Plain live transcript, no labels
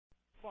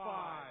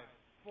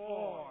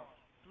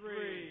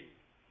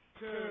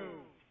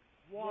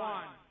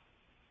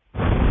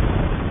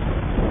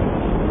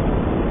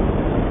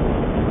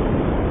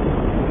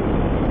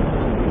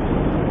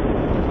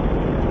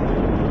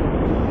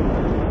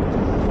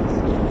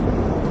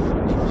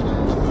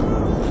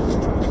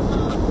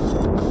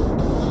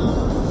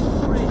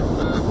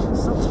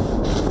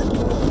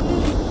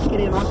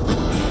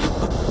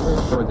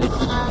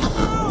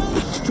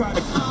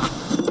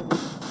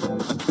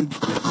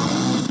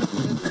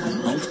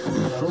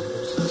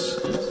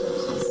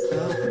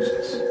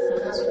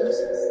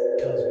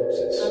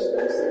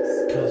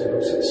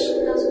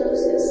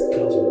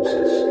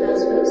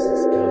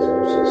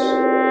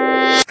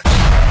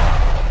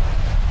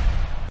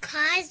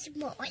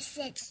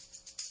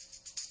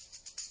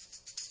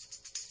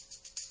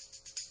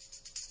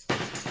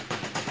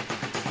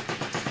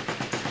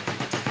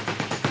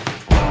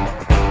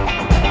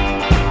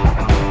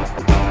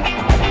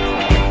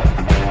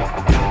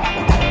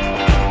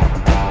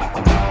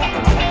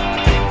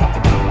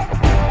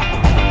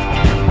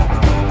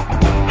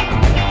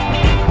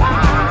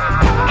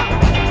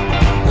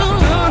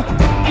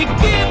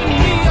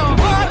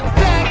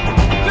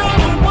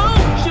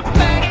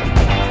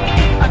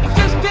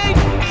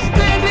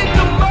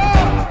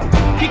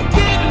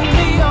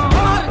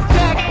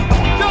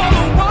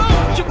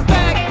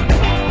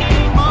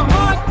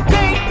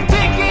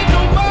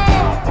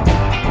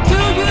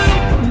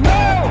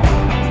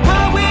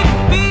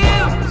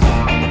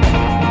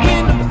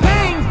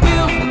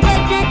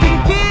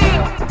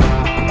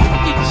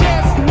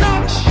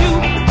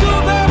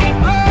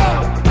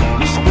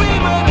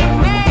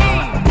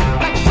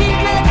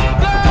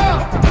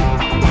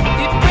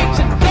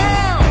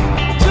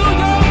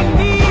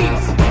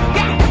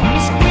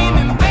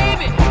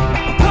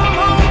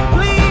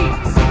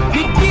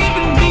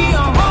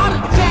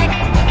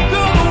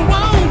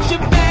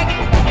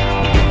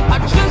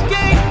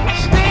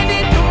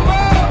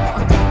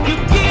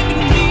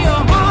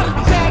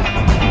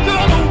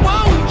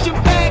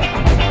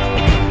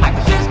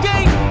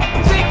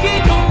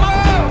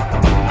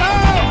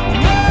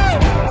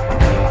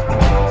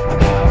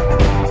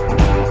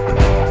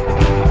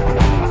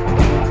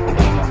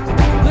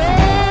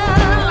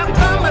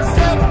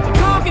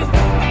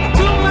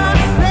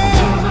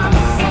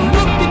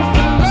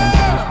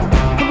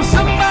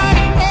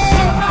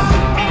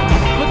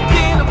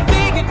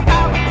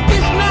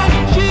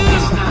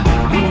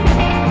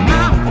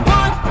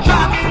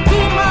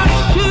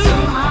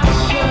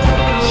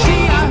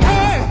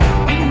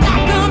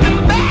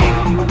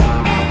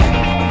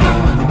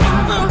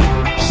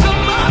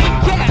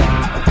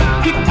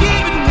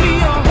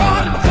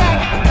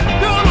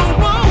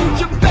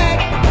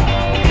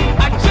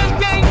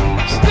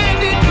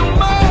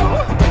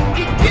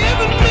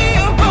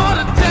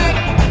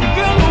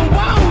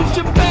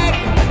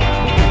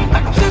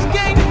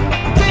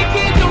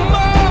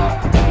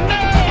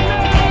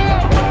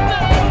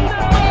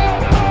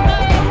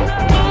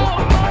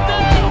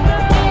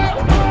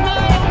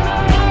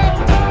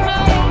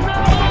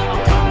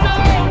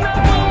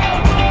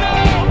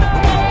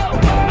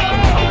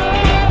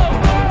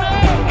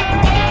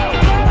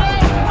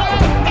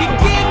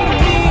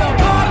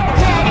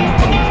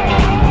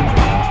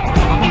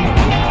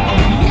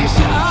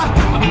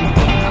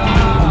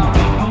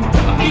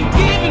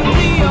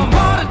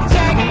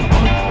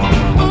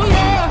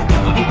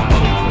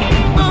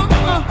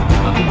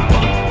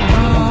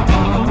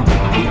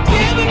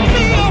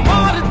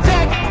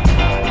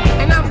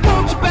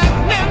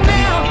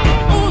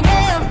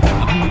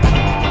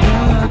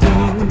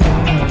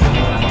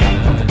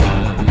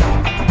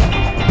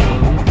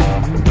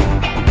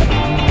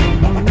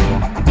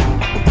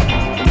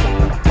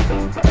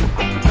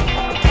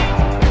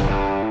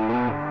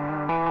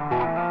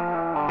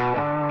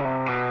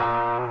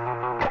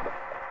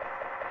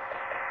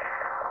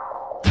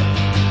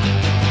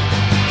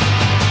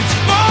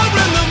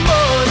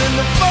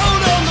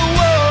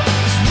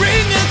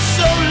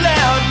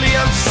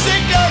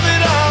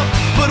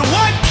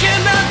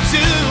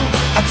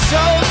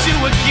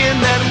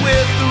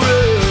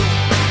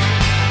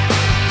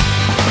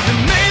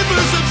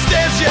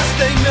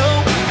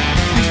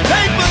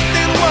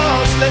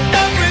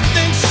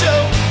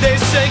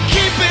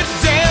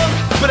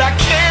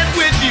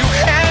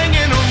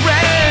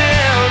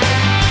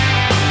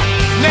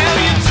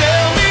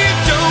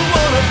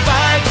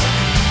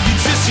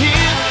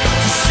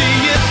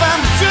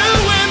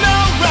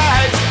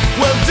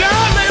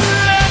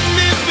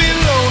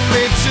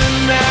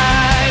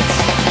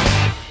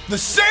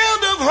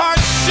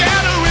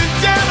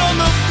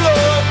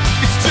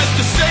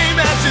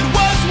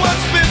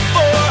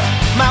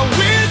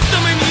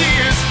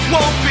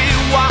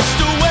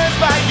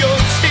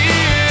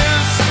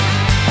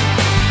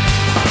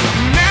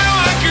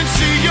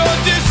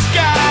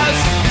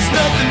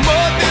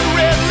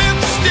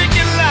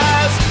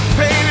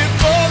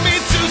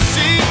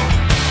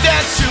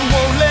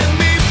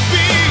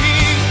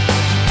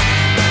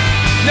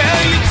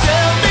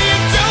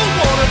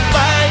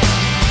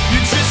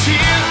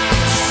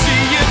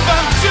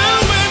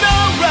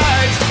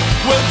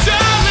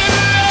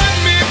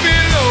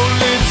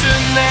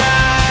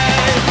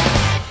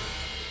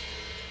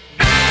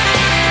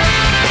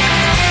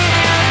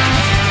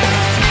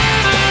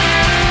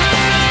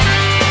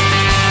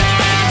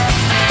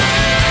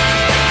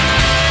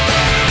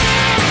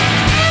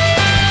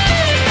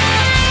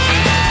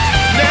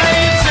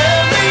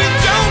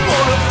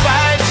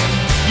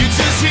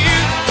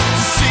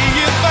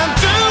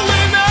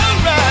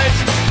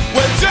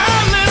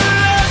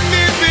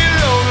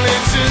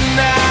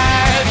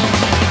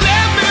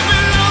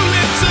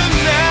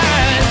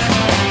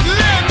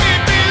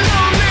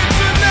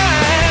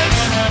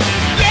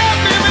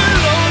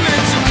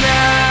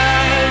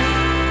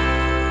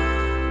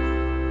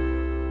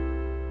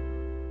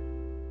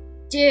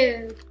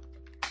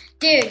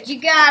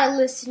gotta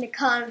listen to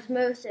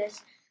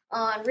Cosmosis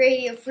on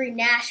Radio Free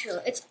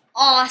Nashville. It's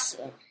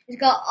awesome. It's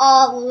got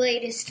all the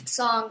latest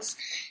songs,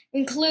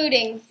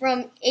 including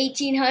from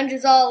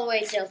 1800s all the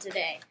way till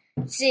today.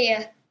 See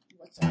ya.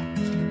 What's up?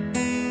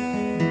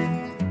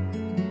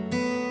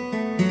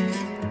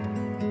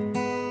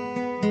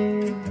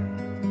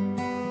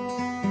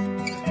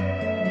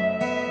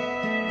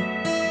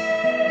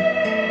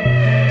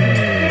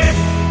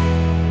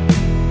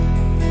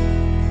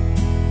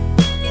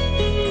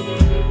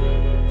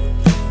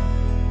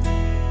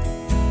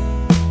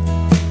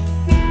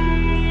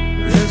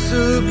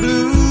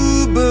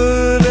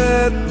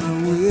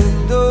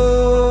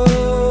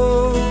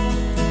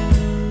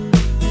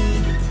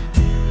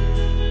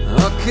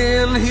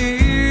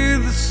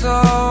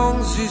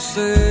 Songs he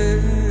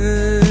sings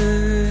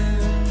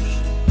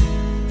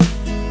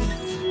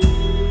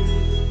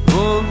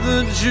on the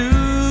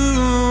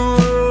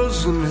jewels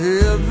in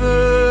heaven.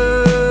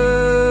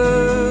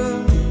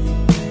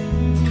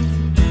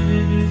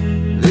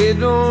 They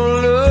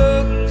don't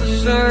look the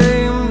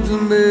same to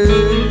me.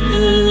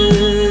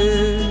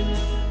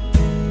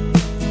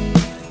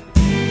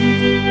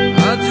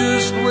 I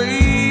just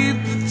wait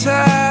the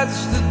tides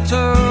to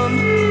turn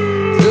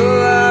till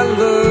I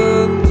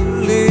learn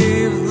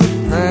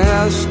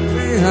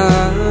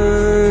behind.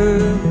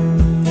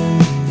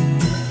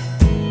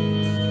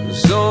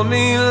 There's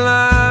only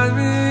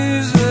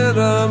lies that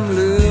I'm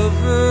living.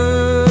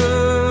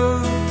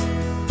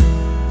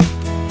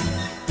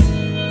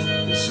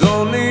 There's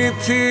only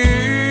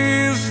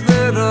tears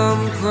that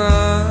I'm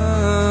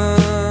crying.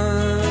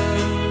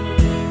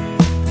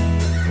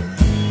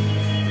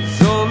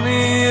 There's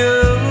only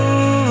you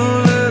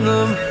that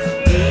I'm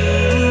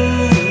losing.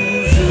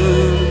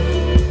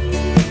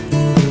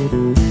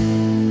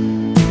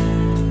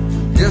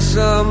 Yes,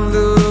 I'm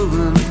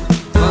doing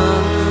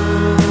fine.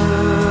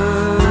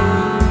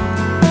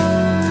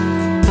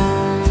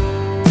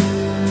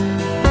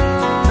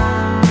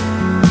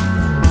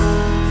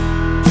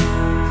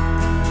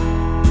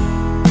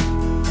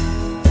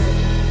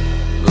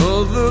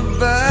 All the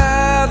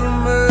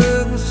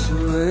battlements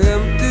are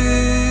empty,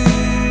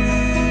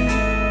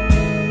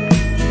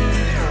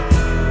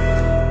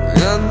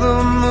 and the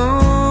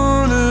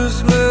moon is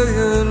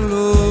laying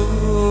low.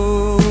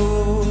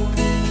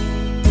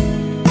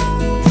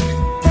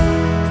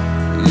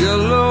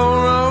 Yellow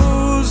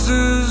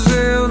roses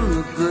in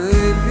the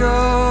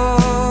graveyard.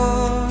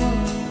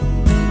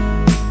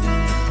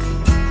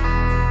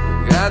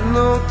 Got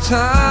no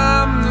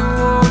time to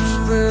watch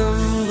them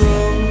go.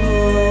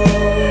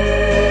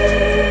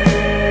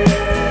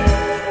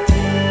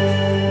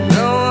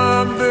 Now I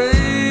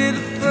bade a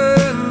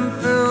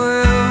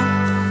farewell.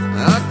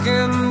 I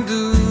can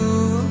do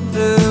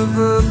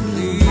whatever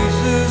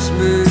pleases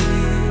me.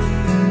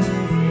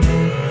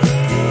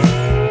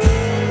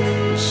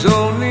 It's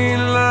only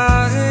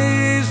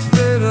lies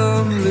that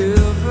I'm living.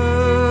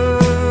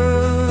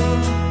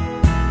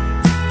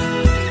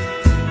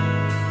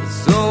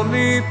 It's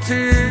only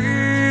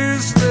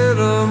tears that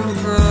I'm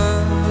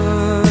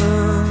crying.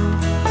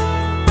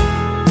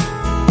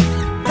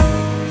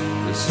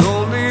 It's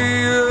only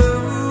you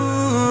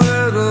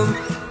that I'm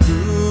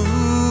losing.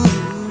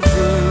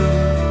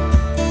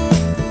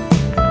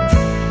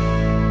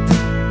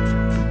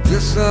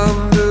 Yes, I'm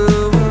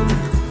doing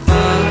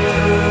fine.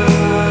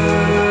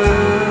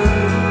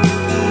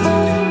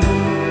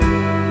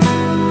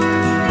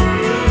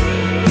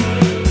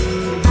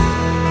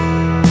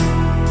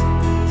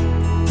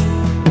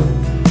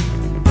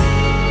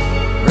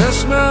 Press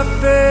my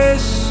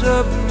face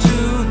up to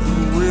the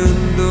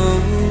window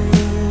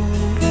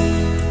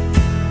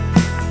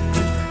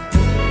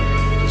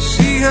to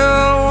see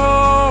how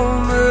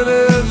warm it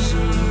is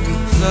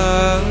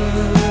inside.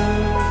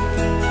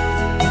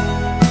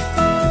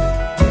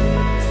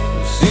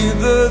 See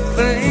the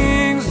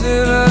things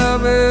that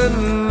I've been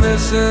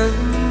missing.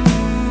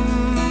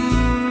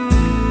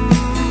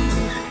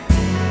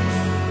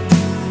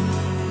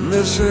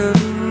 Missing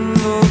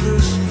all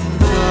this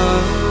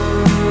time.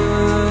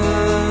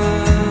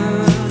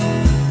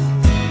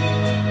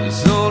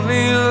 It's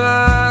only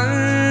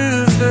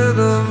lies that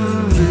I'm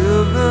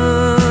living.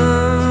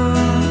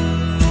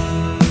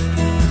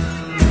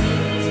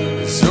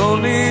 It's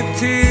only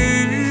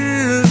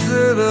tears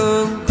that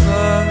I'm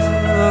crying.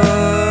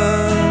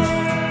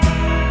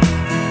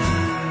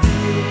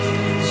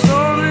 It's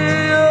only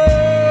you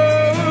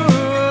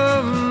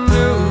I'm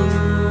losing.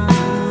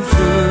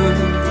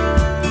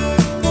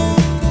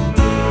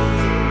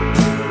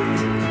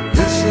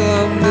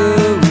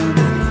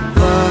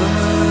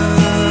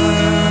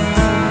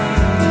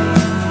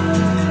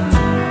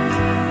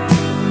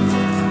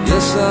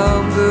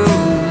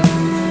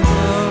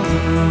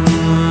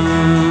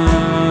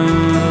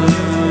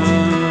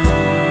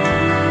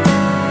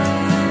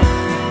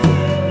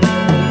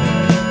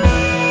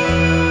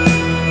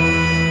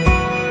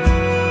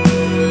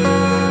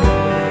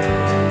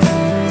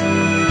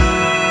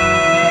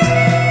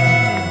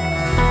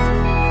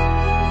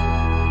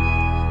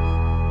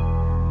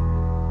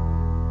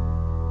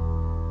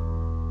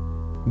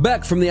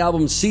 Beck from the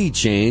album Sea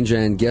Change,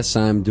 and Guess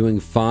I'm Doing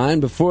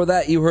Fine. Before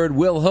that, you heard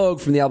Will Hogue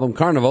from the album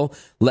Carnival,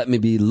 Let Me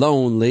Be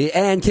Lonely.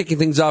 And kicking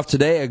things off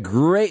today, a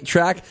great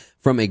track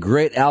from a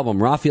great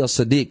album, Raphael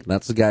Saadiq.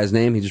 That's the guy's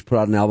name. He just put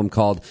out an album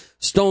called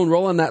Stone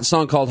Rollin', that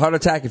song called Heart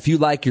Attack. If you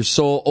like your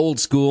soul old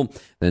school,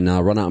 then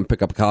run out and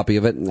pick up a copy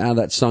of it.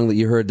 That song that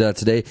you heard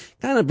today,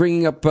 kind of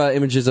bringing up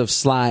images of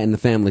Sly and the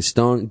Family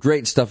Stone.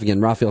 Great stuff again,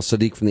 Raphael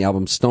Saadiq from the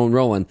album Stone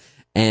Rollin'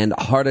 and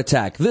Heart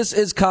Attack. This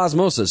is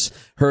Cosmosis,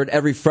 heard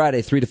every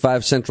Friday, 3 to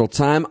 5 Central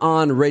Time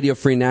on Radio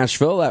Free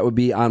Nashville. That would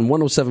be on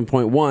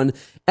 107.1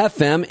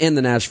 FM in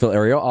the Nashville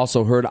area.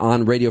 Also heard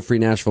on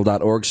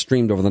radiofreenashville.org,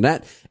 streamed over the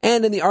net,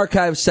 and in the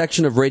archives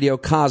section of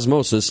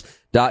radiocosmosis.com.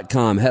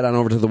 Head on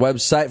over to the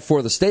website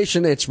for the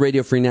station. It's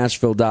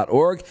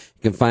radiofreenashville.org.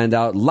 You can find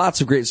out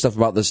lots of great stuff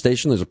about this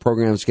station. There's a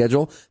program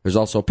schedule. There's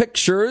also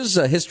pictures,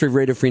 a history of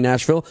Radio Free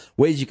Nashville,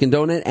 ways you can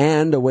donate,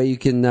 and a way you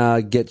can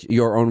get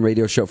your own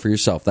radio show for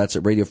yourself. That's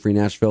at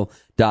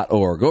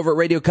radiofreenashville.org.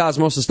 Over at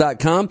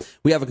radiocosmosis.com,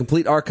 we have a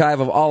complete archive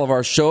of all of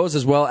our shows,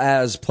 as well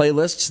as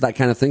playlists, that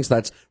kind of thing. So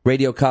that's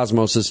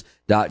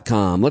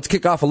radiocosmosis.com. Let's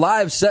kick off a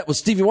live set with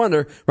Stevie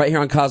Wonder right here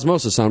on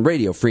Cosmosis on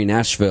Radio Free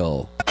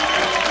Nashville.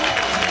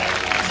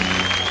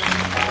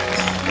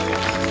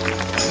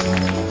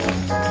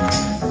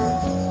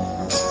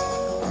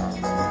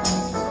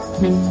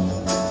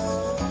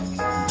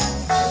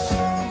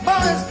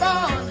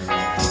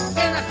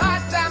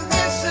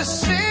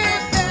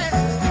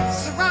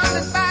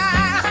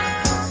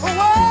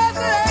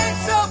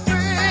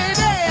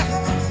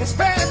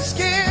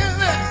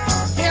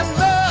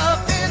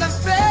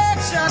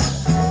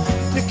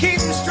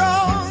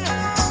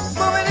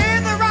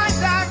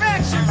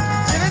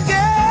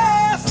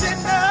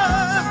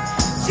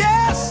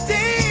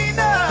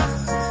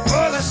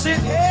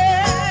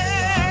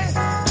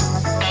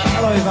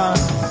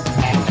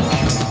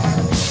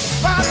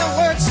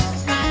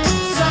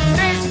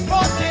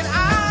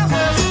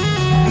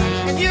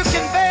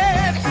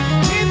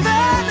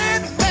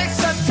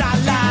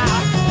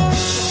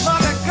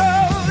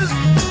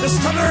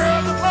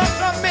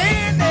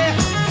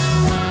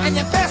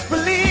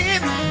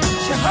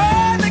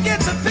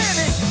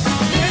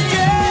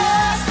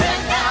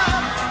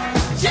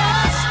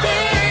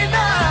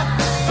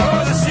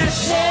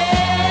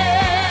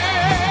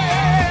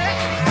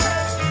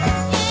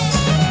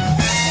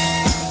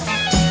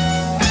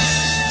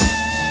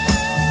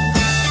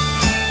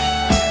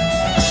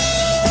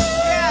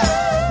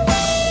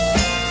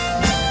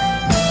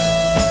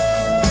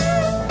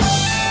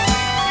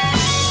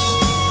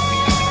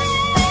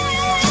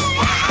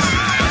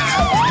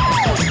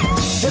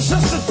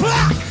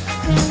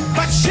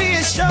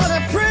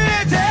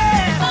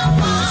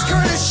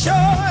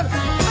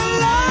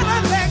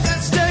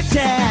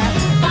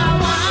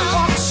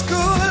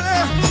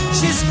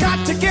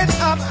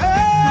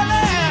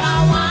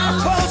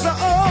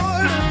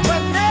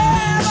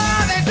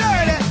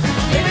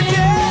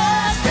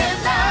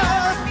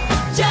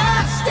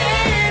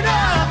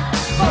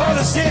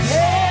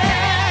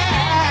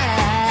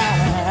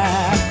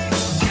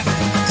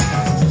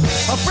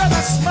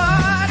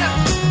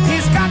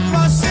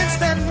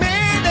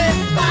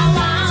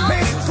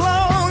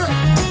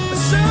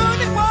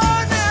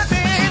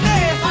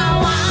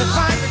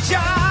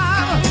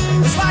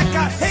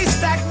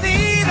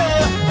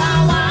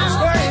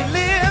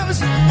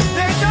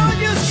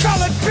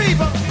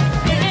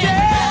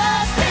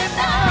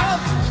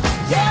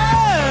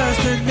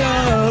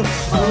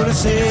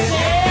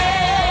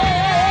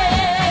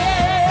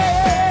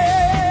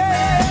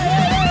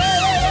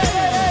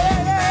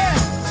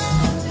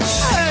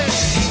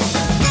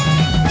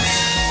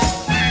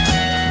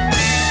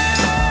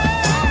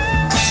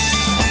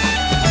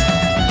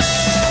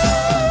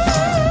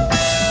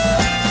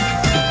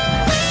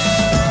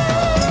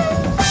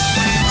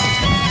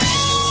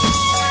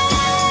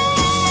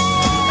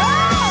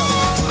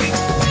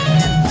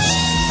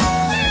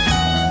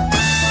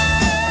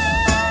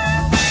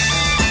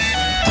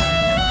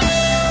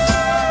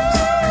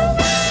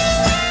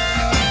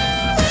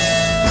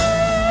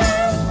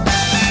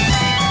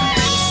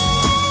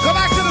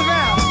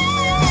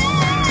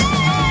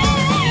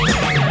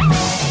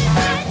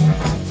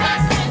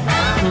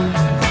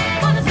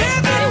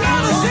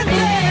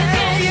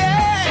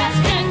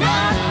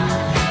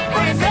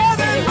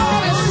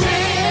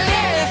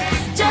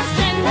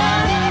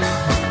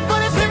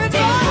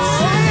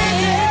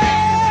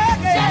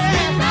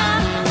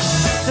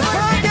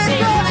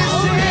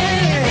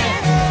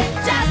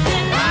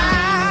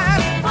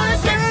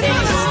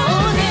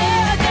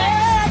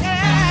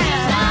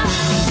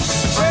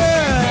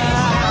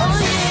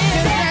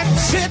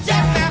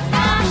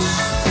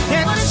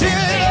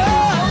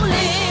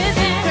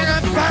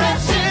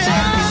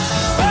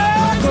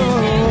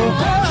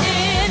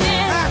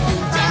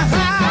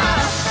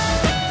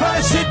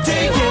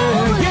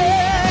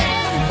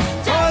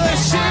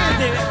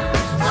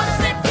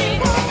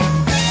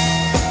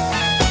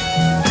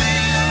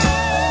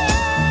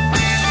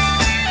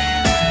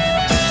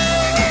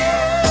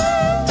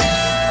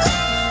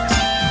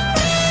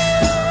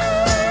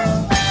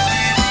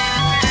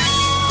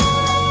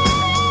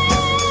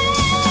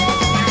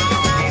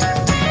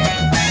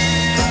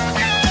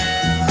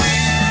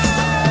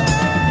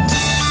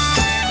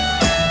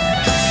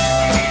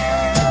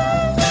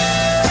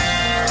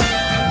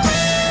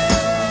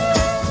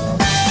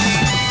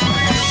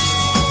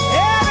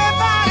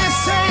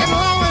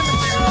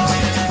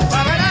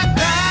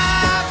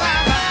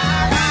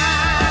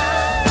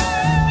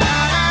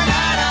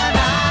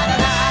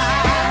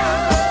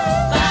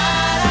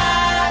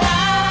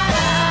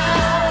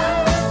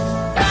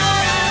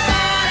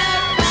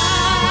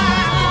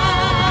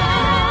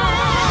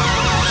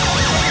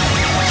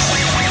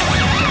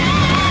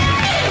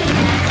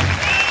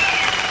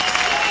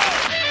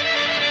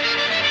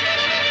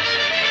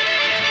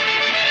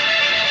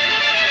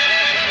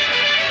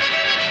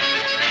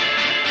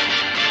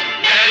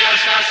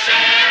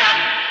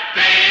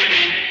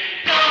 baby,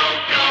 go,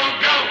 go,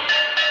 go.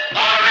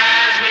 Or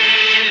as we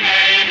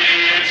name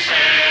it,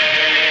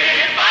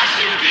 say, fa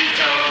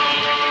subito.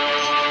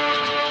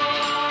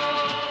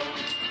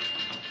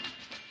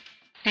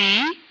 D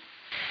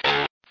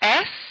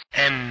S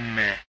M.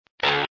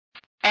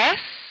 S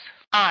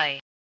I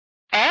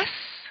S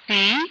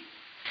D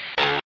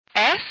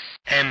S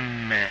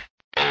M.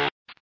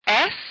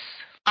 S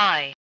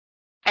I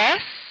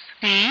S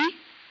D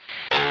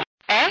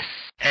S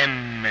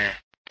M.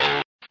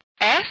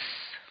 S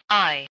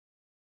I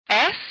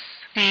S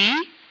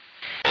D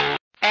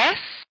S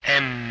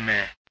M.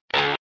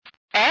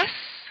 S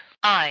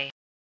I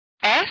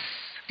S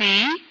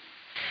D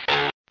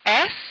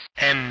S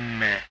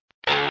M.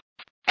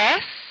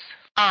 S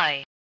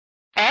I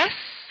S.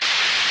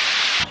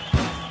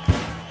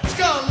 It's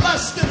got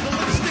lust in the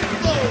lipstick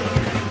flow.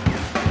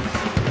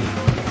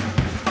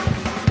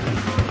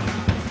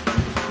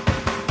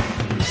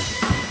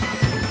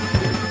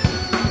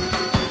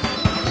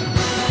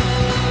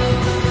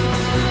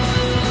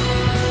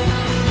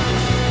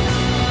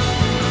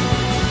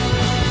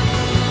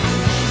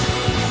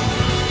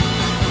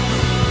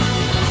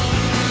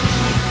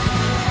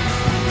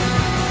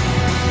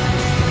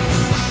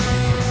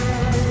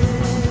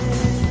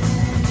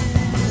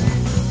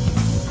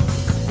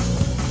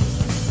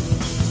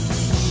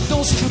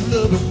 Don't say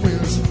love and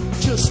wins,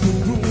 just a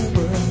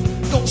rumor.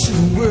 Don't say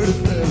a word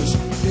if there's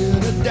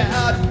any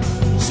doubt.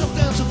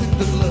 Sometimes I think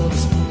that love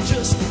is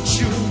just a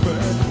tumor.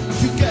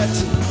 You got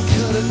to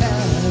cut it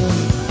out.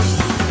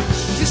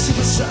 You see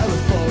the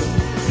silent falling,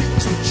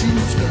 things that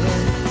you've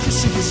done. You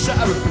see the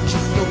sorry, but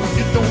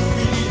you don't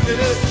mean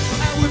it.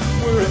 I wouldn't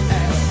worry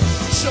at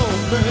so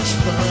much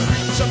fun.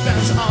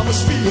 Sometimes I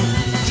almost feel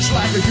just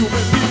like a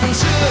human being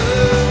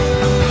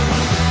should.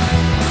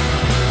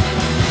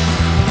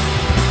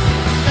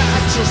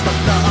 Just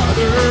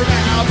another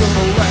album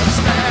of West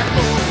Back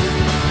Home.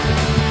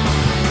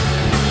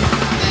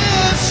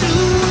 It's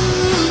you.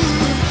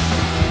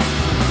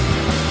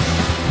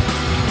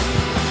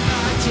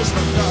 Not just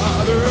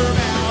another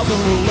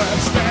album of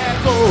West Back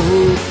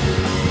Home.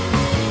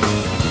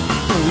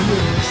 Oh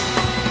yeah.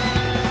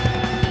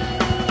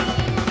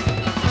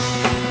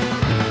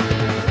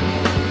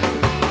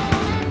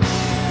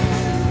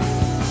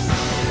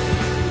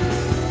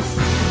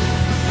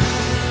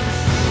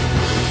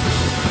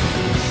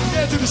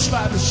 To the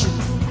slide machine,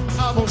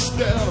 almost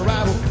dead on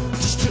arrival.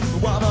 Just took me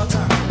one more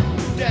time.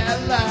 That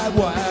live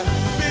wire,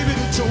 baby,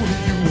 they told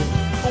you were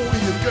only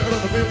a girl in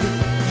the building.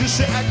 You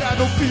say I got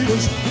no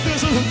feelings,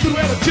 there's a good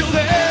way to kill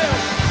them.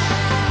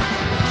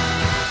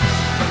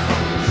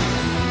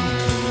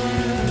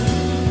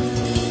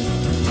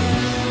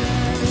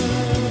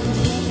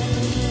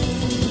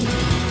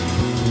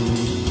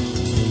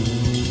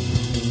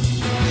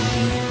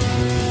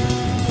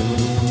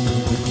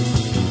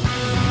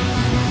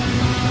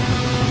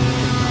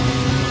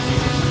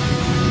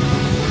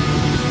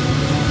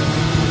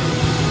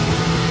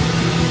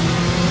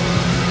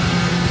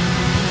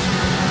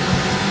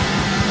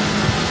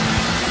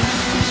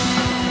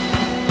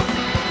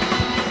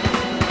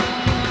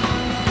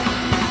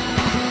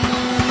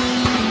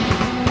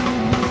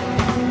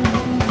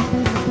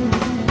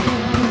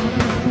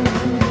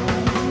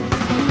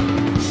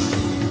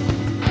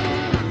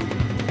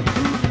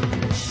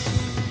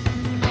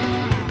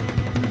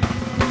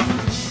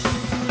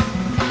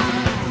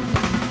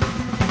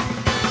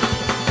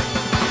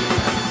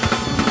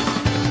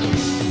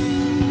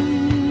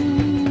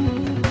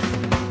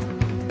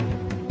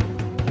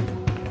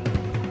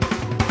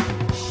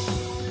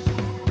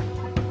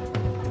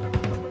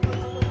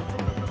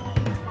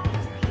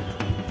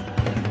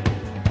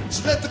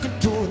 So let the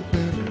controlling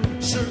man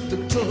insert the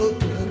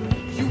token.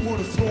 You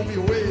wanna throw me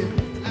away,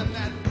 I'm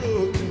not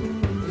broken.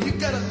 You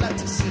got a lot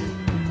to say,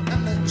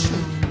 I'm not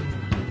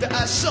joking. There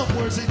are some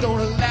words they don't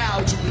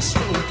allow to be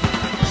spoken.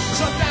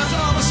 Sometimes I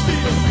almost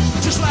feel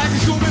just like a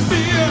human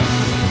being.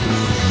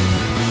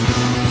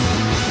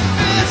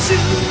 It's you.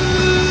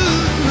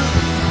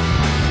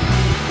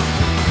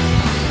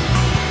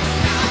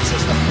 Not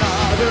just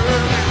another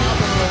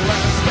album of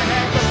West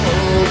Back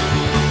Home.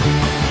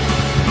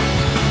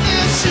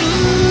 It's you.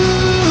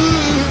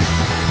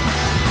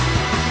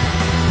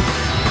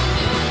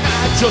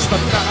 Not just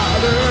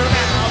another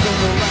album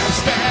of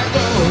West Back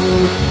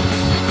Home.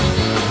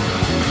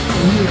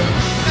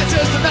 That's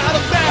just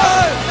another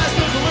man. That's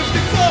just a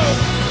lipstick flow.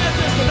 That's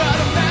just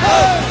another man.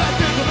 That's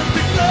just a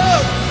lipstick flow.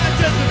 That's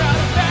just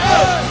another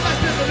man. That's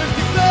just a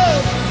lipstick flow.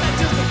 That's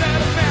just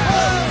another man.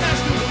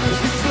 That's just a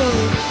lipstick flow.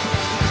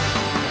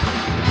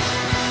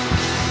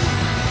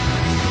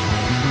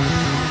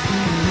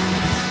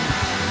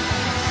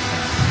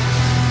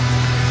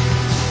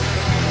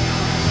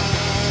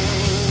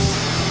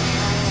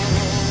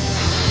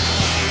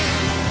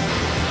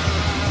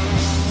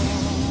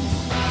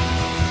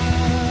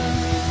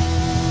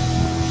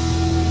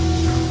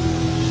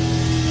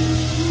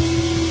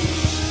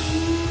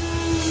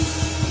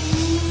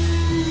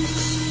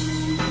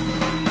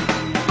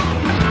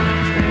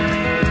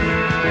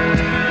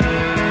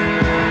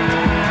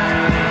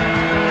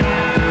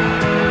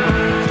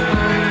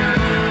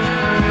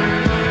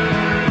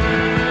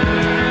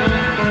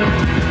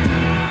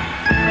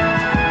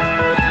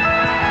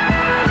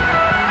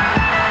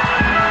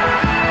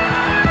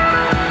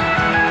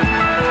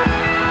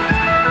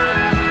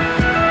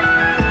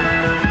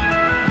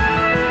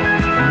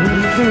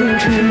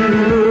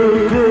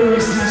 secure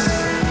graces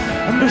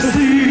and the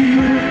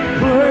secret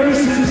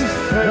places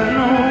that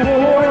no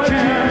boy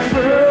can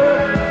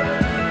fill.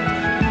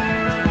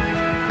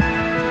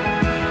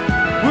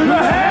 With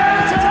a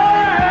hand to her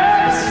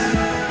ass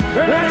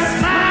and a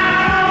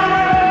smile on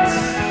her lips,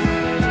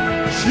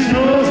 she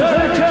knows how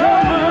to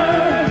cover.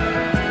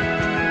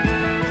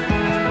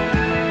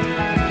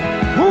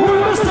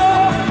 With a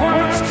soft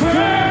French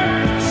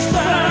cream,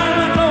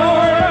 standing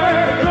over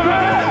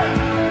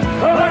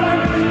her, like a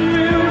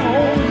real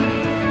home.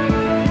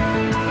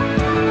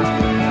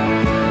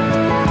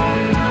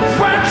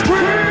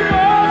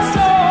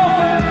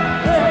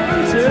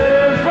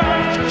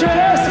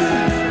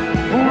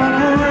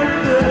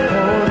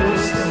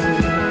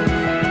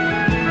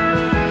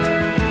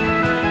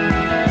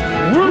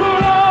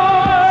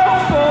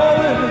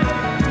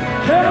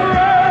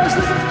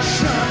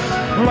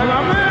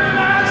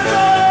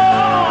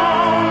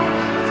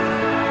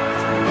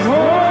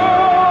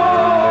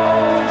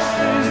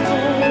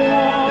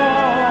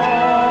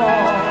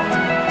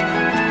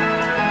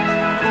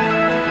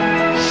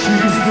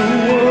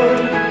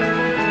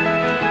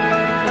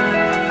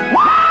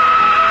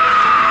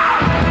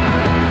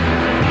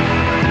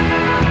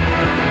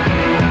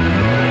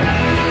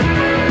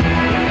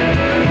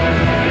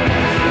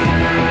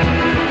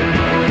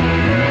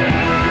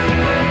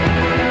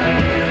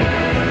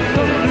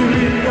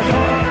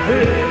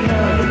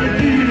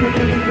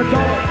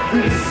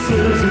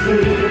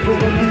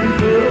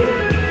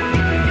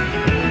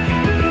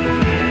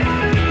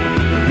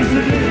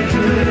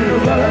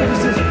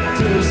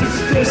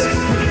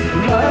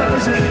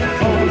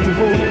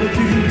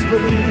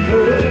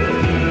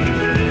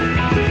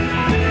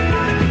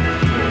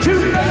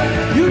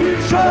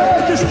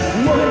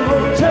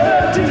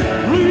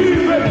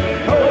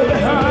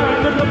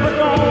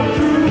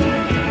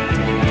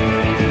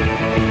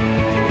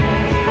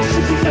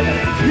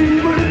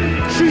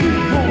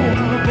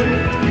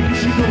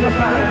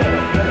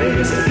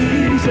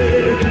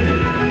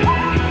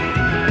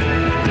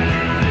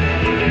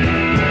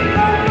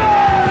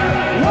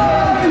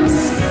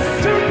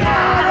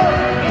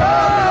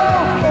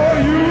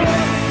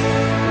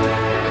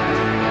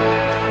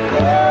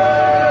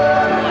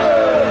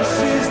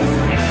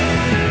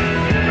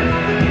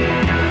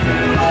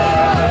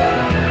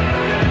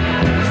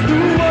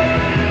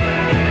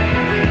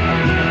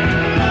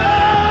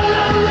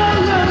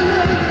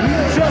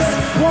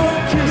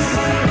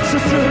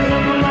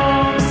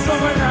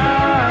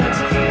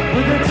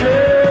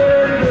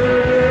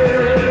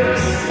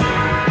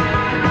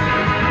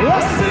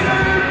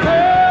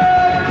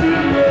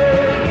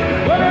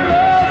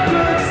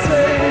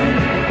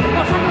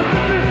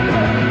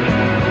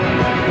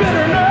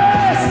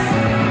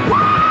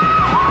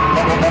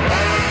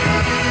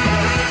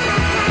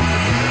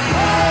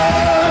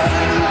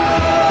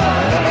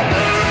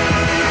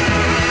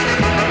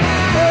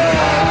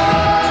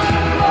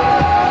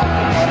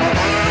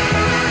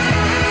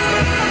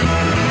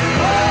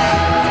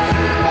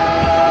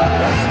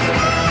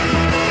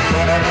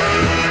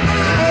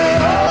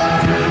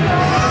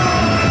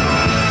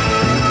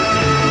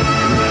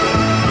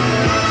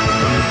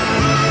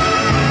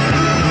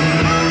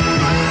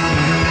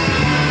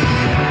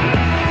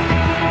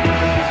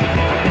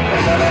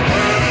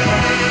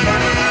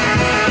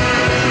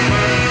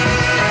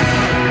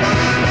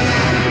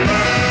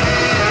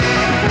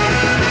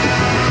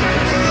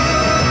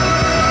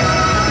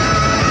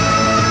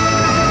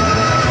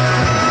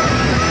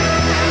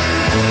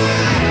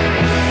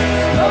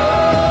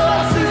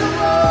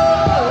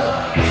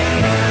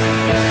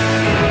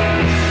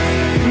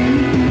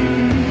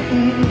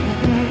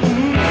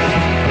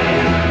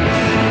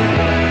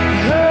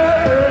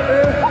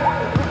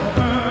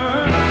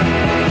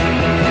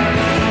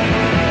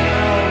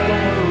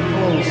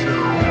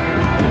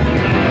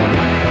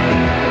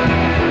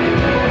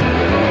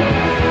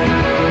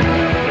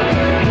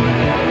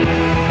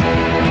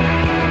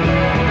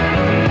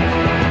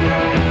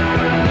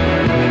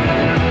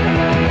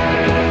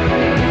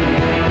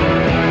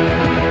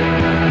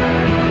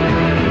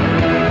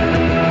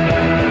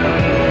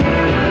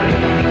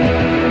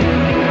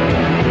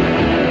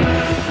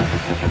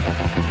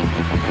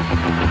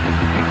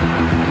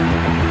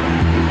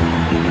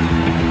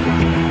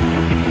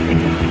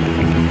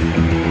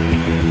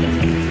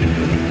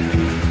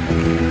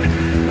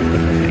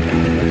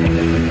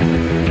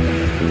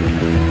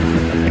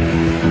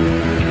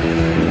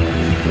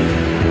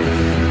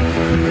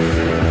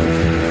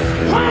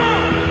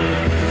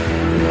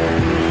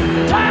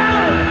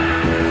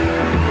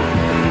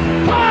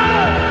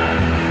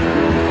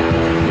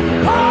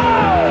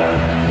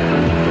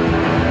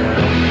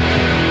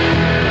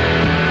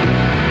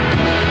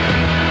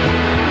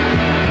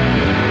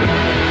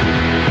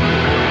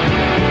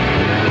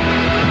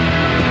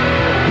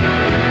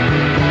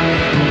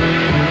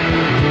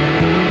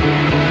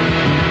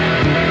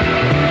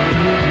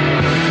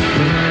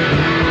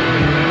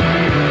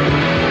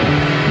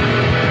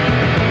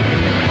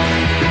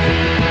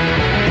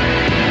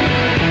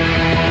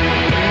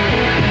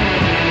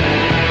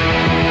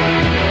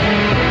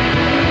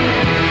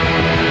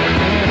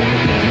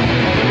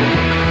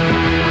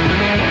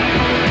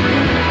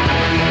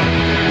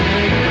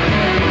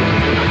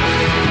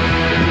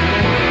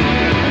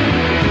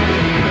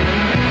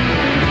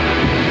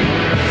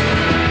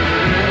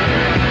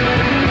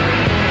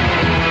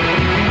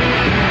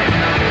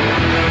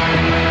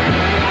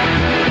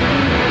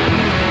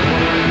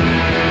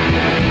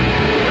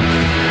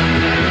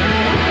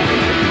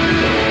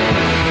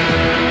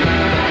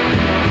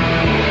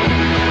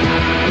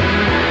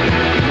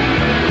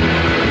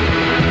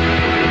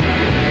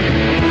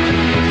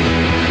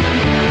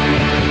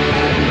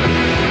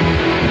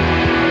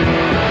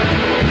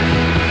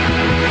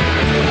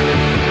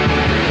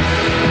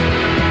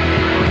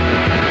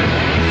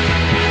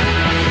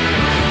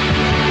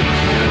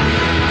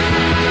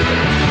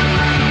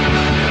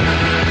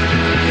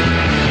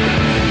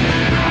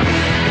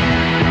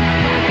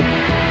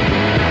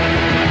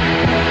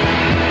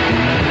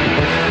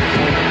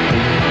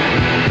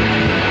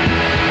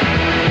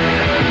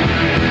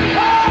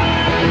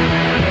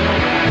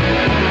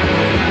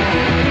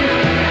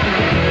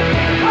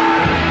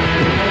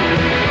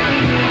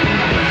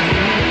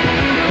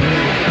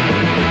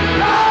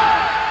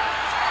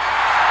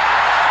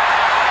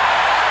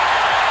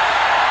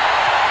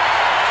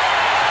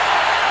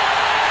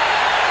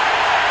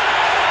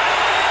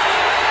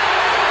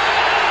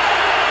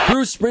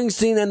 Bruce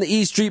Springsteen and the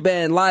E Street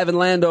Band live in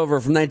Landover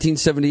from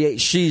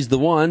 1978, She's the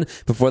One.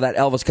 Before that,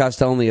 Elvis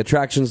Costello and the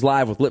Attractions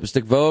live with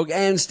Lipstick Vogue,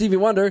 and Stevie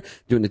Wonder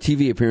doing a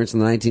TV appearance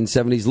in the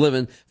 1970s,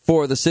 Living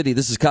for the City.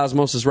 This is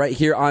Cosmosis right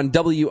here on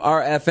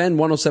WRFN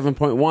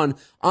 107.1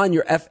 on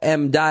your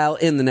FM dial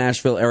in the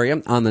Nashville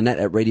area, on the net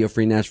at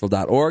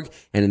radiofreenashville.org,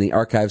 and in the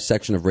archives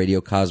section of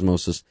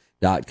radiocosmosis.com.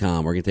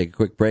 We're going to take a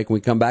quick break. When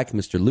we come back,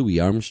 Mr. Louis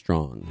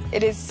Armstrong.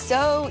 It is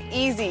so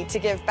easy to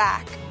give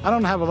back. I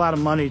don't have a lot of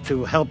money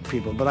to help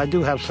people, but I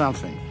do have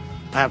something.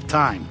 I have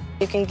time.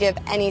 You can give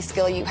any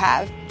skill you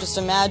have. Just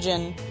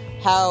imagine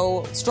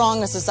how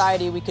strong a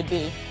society we could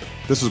be.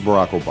 This is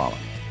Barack Obama.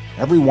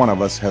 Every one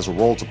of us has a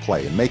role to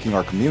play in making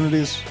our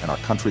communities and our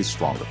country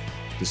stronger.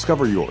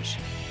 Discover yours.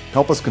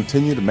 Help us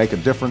continue to make a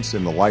difference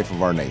in the life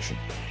of our nation.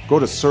 Go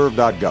to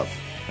serve.gov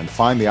and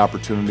find the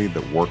opportunity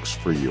that works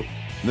for you.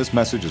 And this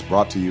message is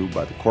brought to you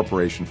by the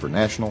Corporation for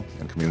National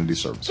and Community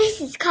Services.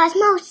 This is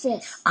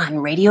Cosmosis on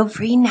Radio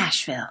Free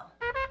Nashville.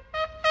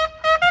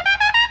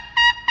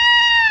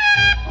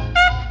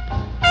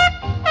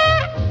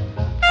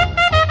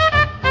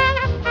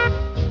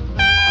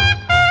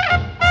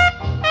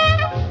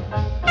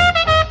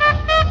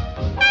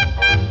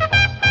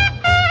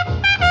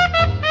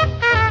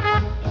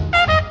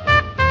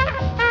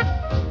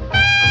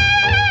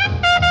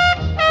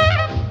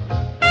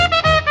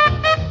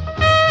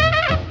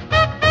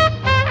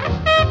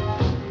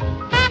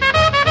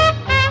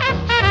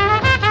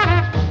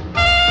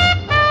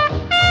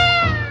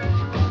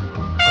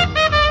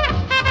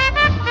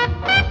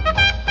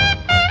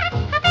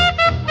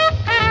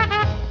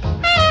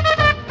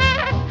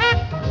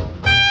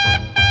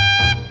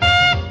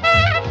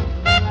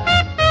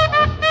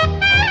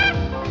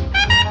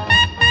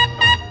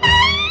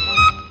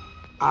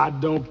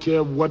 Don't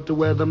care what the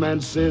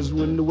weatherman says.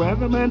 When the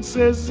weatherman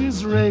says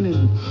it's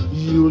raining,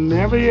 you'll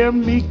never hear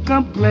me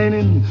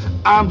complaining.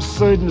 I'm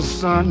certain the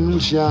sun will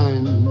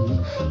shine.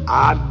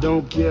 I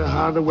don't care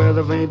how the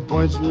weather vane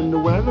points. When the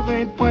weather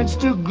vane points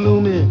to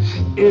gloomy,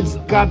 it's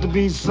got to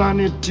be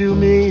sunny to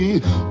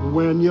me.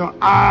 When your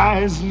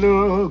eyes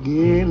look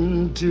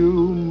into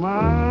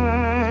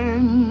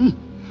mine,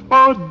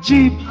 oh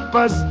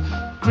jeepers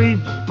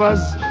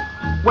creepers,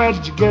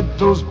 where'd you get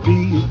those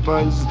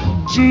peepers?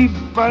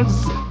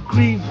 Jeepers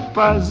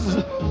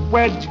creepers,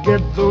 where'd you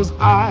get those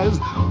eyes?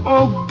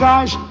 Oh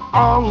gosh,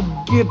 I'll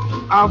get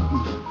up,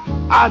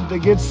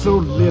 I'd get so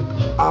lit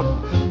up.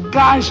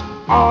 Gosh,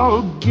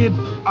 I'll get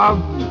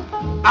up,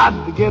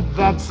 I'd get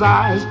that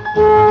size.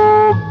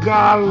 Oh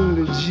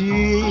golly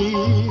gee,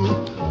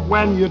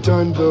 when you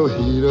turn the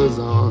heaters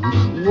on,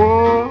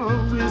 woe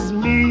is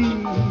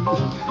me,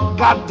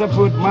 got to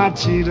put my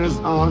cheaters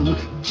on.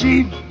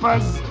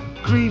 Jeepers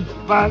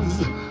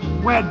creepers,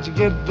 where'd you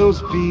get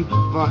those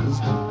peepers?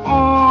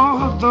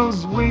 Oh,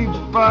 those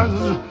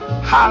weepers,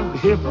 I'm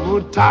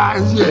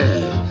hypnotized,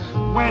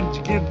 yeah. Where'd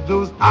you get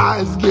those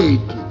eyes, Gate?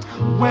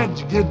 Where'd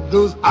you get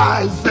those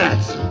eyes,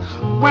 Saxon?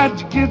 Where'd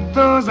you get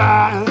those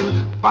eyes?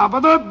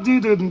 Papa,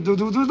 yeah,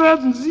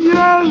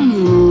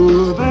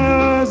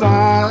 there's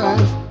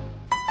eyes.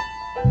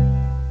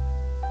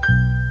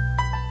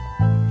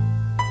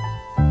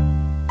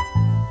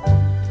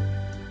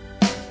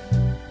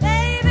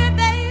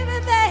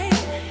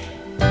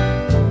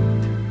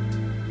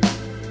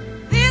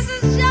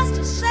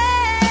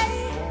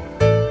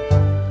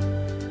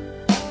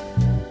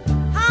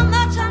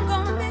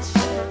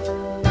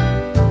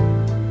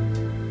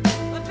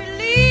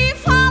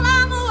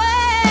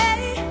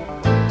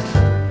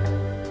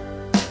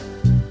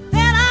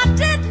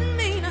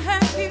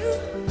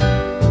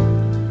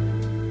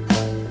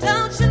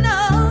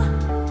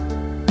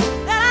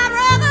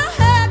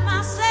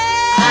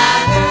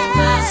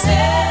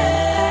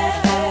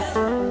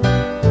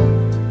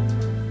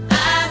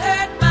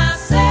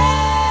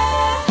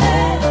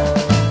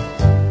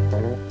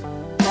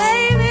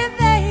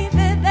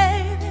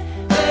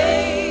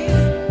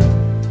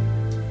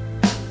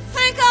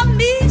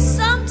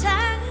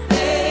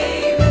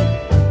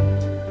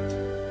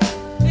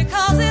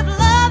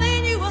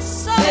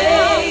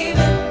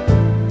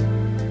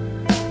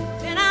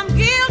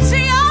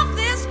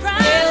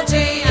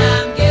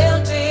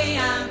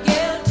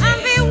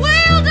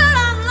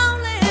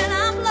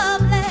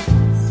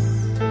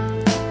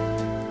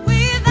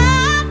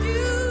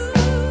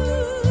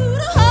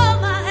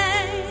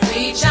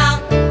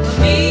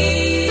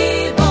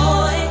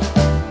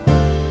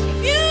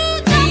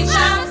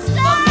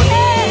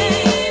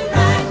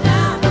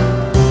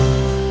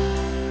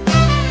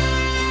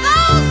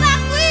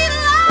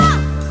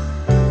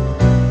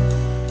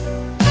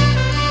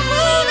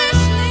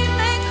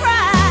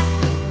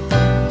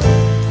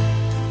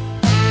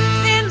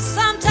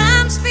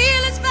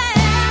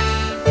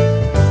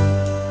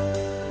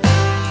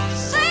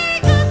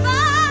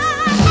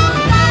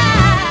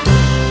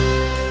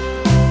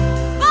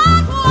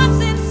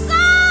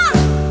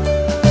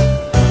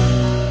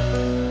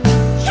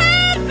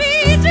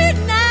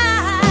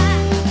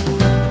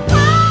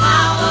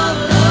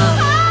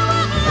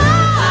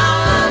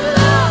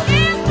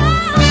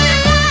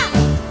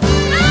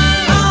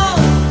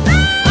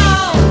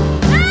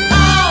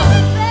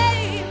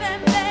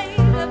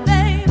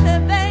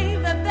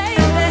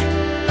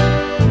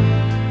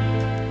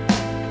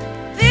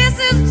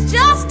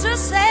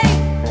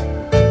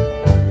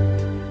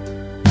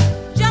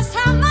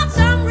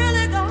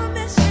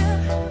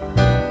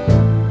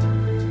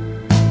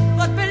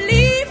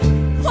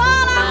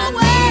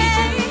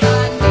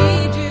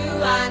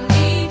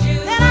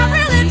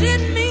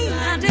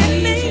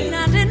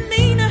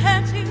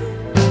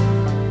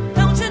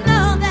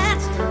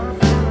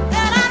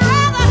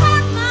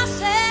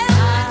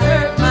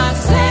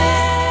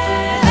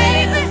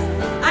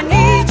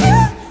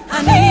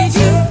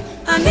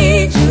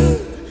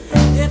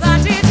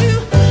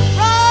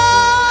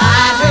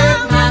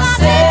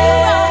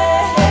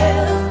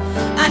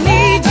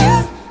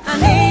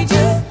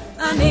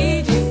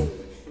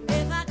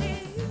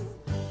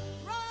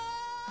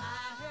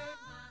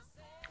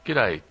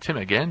 G'day, Tim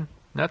again.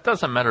 Now, it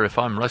doesn't matter if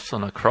I'm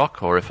wrestling a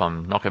croc or if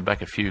I'm knocking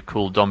back a few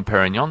cool Dom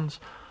Perignons.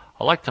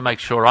 I like to make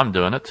sure I'm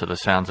doing it to the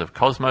sounds of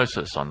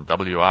Cosmosis on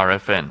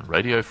WRFN,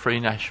 Radio Free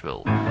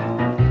Nashville.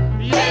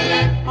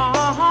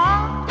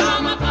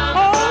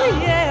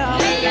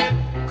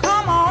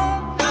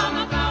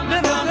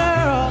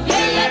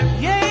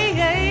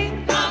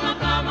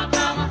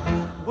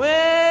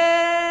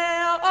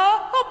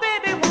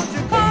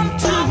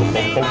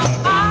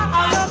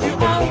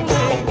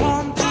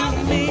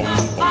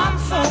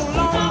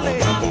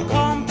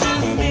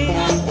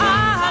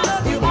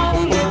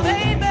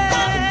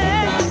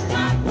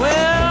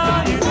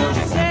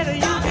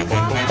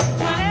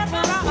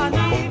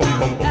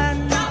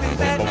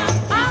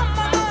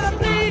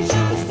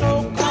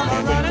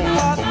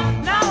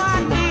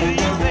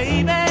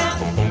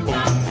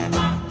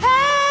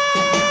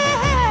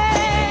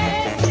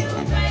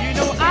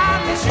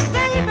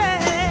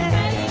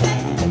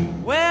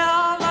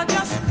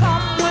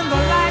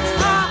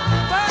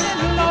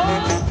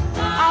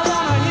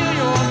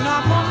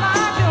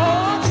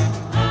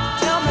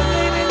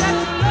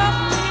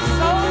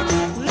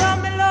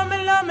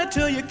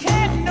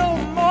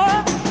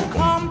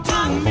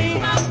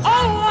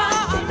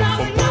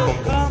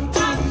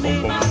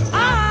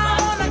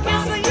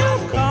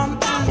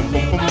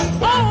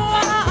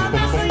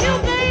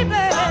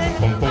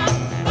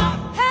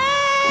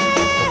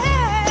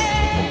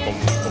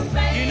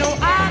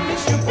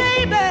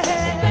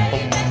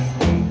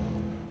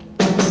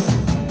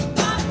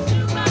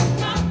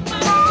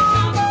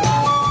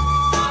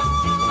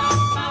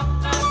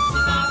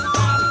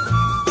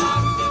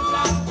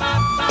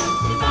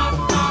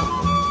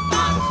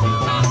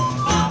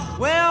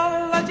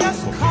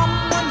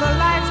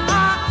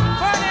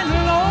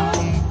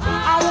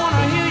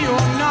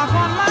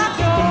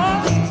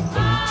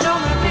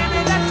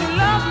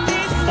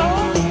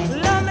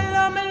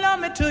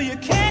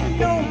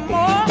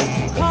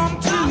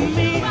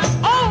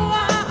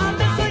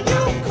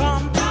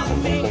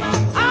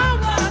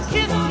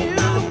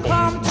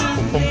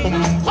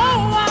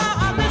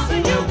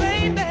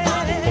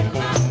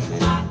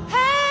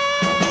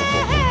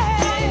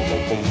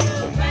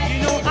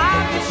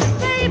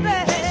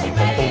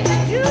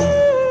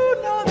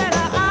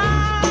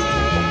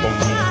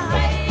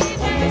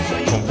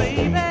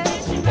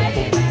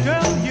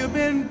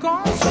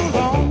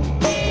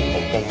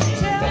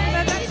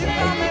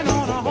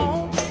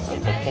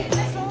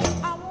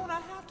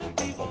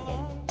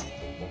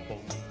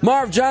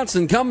 Marv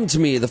Johnson, Come to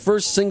Me, the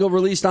first single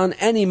released on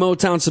any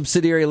Motown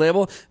subsidiary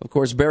label. Of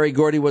course, Berry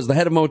Gordy was the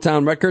head of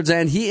Motown Records,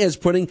 and he is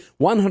putting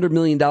 $100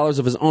 million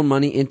of his own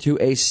money into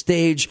a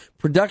stage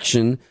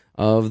production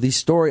of the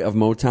story of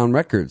Motown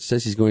Records.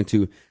 Says he's going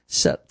to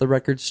set the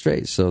record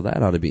straight, so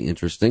that ought to be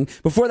interesting.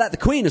 Before that, the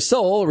Queen of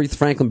Soul, Aretha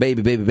Franklin,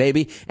 Baby, Baby,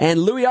 Baby, and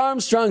Louis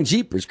Armstrong,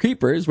 Jeepers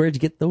Creepers. Where'd you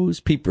get those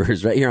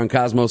peepers? Right here on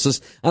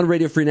Cosmosis on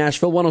Radio Free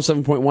Nashville,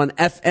 107.1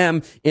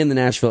 FM in the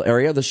Nashville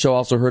area. The show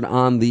also heard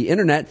on the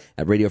internet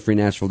at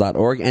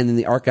radiofreenashville.org and in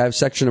the archive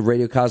section of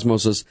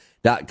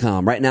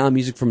radiocosmosis.com. Right now,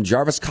 music from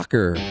Jarvis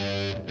Cocker.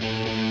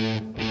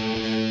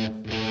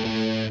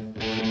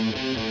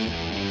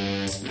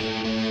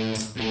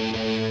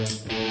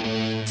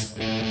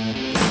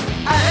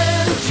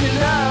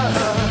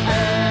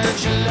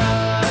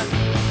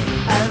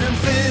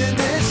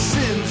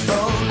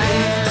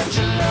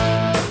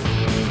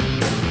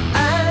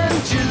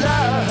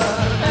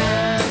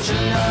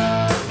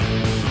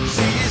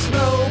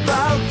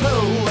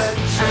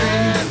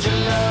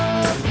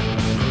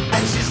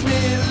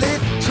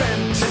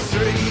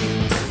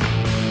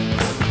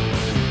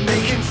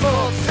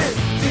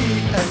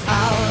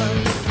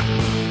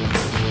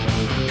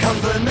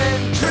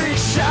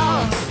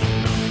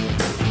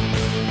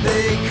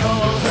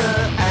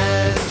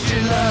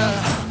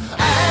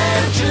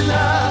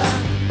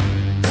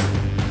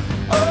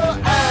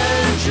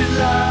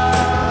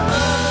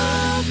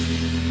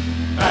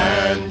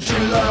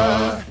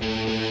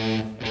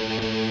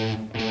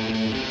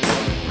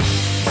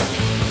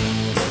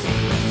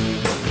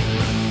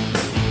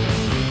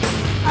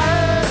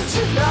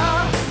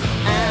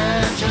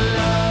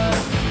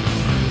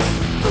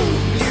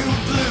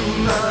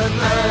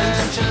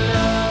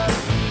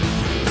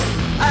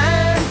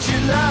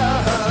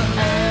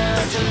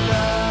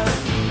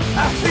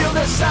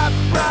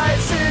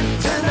 Uprising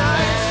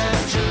tonight,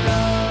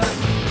 Angela.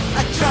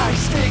 A dry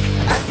stick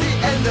at the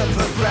end of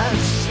a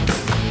branch,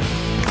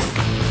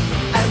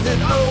 and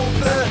an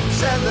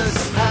overzealous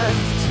hand.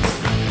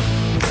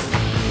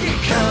 You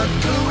can't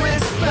glue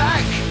it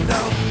back,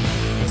 no.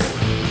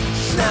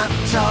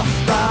 Snapped off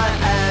by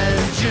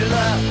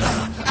Angela.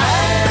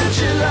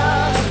 Angela,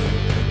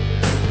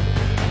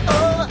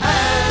 oh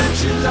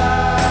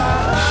Angela.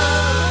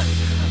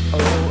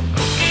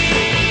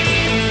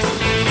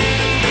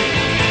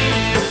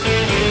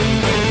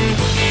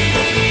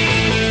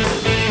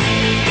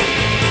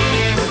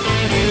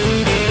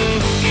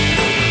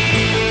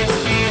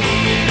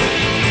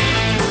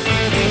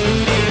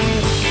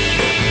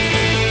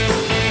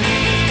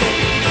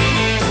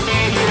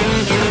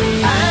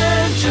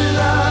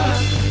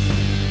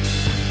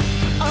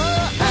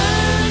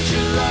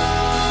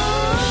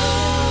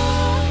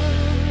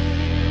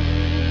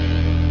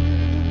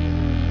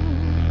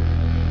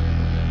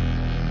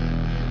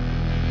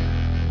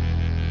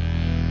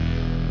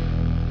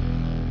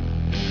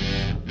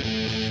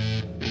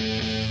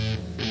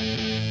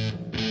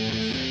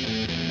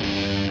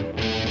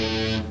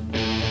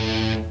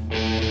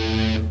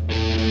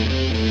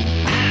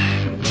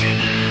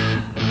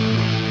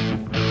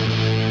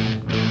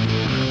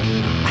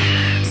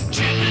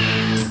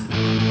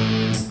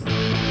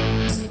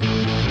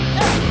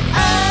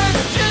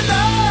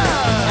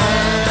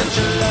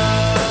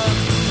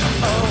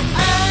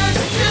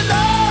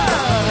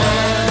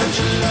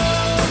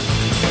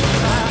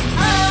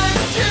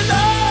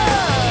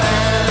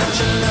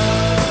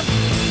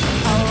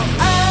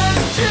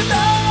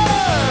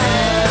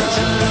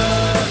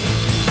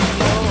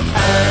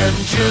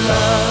 need your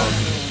love.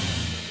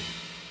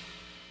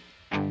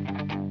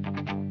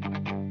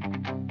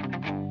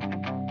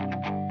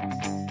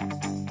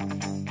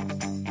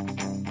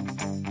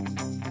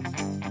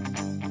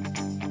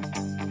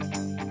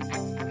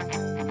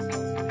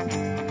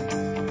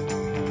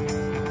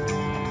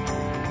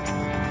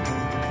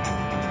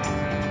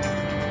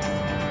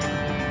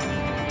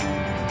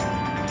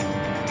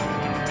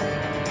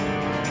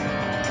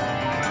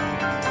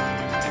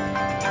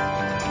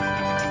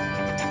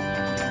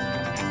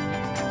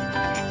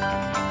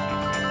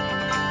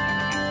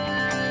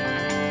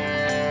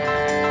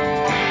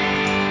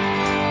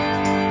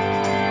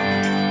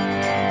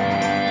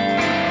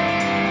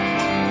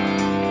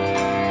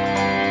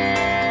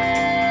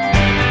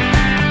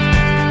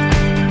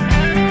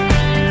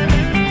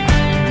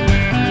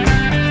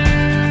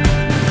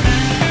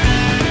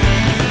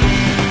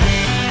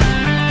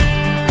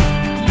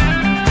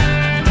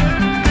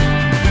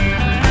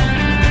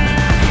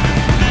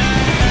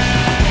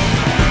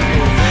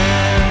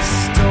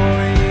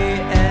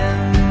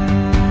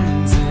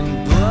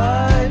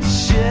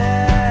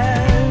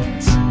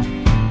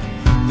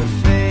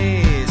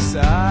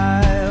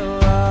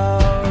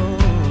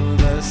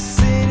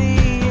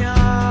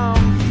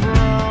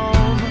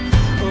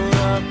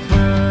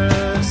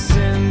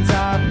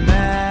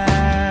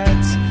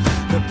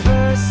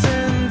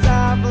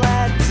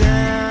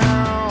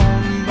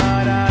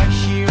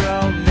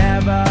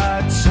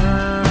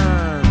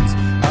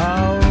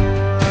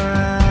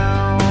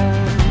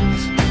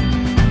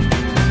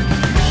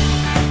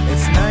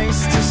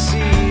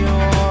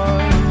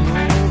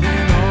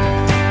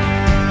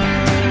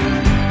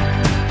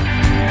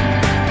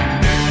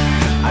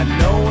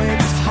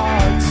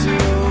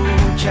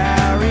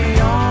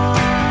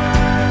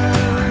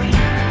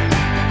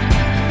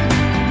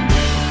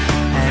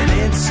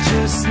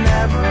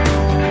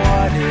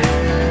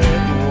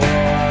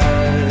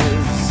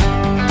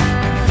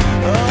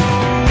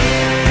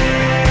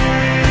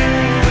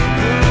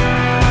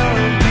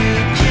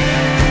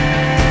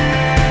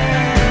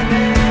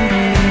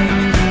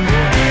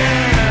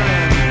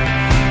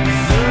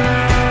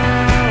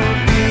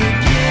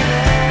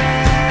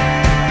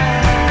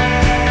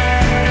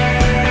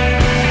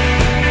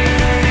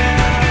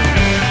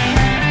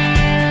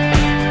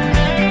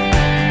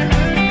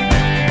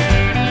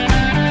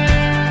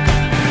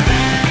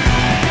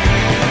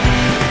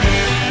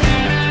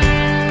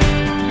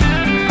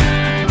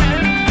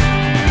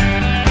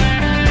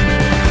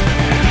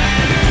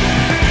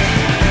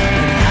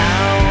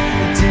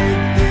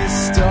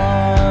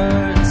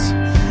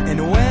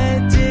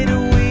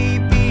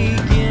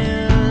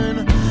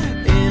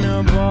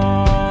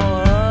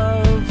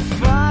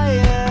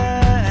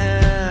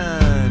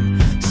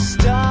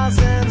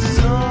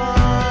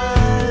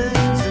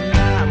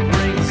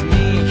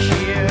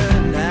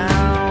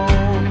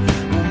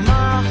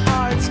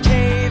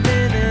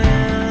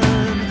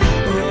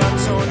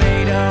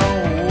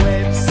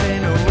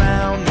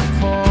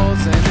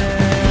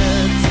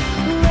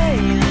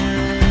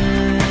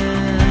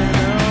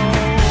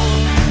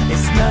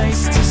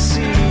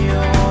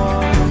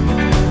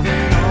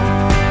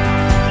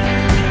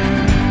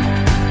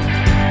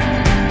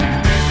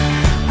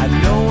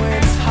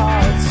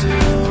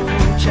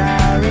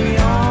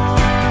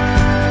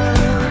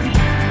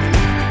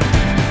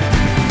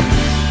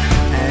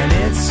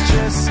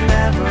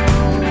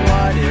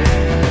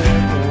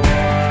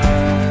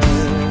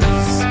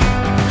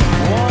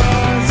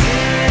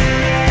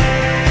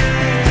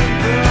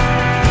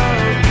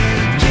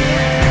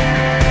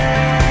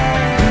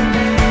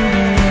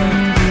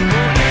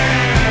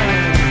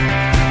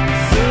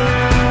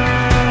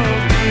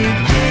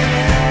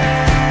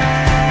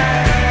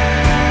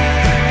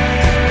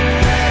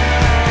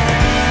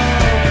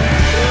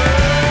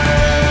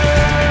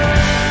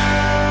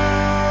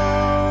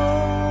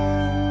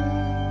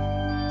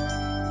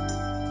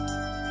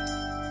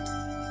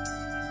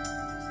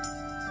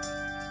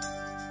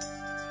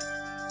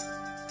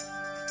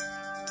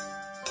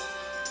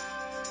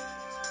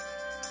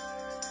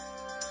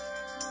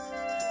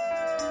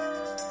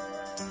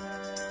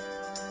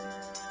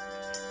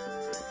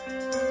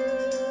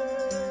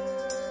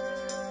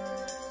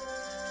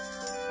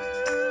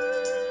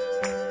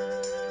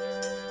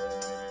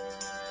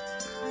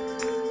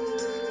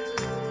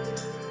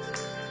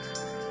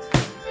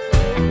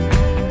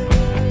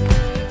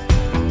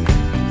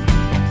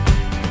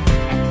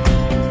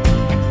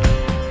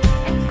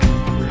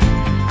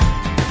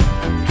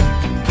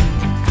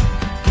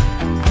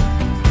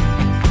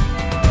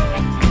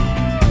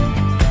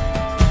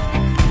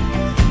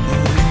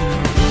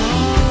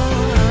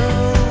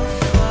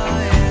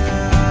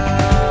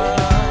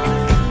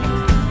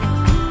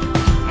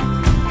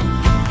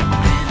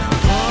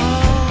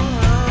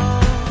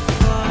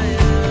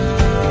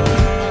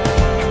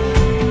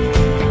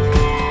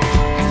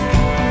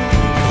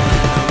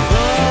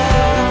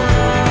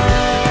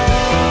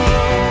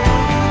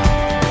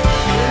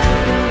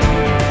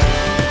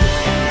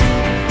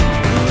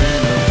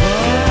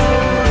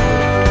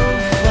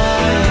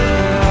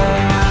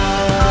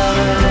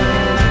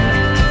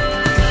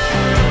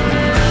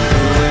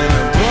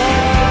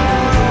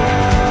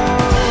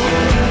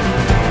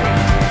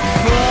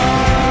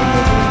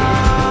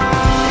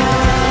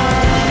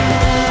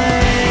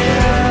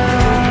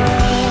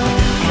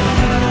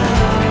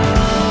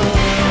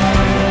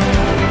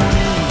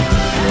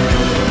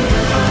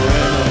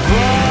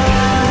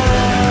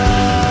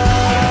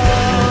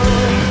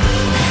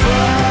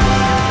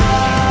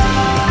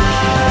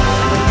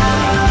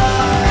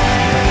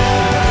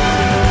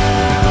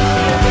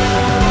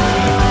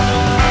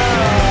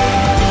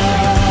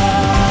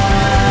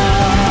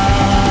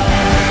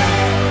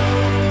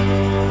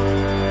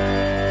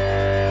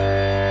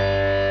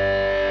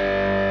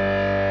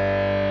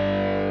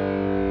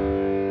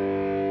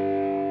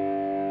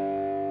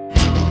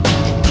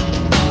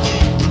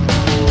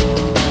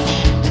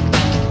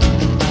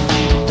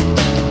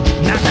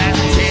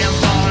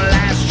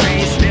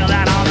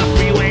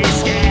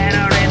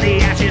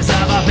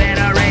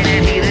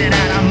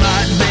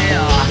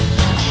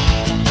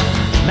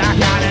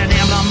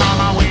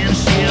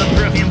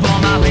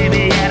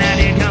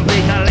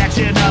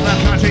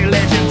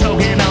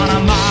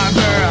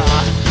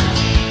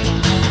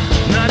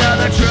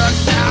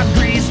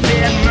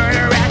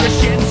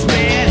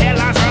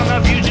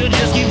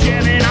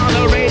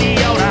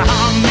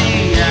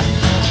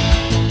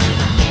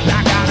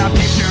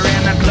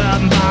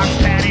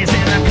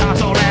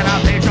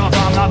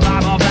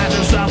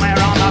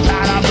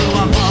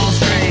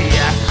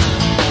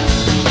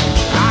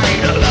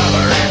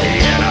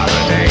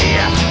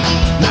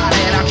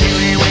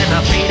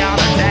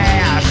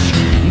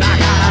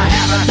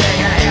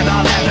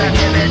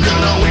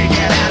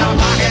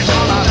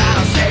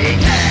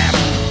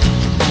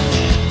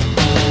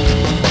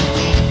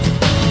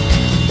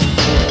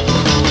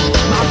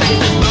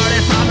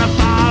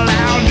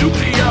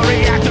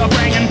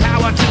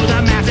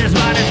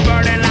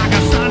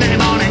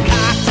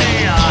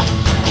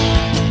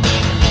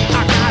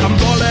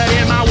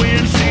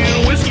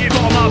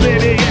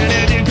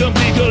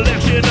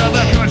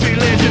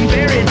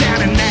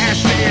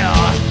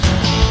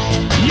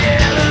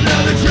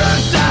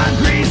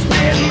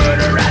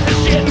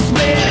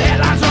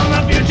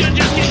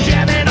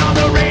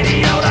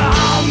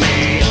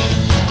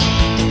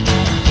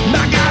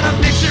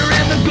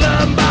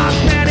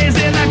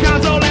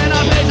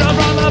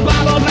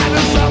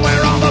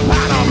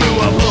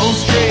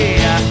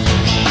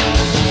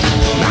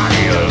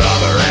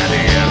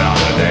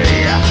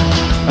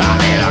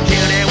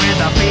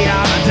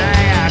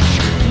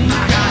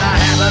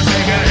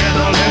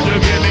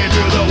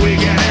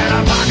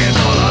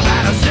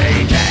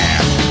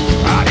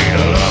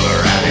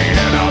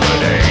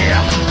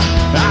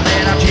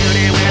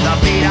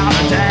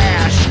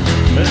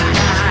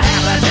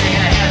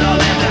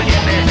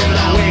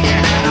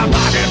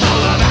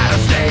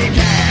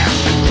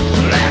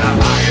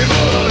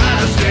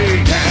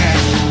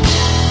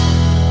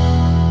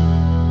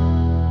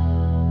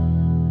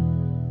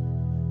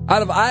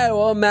 Out of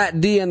Iowa,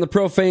 Matt D and the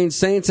Profane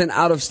Saints, and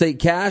Out of State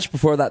Cash.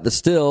 Before that, the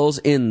Stills,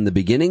 In the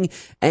Beginning,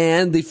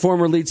 and the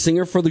former lead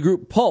singer for the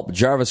group Pulp,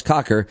 Jarvis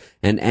Cocker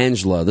and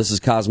Angela. This is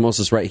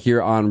Cosmosis right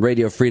here on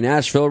Radio Free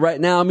Nashville. Right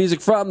now,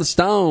 music from the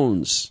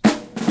Stones.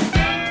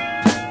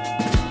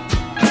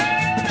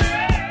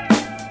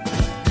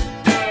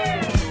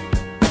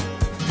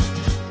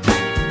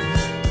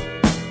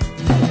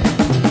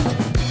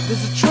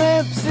 There's a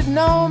tramp sitting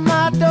on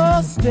my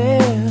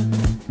doorstep,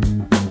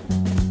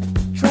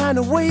 trying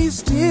to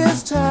waste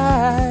his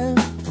time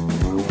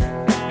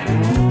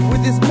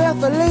with his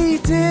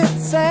methylated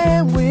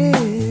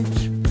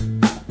sandwich.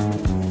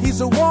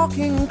 He's a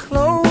walking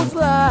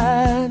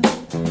clothesline.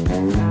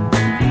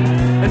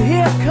 And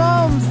here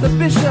comes the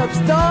bishop's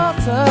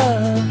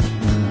daughter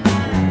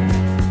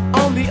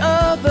on the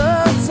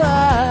other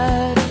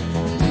side.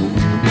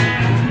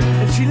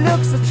 And she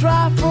looks a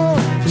trifle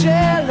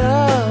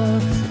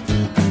jealous.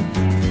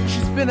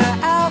 She's been an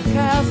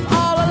outcast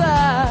all her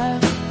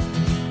life.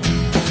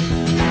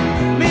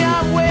 Me,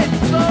 I'm waiting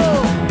so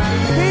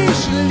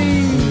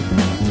patiently,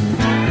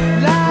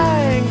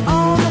 lying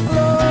on the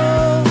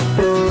floor.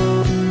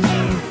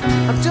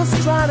 I'm just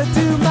trying to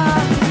do my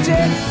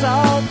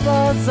jigsaw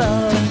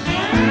puzzle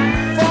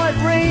before it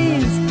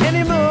rains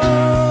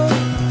anymore.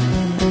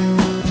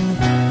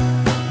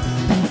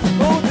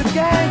 Oh, the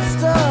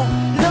gangster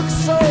looks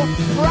so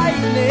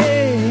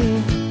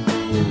frightening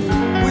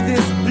with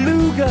his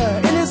beluga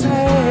in his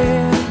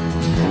hand.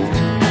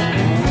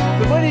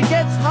 But when he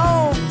gets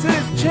home to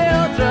his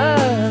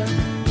children,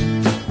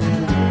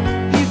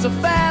 he's a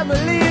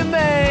family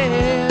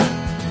man.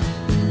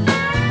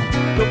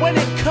 But when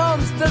it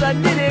comes to the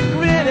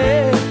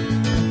nitty-gritty,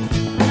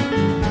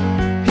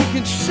 he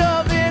can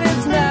shove in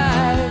his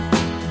knife.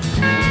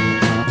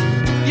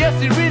 Yes,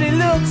 he really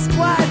looks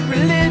quite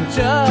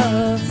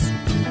religious.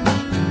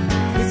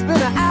 He's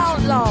been an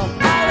outlaw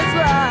all his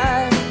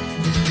life.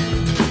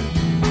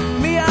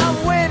 Me, I'm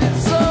waiting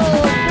so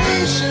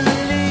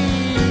patiently,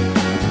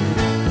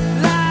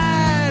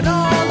 lying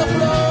on the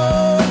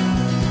floor.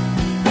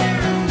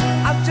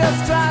 I'm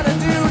just trying to do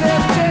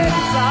this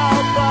jigsaw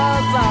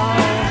puzzle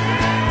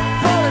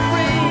before it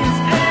rains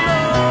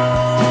anymore.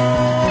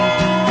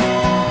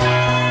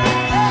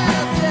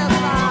 Yes, yes,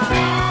 oh, all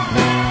right.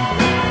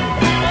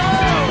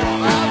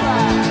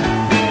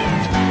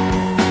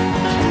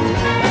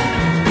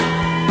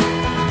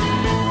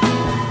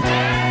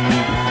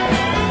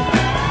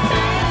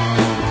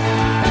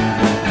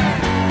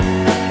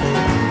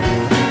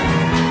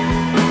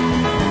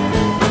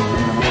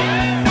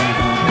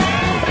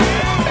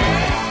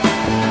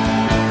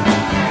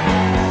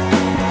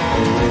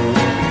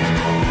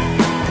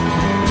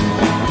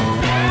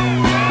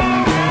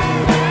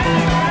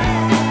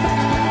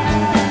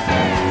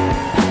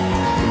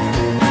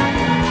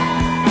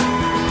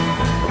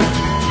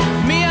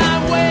 Me,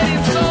 I'm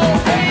waiting so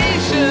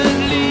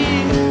patiently,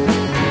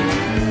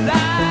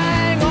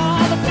 lying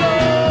on the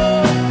floor.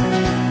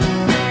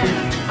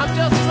 I'm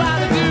just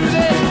trying to do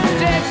this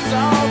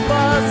jigsaw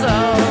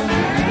puzzle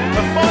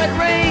before it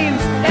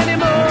rains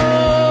anymore.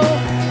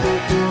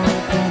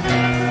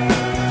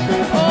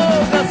 Oh,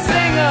 the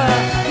singer,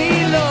 he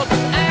looks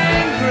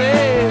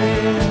angry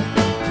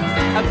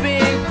at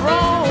being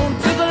thrown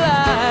to the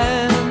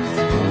lions.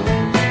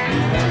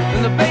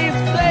 And the bass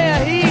player,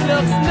 he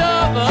looks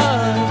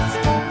nervous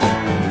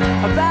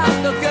about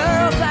the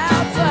girls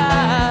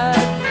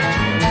outside.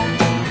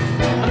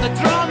 And the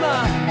drummer,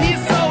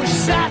 he's so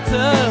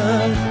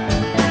shattered,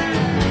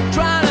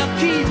 trying to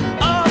keep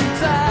on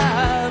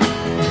time.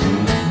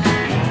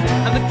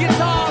 And the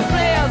guitar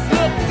players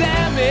look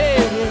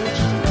damaged.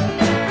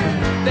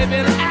 They've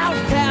been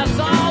outcasts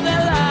all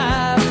their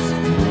lives.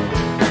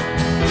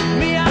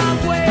 Me, I'm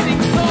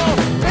waiting so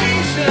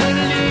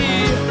patiently,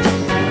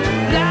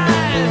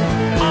 lying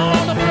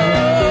on the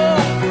floor.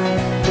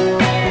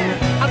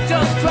 I'm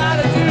just trying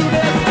to do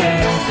this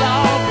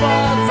jigsaw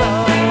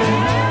puzzle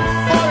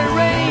before it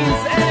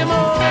rains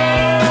anymore.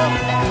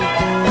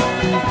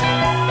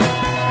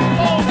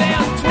 Oh,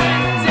 there's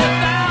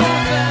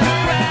 20,000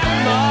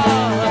 grandmas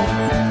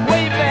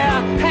wave their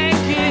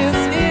hankies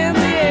in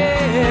the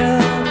air.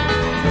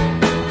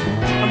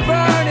 I'm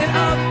burning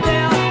up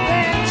their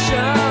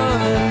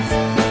pensions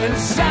and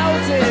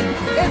shouting,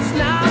 it's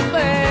not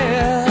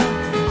fair.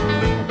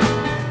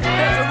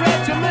 There's a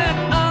regiment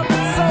of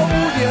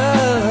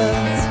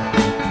soldiers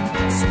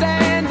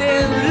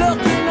standing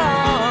looking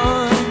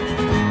on,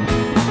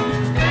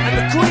 and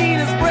the queen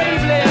is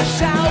bravely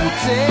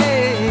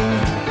shouting,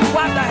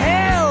 what the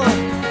hell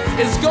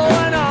is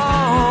going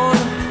on?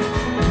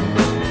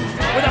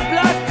 With a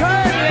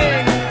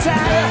blood-curdling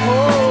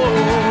tally-ho,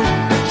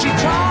 she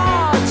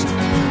charged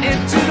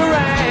into the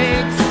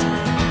ranks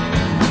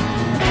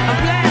and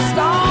blessed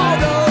all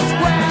those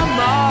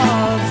grandmas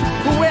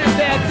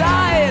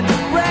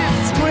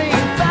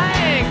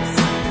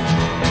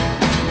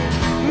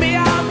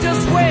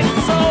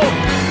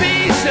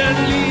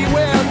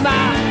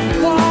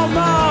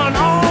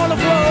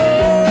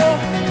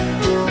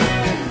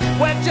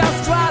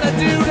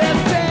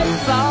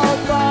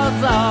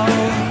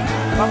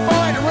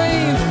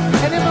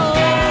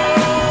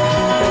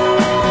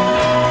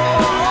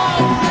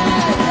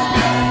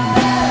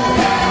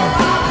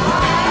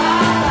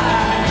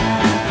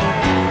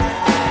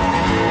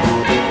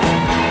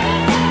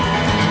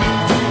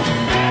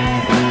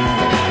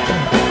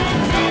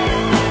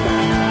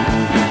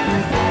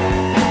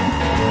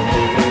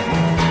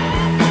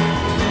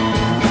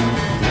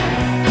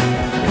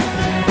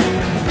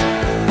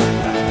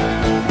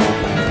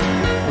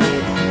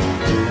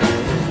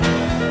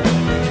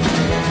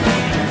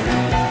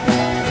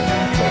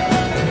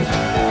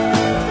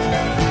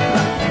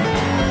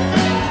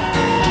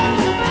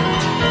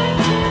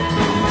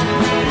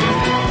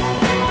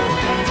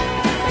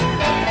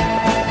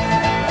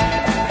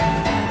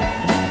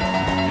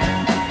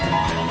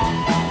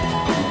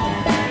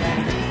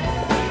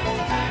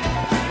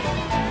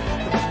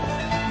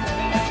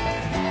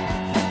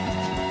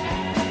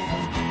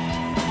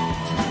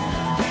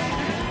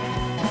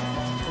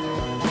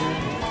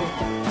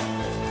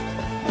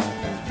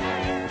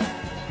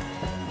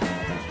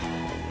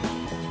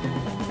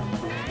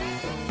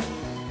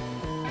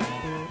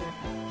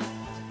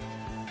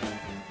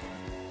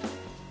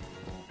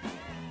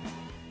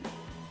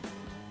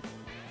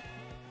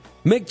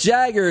Mick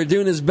Jagger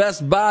doing his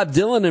best Bob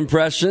Dylan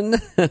impression.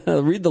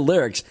 Read the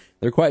lyrics.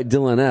 They're quite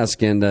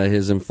Dylan-esque, and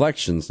his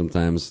inflections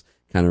sometimes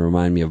kind of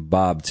remind me of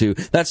Bob, too.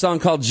 That song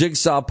called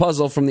Jigsaw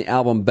Puzzle from the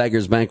album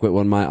Beggar's Banquet,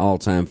 one of my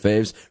all-time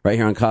faves, right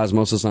here on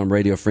Cosmosis on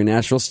Radio Free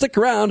Nashville. Stick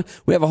around.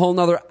 We have a whole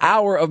nother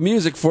hour of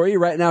music for you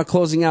right now,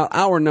 closing out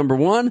hour number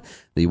one.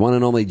 The one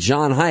and only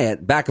John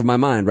Hyatt, Back of My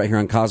Mind, right here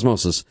on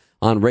Cosmosis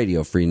on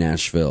Radio Free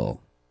Nashville.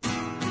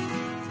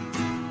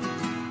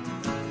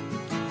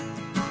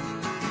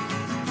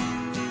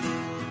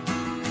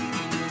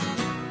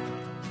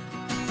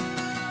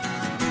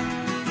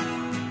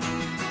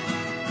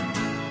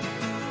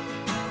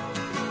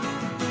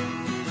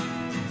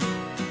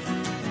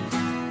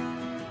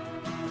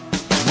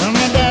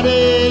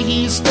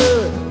 He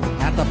stood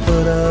at the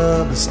foot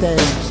of the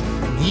stairs.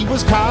 He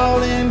was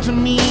calling to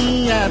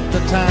me at the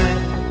time,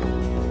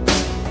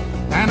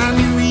 and I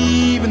knew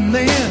even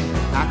then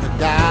I could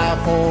die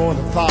for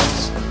the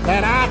thoughts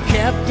that I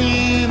kept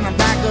in the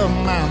back of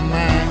my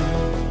mind.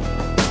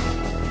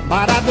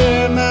 But I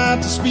dared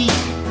not to speak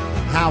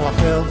how I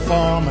felt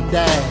for my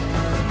dad,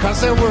 'cause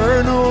there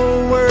were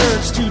no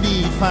words to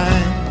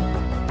define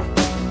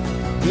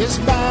this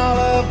ball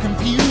of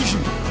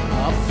confusion,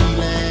 of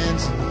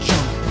feelings and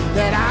junk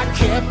that I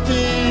kept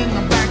in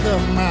the back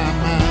of my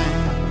mind.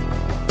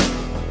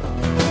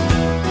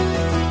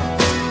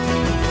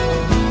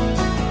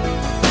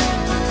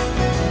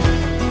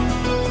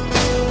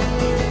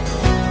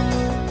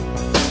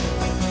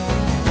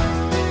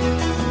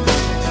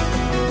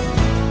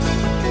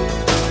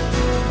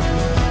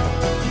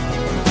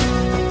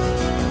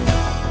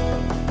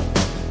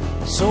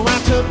 So I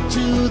took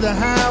to the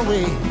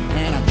highway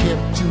and I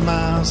kept to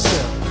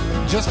myself,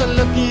 just a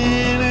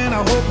looking and a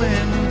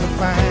hoping to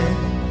find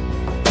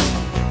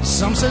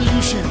some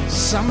solutions,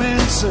 some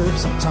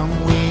answers, some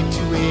way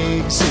to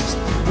exist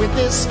with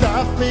this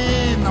stuff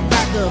in the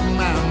back of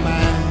my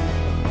mind.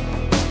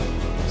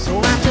 So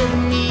I took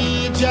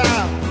me a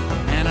job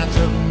and I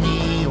took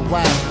me a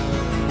wife,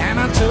 and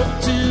I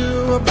took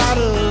to a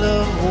bottle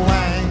of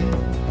wine,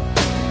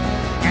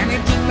 and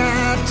it did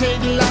not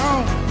take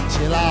long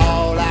till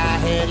all I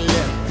had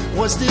left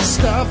was this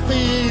stuff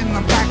in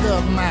the back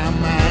of my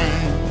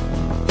mind.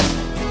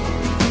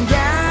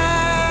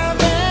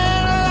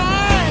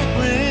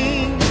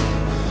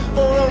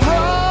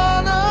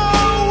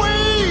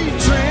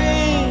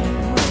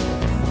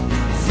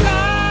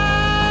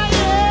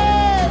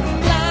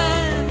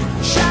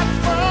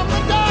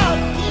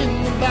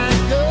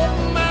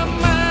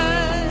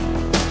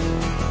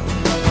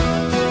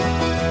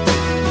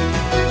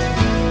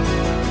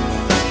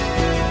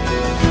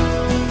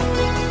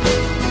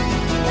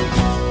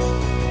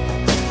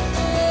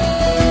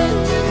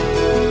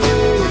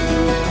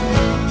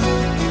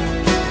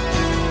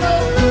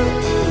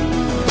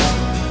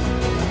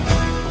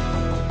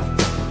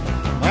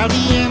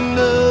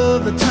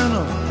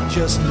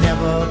 Just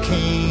never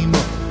came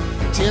up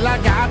till I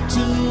got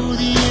to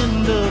the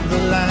end of the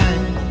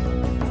line,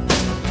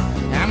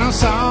 and I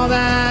saw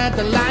that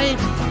the light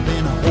I've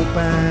been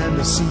hoping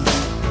to see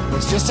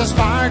was just a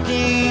spark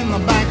in the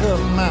back of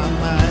my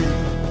mind,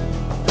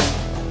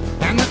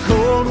 and the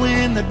cold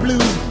wind that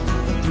blew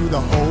through the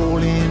hole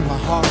in my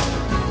heart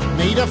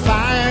made a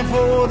fire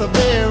for the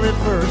very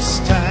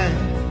first time,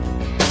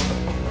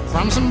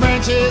 from some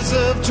branches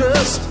of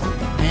trust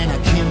and a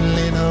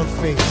kindling of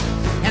faith,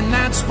 and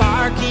that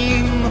spark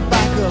in the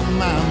back of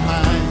my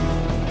mind.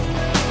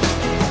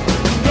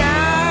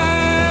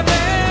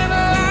 Driving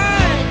a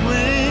light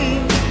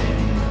rain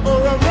or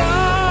a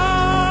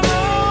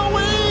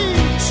runaway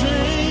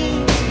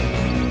train,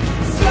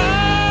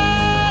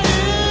 flying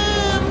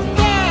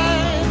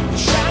blind,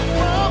 shot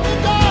from the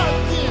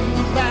dark in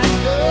the back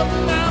of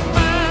my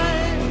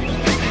mind.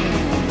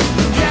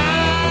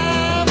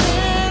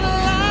 Driving a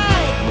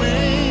light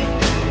rain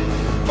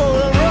or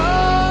a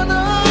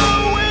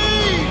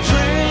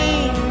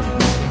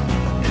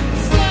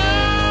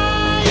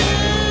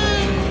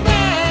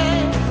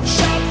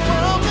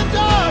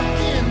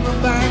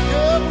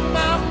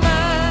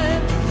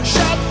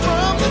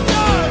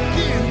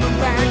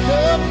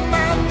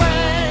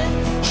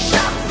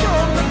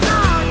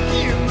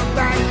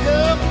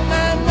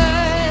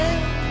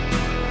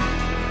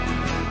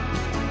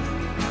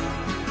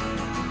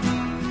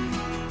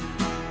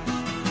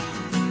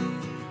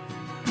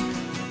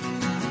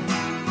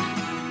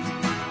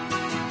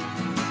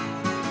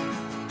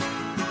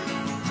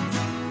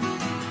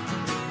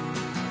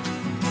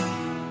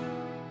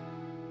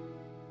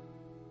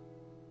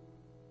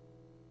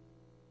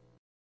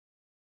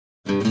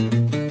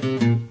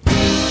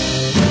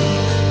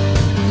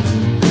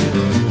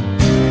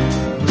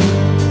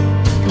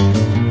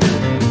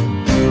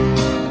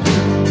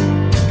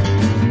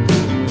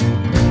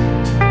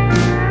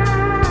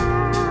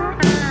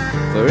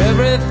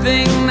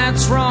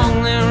that's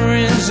wrong, there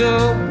is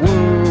a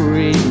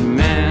worried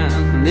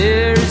man.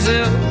 There's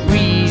a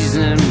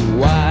reason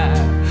why,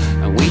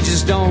 and we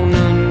just don't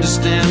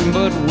understand.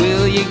 But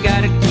will, you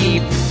gotta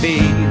keep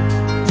faith.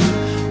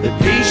 The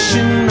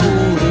patient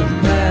older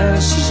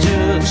past is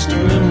just a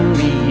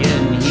memory,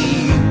 and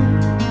he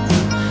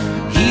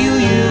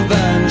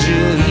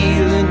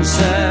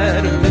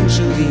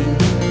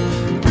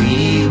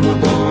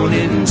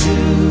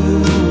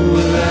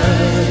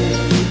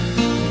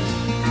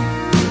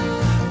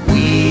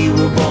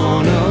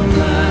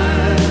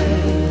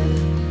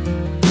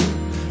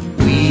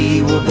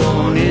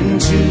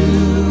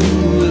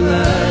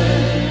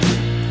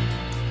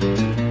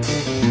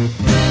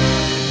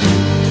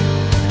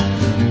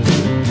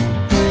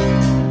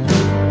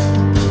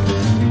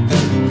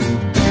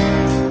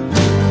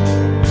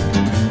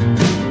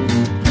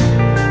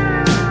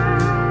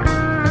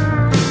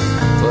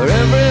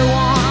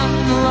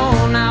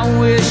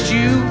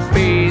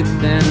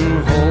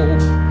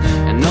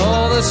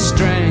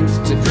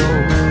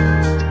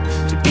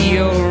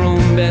your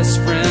own best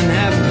friend.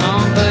 Have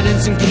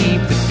confidence and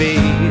keep the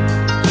faith.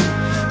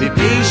 Be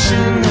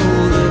patient,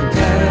 know the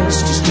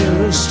past is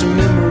just a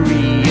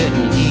memory,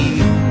 and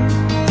heal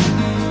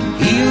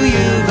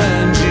you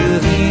and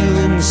you'll heal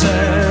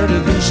inside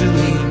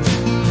eventually.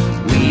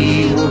 We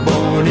were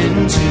born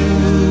into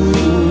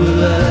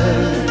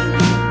life.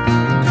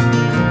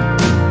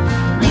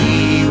 We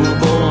were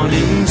born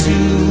into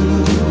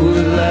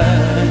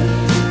life.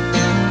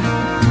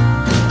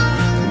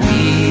 We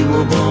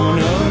were born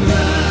alive.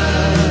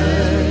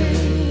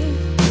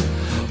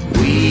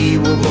 We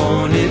were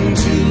born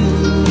into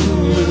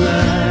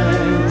life.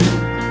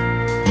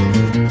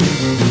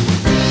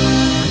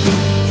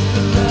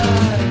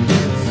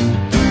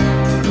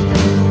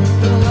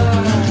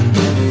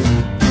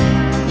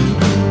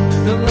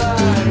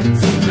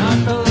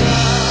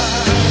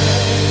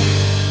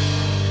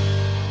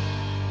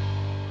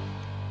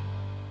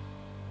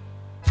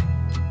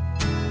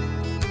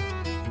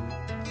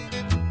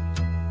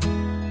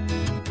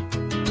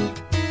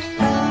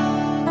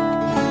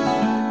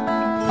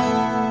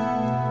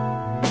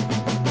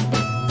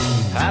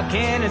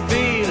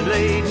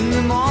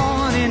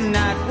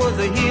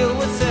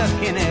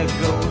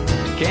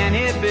 Can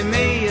it be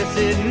me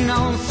sitting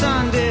on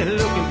Sunday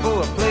looking for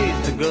a place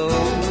to go?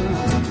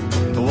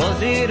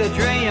 Was it a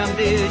dream?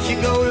 Did she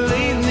go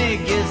leave me?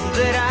 Guess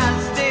that I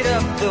stayed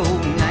up the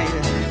whole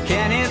night.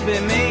 Can it be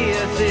me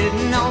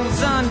sitting on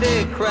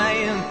Sunday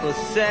crying for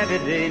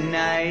Saturday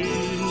night?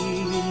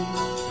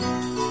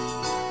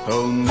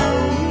 Oh no,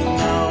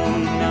 no,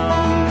 no,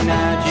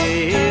 now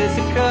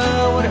Jessica,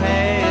 what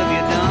have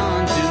you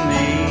done to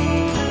me?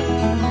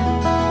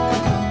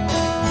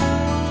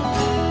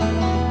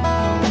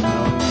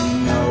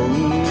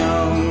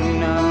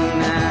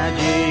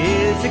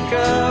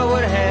 Jessica,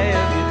 what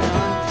have you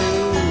done to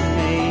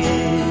me?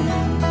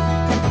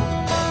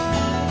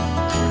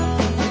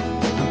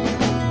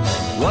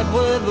 What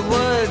were the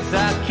words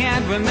I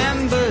can't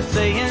remember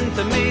saying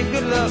to me?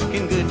 Good luck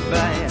and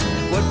goodbye.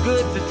 What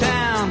good's a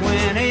town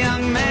when a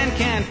young man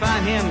can't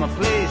find him a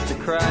place to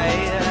cry?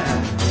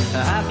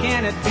 How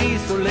can it be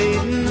so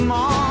late in the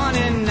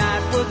morning?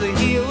 Night was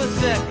here a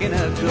second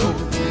ago.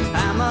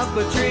 I'm up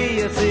a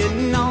tree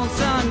sitting on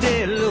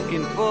Sunday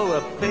looking for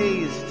a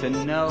face to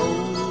know.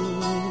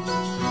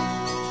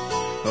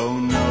 Oh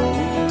no,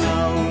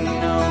 no,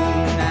 no,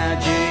 now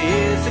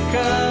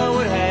Jessica,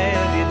 what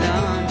have you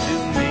done to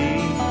me?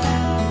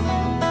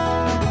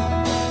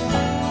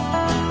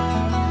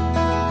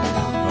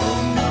 Oh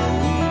no,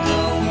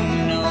 no,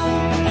 no,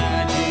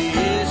 now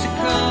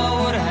Jessica,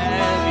 what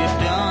have you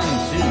done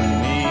to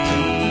me?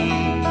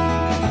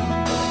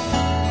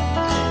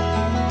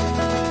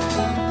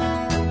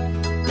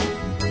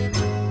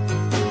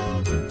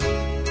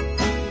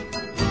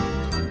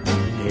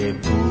 Hey,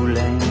 Bull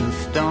and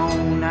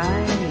Stone,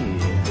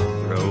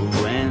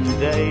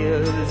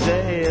 there's a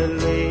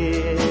little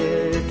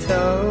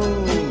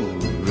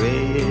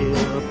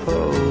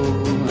ripple,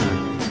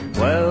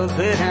 well,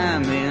 that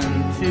I'm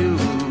into,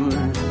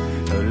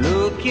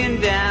 looking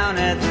down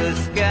at the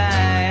sky.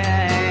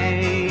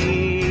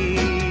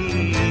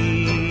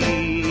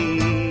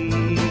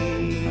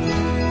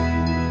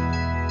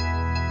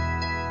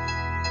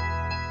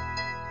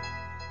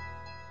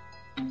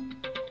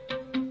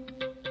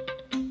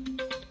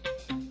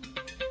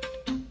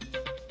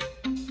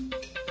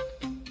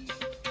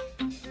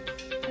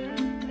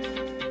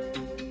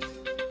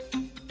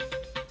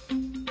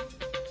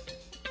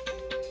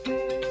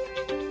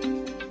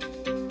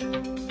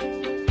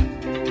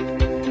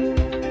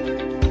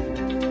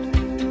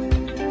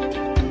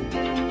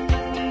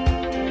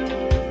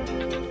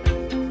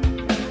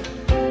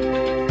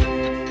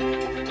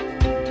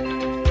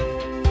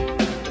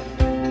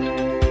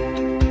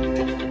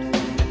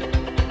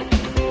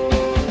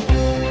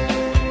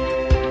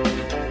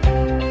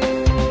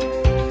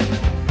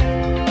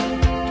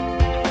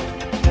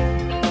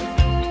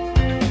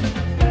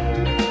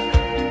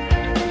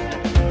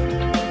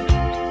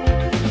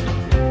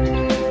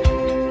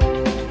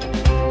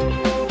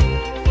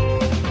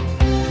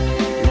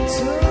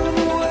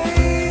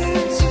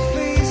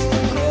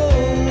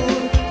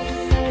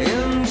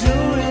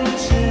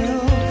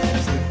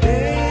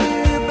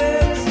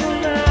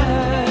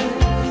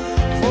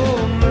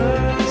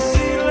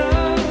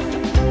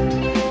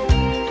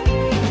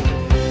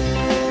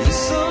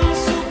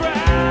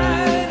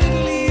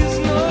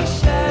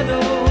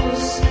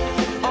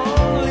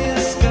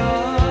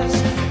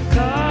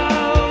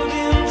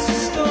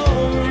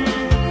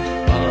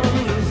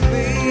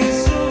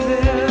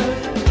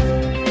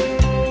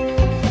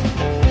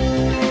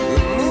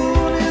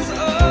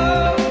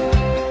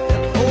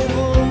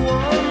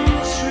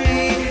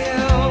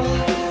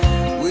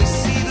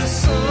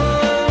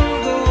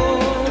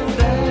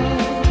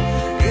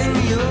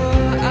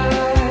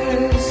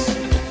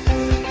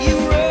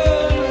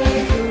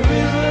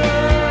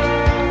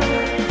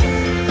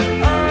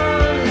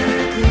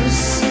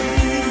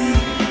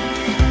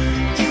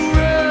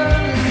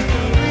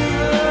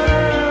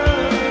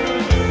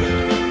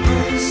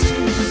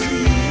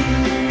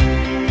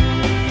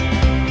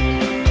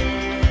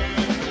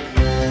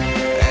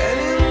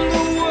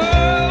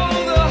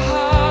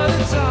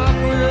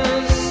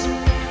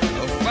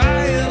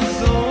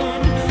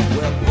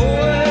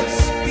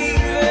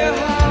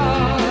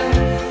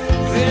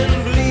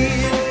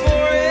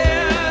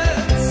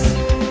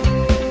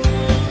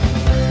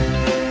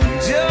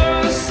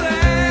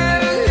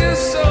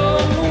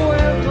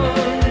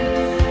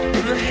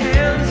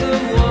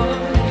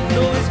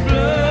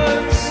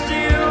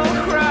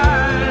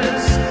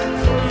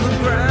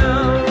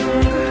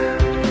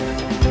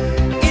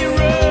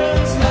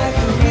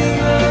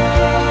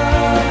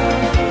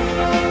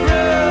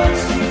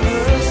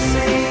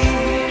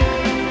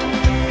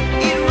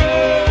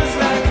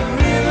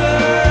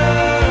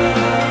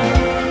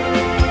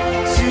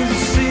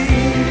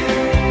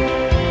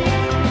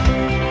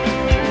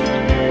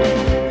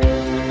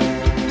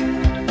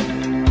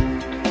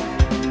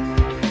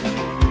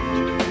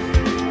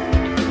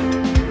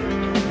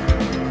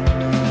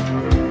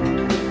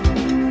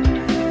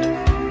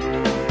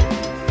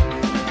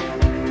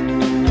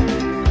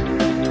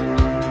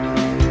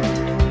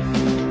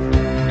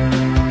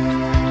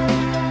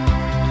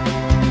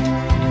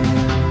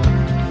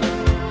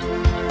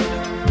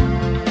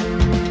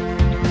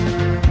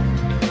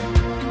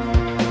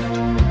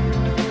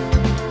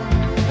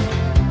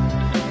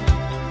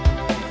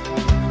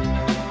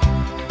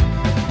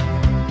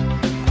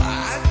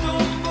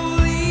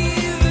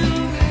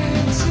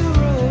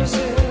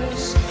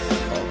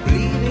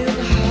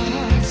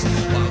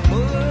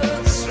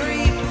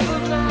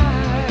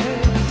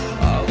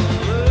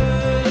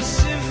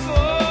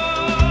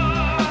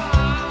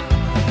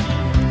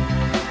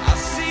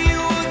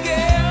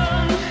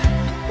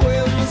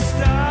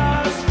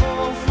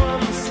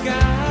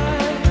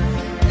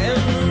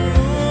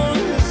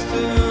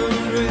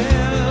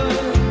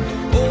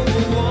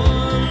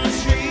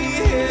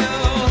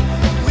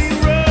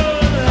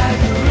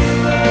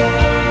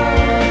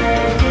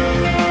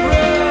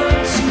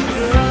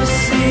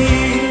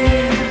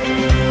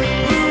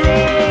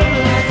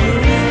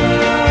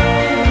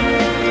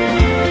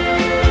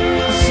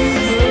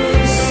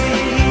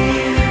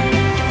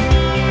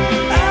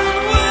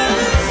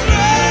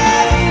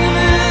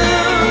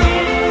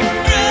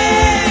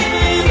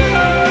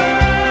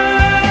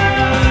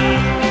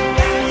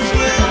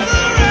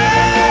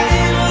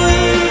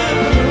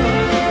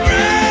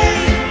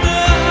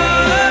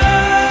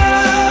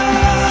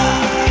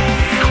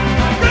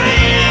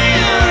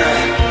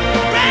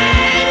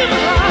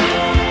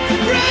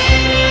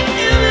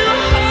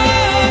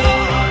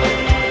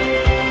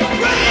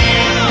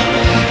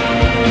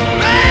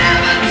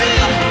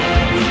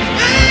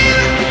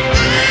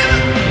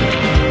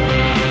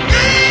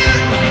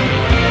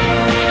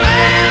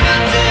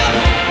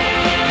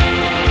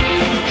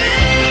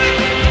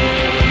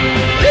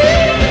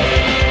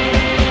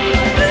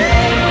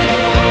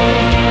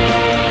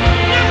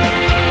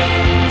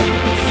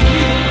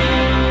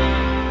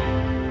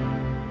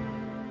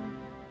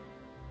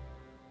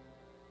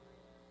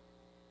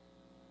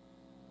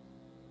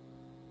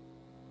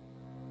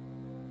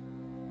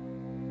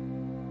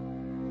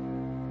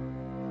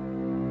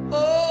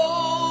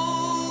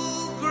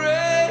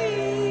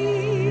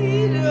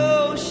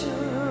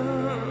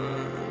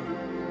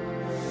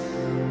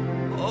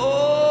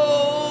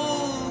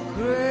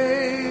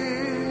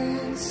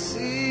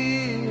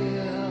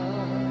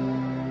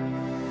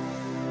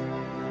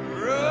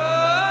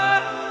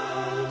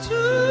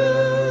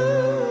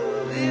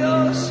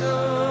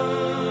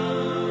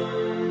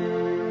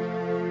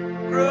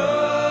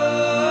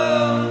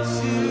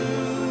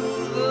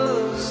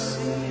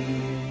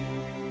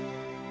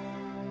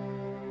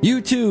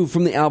 U2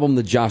 from the album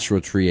The Joshua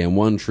Tree and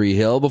One Tree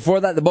Hill. Before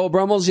that, the Beau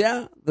Brummels,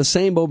 yeah, the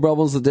same Beau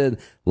Brummels that did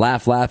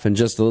Laugh, Laugh, and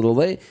Just a Little.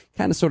 They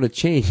kind of sort of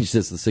changed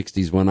as the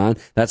 60s went on.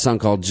 That song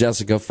called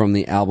Jessica from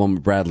the album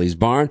Bradley's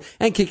Barn.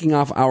 And kicking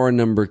off hour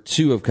number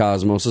 2 of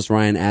Cosmosis,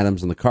 Ryan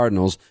Adams and the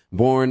Cardinals,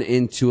 Born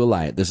Into a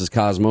Light. This is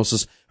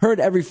Cosmosis, heard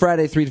every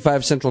Friday 3 to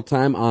 5 Central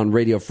Time on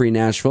Radio Free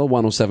Nashville,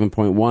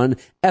 107.1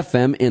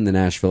 FM in the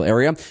Nashville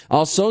area.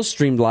 Also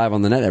streamed live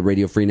on the net at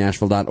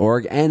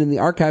radiofreenashville.org and in the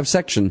archive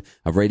section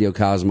of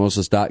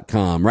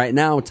radiocosmosis.com. Right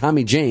now,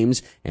 Tommy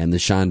James and the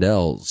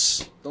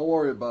Shondells. Don't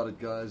worry about it,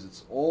 guys.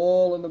 It's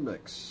all in the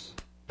mix.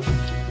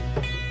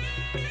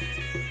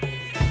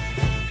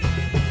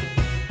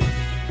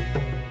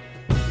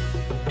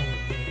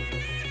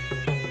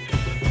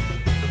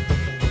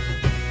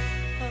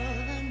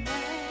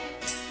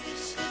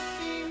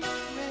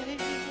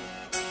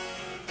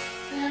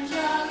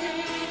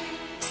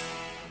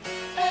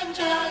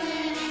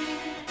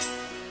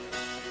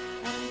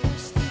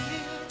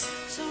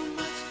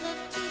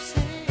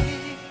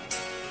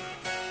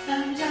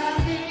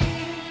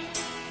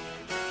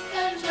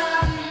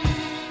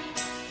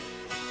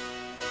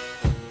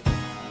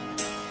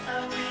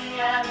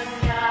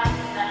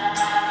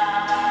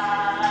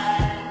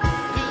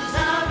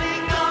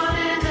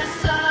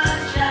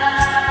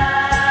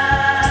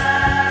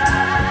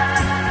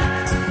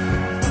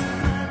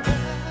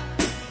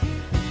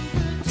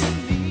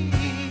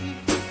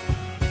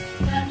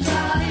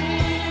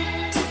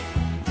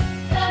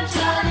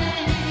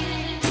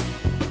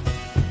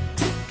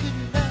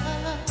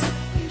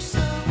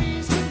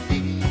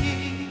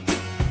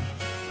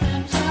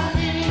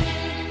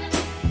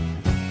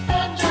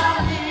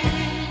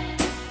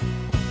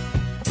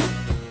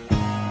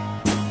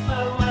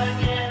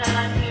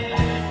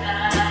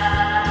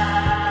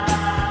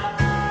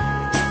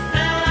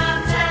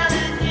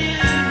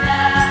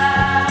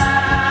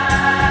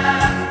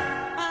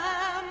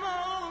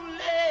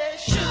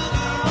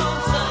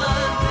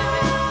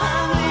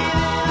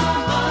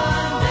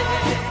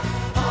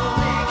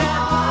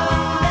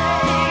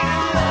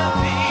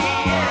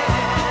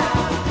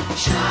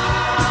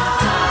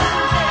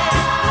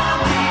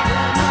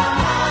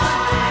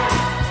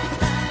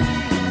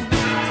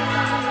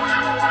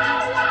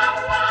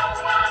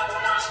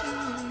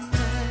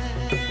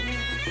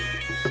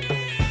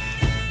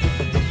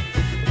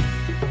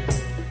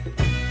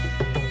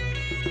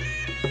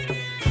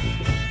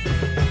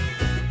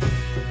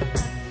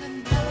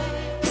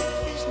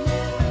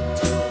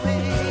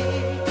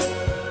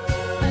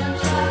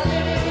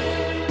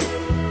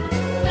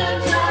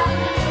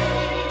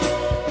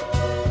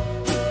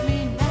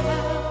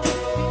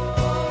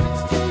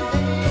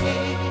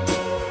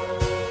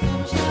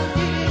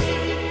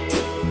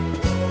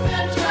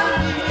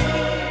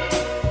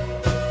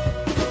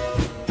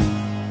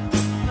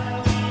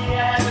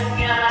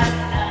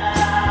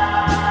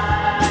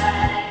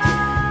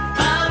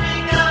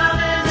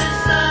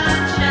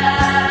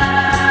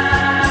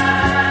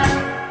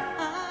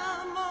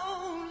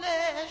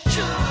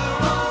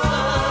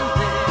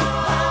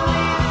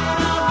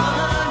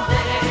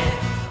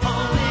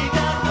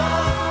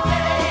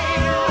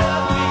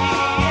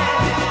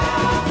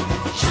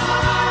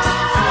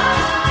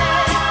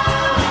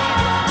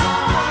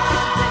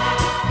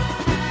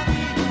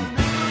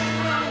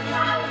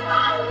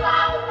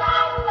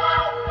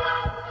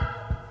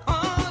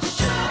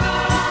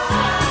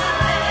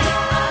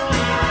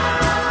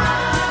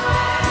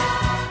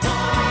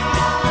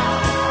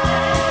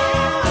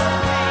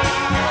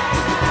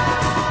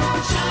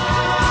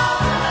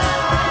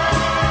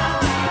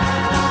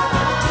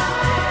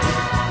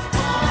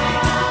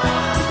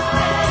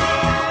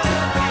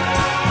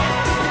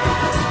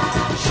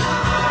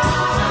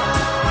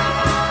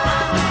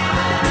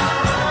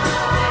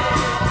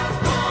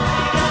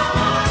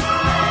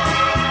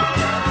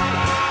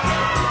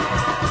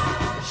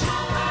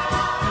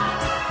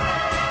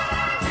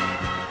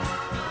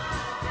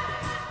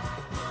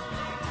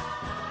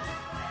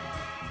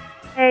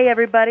 Hey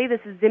everybody, this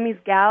is Zimmy's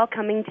Gal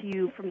coming to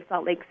you from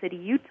Salt Lake City,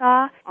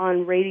 Utah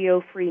on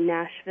Radio Free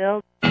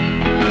Nashville. Standing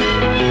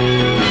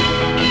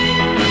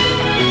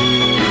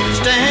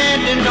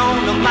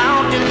on the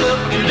mountain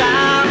looking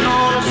down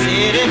on the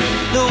city,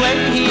 the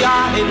way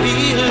I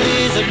feel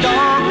is a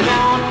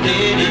doggone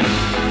pity.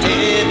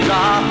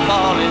 Teardrop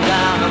falling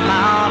down the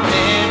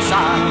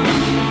mountainside.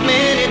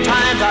 Many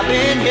times I've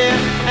been here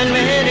and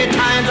many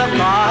times I've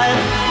cried.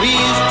 We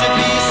used to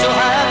be so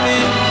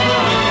happy.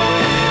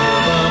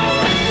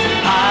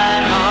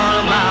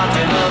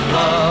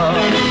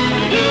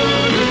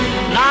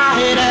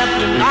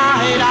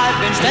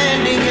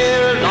 Standing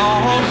here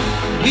alone,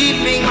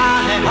 weeping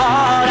my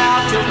heart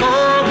out till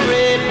cold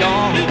red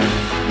dawn,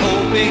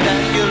 hoping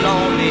that you're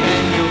lonely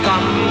and you'll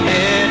come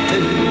here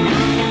too,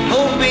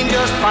 hoping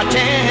just by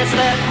chance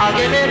that I'll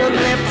get a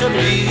glimpse of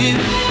you,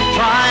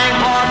 trying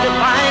hard to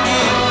find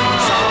you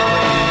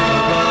somewhere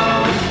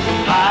above,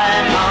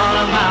 high on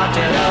a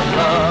mountain of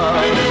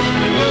love,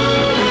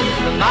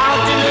 the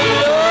mountain of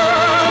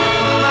love,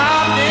 the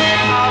mountain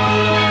of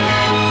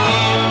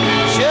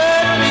love,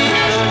 should be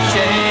the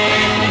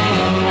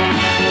shame.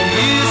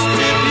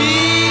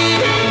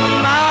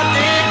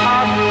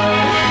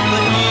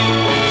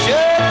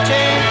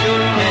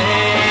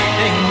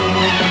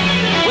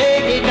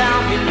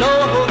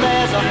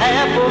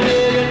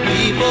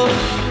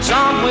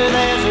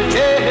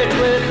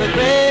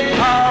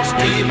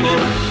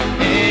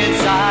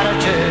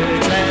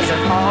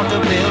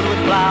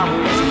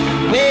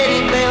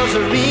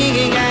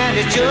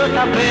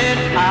 have been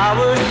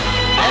ours.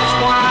 That's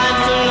why I'm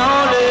so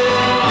lonely.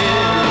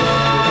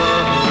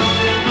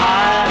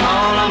 High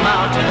on a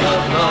mountain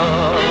of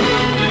love.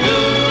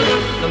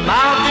 The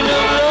mountain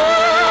of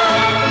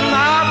love, the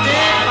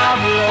mountain of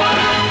love.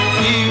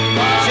 You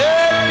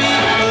should be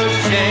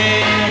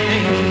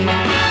ashamed.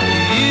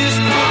 You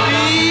used to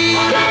be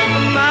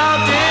the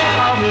mountain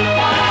of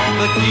love,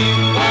 but you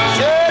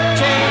should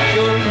change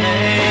your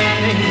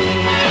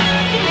name.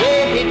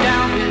 Way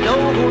down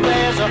below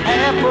there's a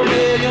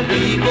 500,000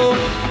 people.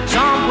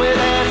 Somewhere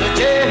there's a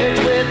church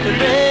with the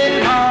red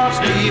cross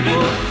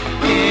steeple.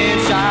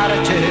 Inside a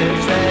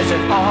church there's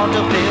an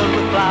altar filled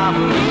with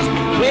flowers.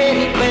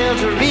 Wedding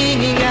bells are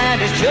ringing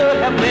and it should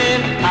have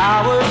been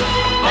ours.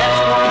 That's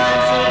why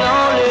I'm so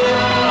lonely.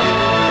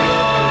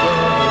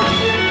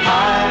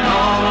 High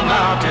on a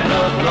mountain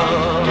of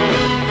love.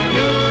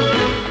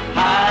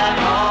 High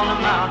on a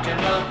mountain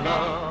of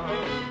love.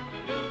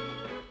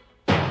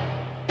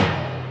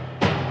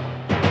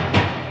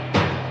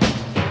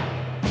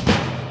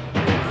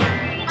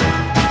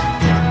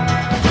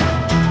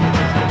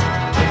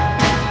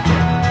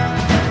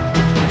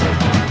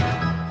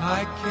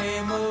 I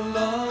came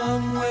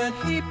along when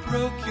he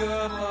broke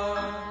your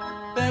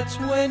heart. That's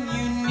when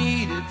you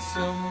needed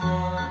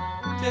someone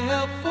to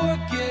help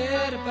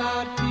forget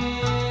about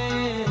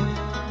him.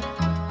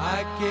 I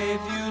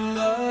gave you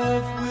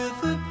love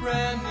with a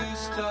brand new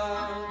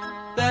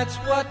start. That's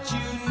what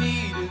you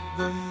needed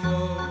the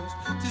most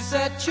to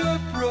set your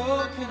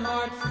broken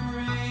heart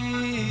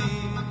free.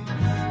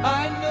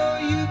 I know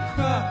you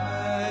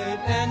cried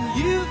and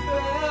you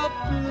felt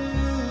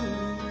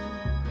blue,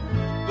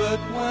 but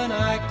when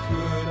I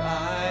could,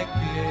 I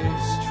gave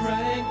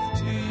strength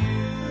to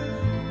you.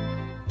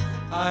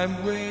 I'm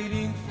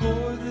waiting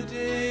for the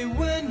day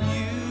when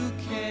you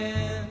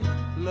can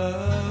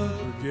love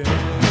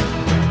again.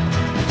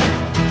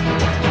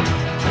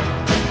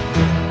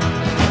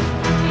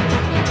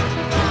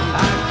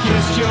 I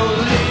kissed your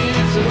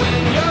lips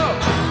when your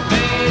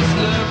face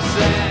looked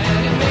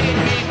sad. It made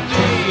me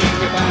think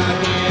about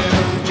him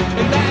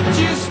and that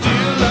you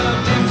still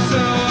loved him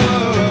so.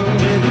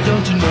 Baby,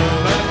 don't you know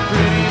that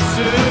pretty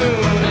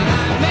soon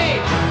I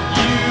made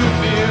you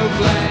feel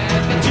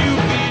glad that you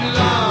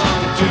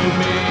belong to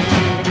me,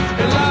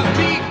 and love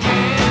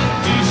began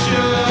to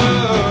show.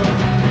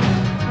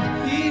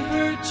 He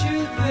hurt you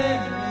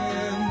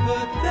then,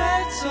 but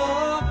that's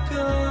all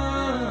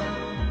gone.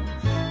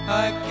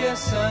 I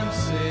guess I'm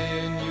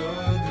saying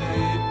you're the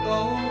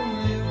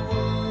only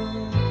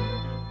one.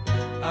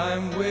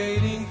 I'm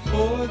waiting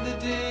for the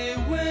day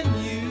when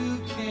you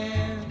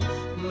can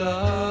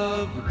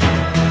love again.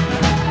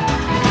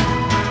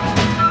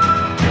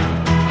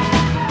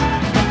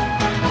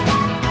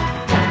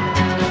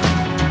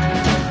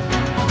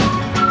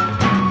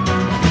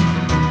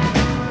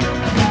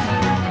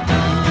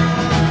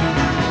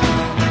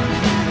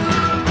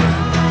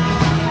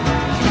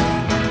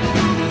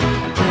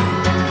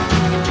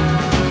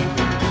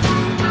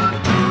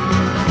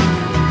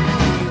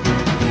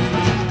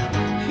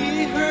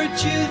 He hurt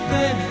you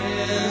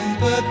then,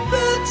 but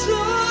that's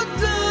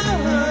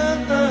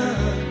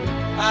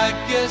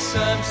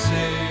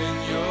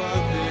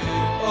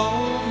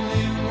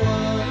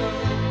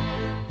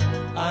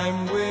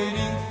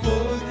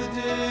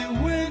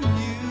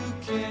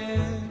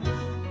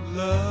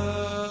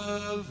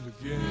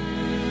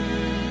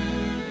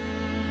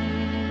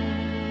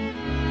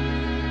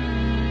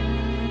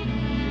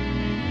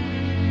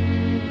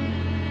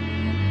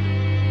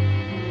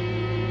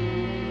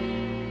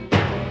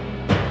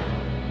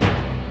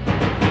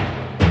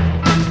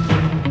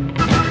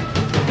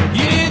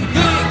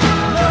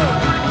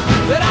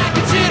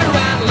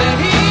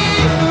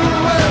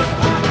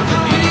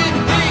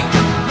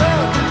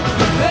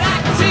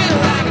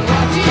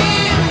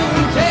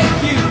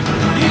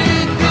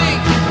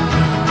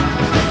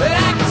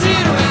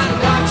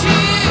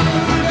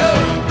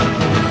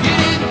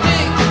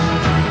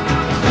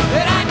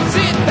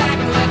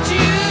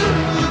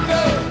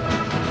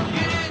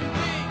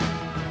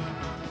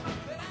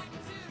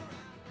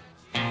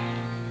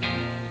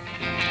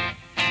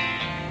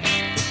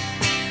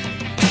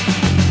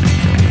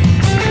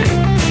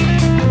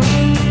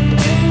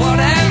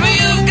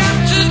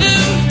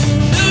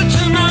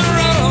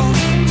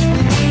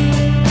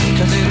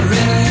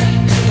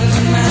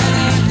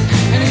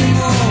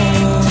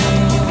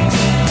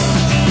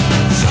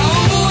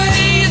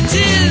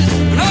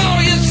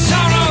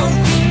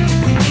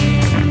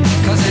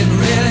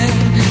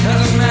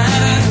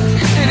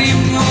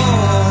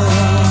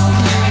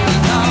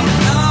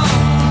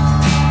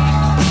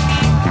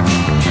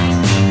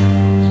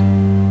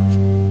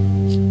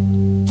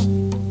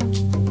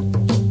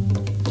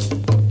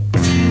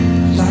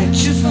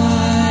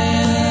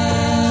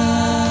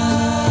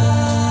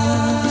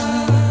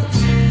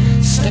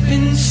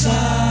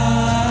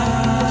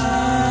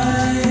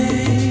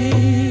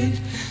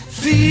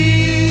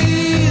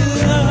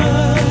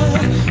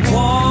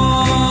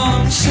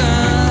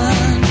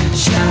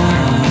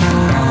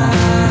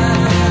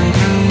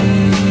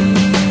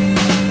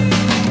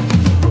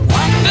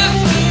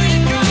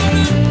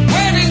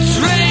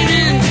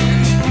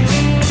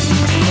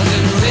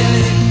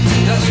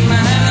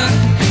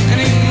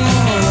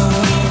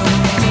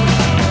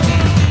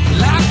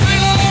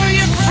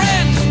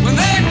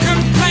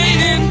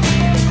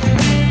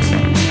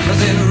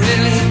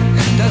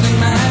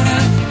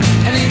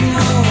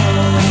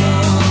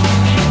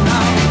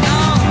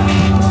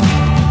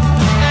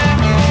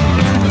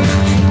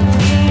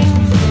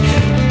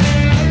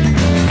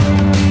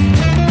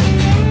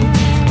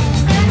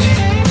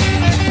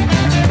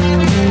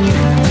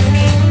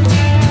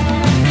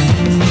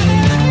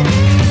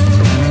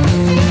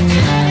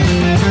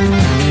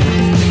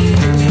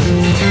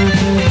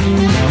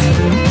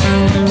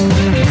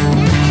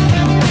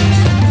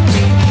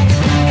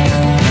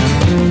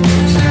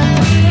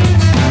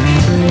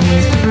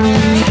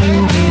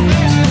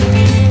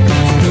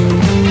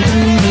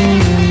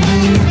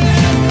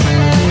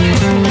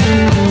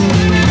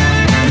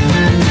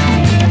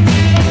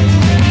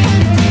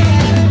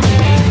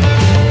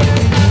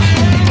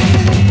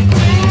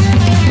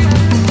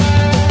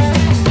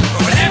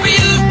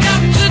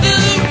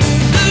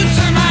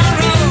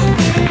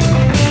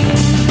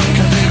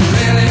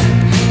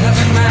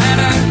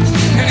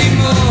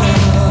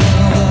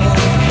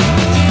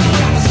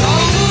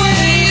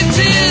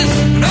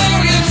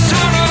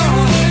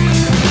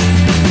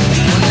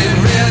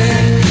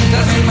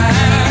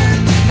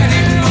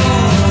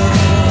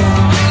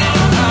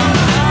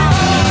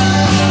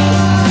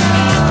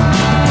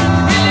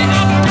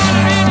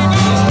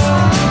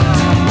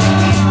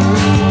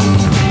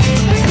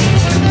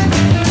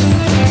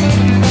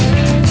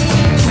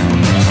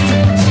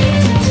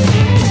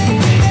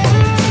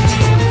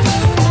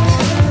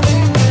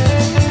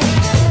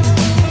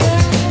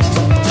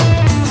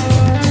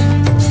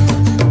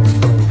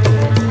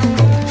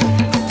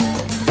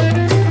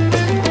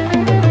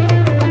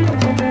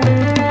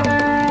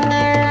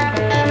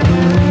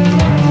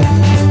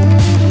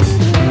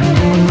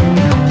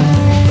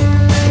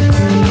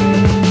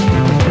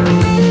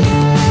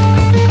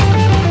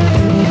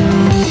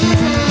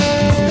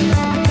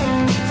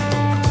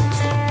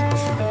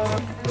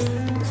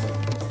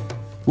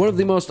of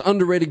the most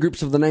underrated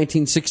groups of the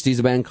 1960s,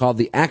 a band called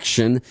The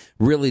Action,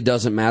 Really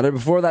Doesn't Matter.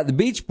 Before that, the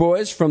Beach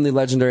Boys from the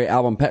legendary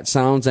album Pet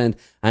Sounds and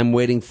I'm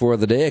Waiting for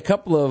the Day. A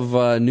couple of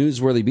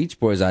newsworthy Beach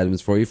Boys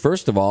items for you.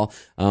 First of all,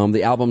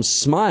 the album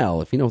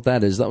Smile, if you know what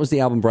that is, that was the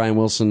album Brian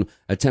Wilson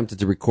attempted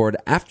to record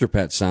after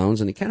Pet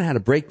Sounds, and he kind of had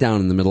a breakdown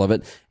in the middle of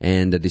it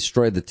and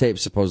destroyed the tape,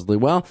 supposedly.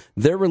 Well,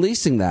 they're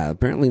releasing that.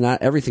 Apparently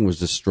not everything was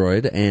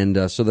destroyed,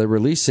 and so they're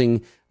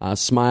releasing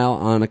Smile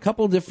on a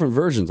couple different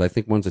versions. I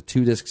think one's a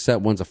 2-disc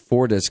set, one's a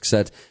 4-disc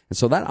set, and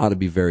so that ought to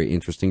be very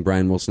interesting.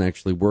 Brian Wilson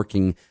actually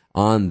working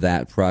on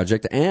that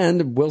project,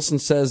 and Wilson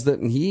says that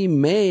he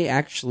may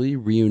actually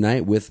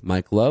reunite with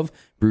Mike Love,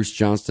 Bruce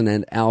Johnston,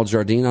 and Al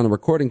Jardine on a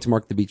recording to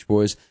mark the Beach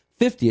Boys'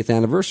 50th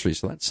anniversary.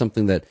 So that's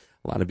something that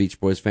a lot of Beach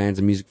Boys fans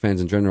and music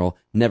fans in general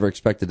never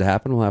expected to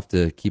happen. We'll have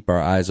to keep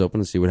our eyes open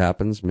and see what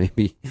happens.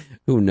 Maybe,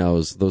 who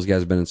knows? Those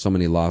guys have been in so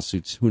many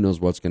lawsuits. Who knows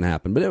what's going to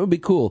happen? But it would be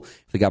cool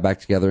if they got back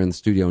together in the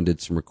studio and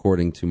did some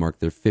recording to mark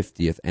their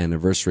 50th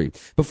anniversary.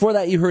 Before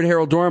that, you heard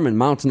Harold Dorman,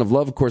 Mountain of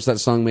Love. Of course, that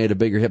song made a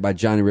bigger hit by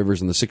Johnny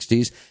Rivers in the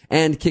 60s.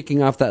 And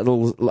kicking off that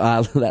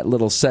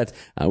little set,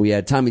 we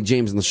had Tommy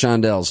James and the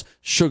Shondells,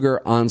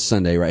 Sugar on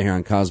Sunday, right here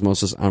on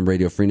Cosmosis on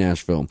Radio Free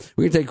Nashville.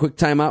 We're going to take a quick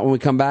time out. When we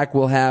come back,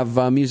 we'll have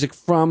music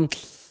from...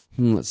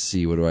 let's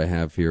see, what do I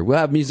have here? We'll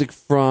have music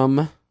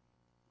from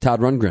Todd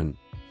Rundgren.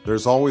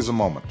 There's always a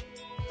moment.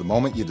 The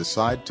moment you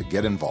decide to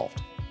get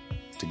involved,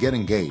 to get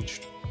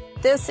engaged.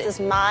 This is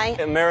my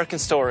American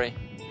story.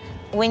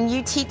 When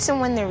you teach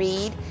someone to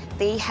read,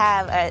 they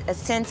have a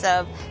sense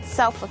of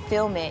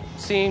self-fulfillment.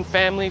 Seeing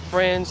family,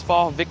 friends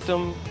fall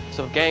victim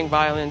to gang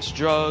violence,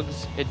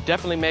 drugs, it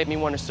definitely made me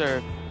want to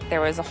serve. There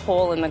was a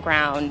hole in the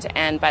ground,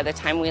 and by the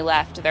time we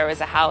left, there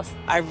was a house.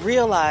 I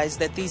realized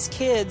that these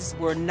kids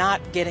were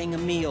not getting a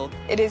meal.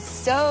 It is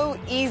so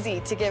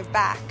easy to give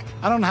back.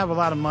 I don't have a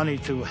lot of money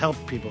to help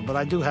people, but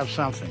I do have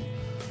something.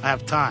 I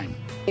have time.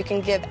 You can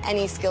give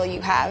any skill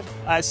you have.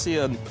 I see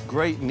a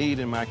great need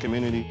in my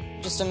community.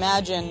 Just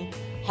imagine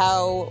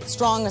how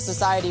strong a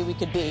society we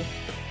could be.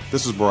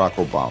 This is Barack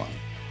Obama.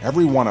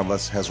 Every one of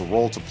us has a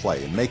role to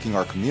play in making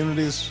our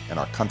communities and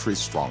our country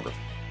stronger.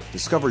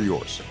 Discover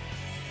yours.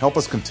 Help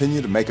us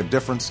continue to make a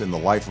difference in the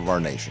life of our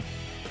nation.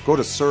 Go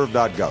to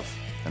serve.gov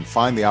and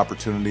find the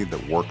opportunity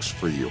that works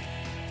for you.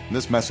 And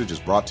this message is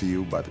brought to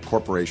you by the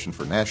Corporation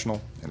for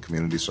National and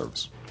Community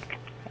Service.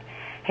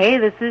 Hey,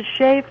 this is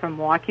Shay from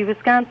Milwaukee,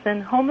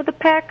 Wisconsin, home of the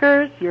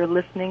Packers. You're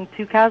listening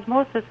to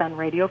Cosmosis on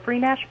Radio Free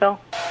Nashville.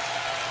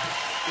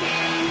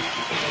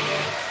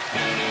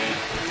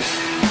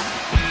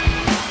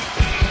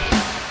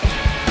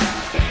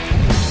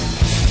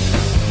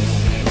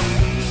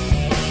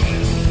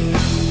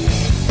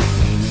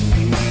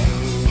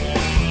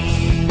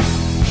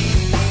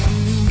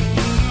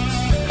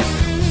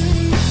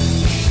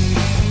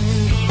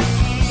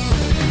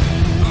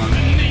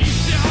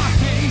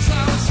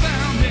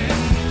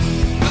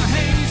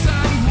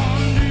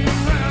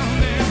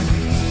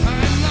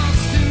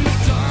 Lost in the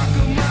dark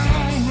of my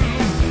own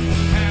room.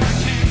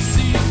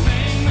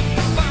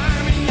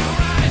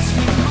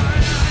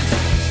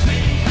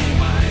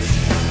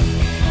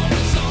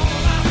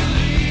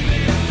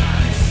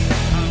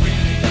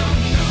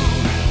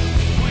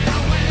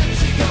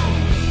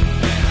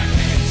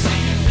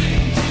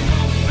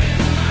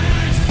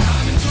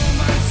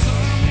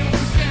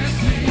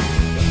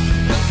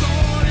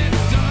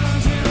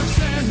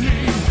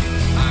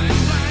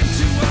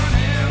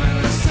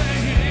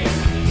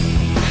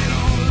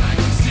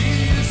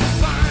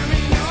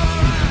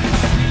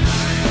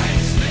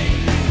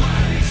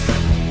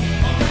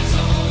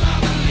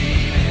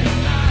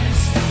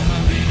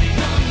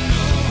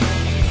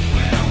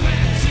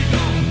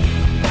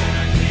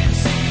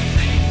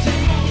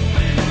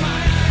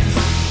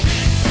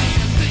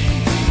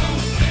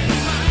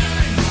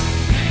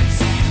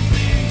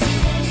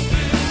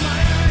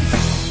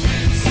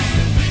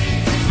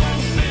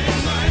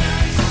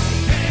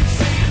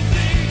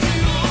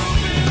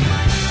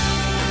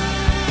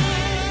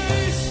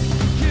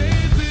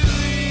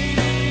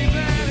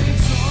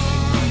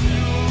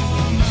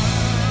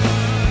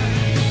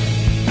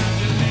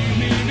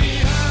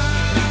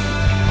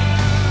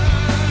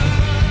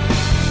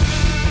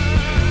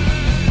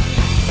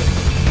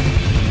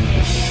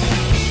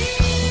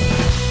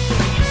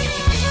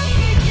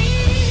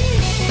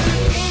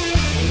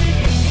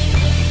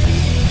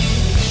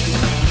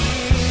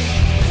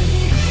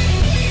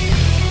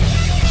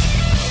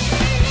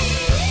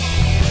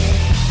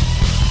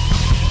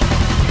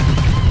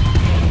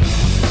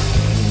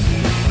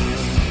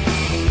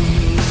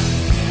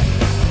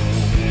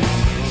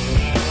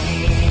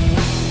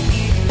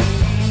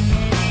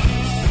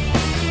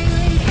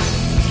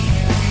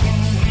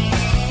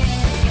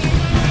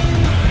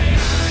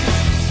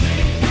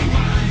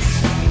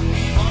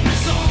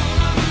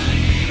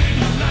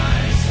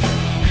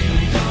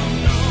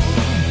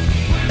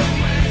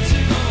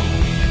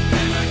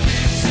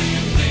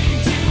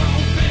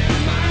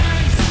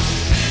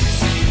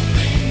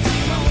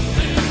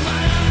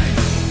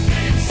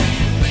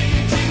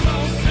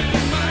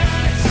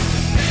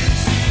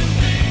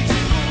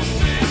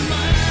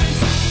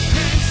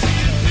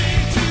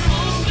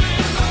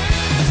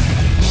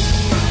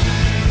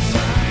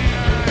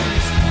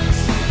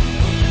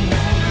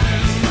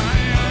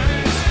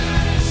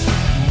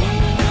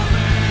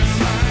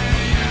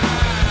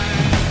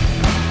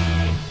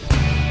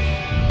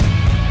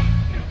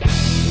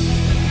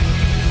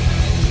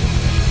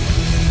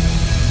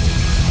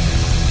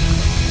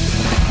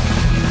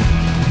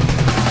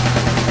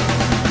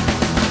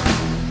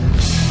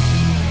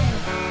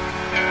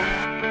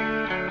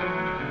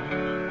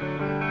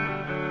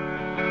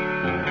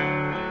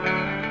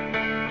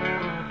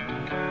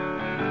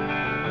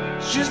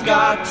 She's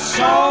got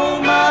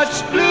so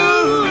much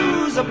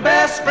blues, a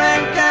best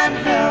friend can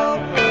help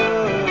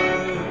her.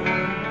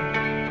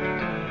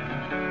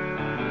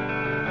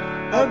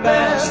 Her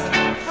best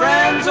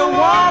friend's a woman,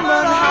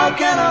 how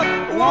can a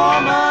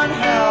woman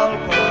help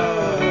her?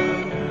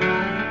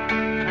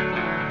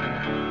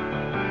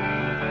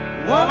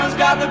 Woman's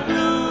got the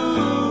blues.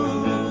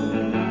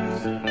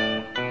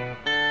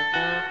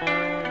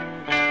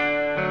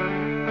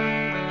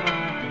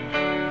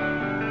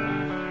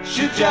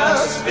 She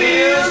just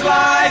feels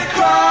like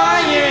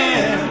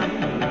crying.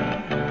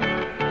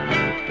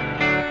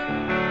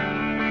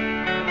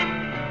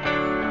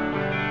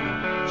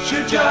 She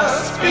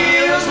just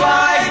feels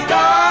like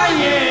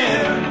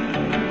dying.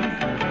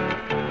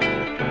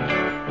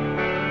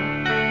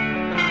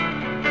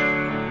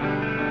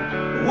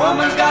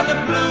 Woman's got the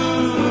blues.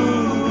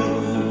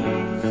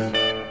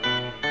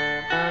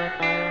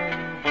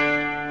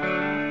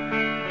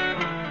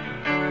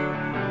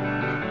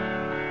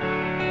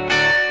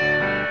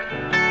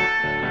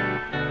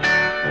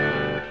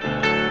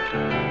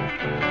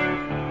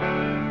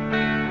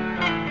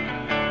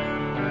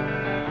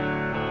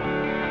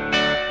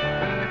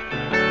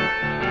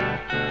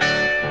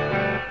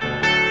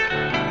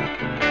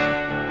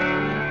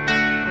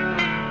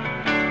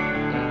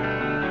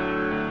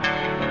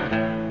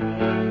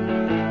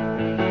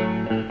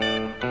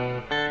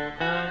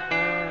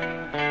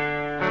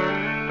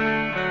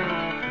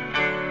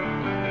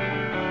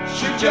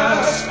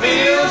 Just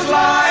feels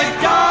like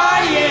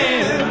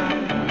dying.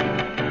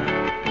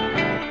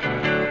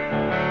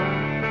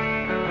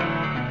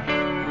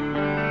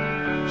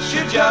 She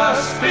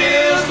just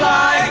feels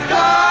like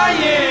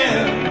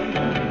crying.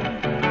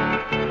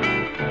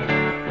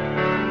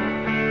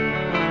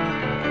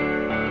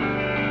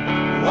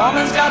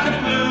 Woman's got the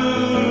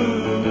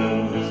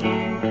blues.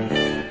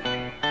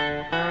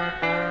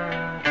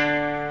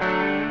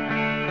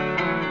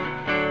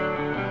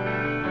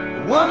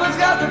 Woman's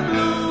got the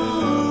blues.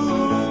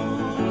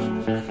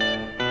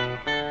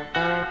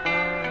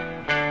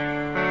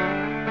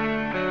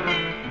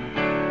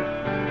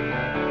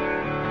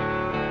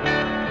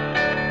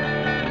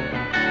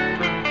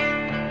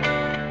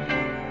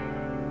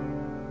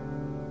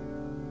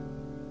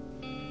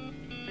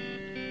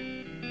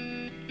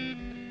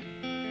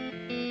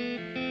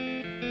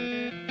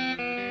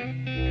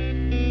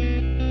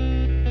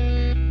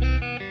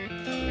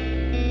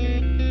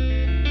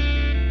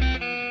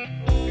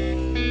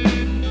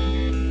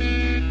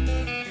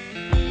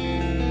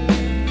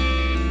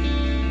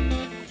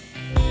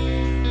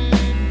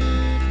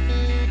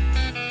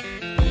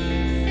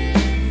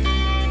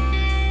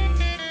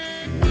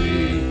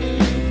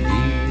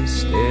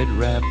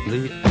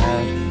 Raptly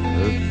at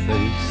her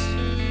face,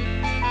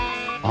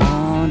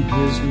 on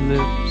his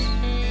lips,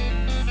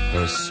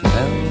 her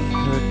smell,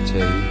 her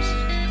taste,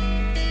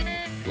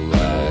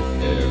 black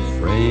hair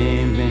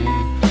framing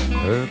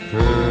her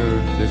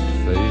perfect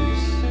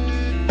face,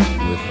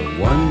 with her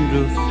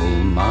wonderful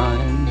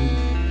mind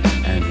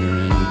and her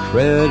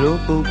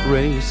incredible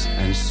grace.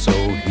 And so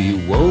he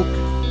woke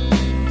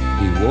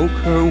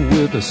her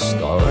with a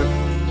start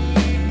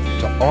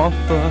to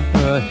offer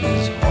her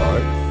his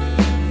heart,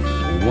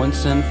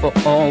 once and for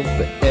all,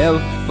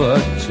 forever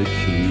to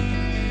keep.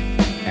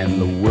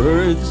 And the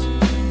words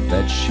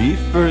that she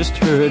first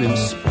heard him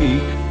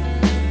speak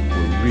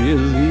were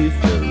really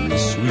very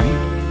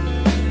sweet.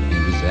 He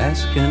was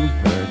asking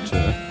her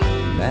to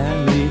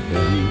marry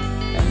him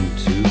and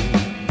to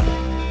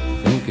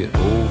think it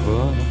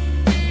over.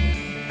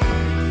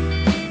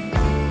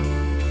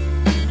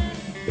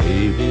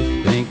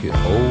 Baby, think it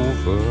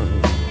over.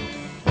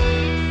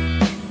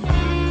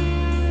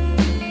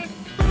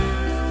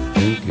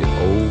 Think it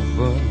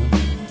over.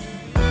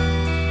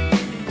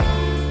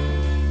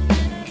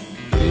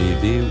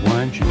 Baby, why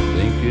don't you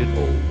think it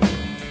over?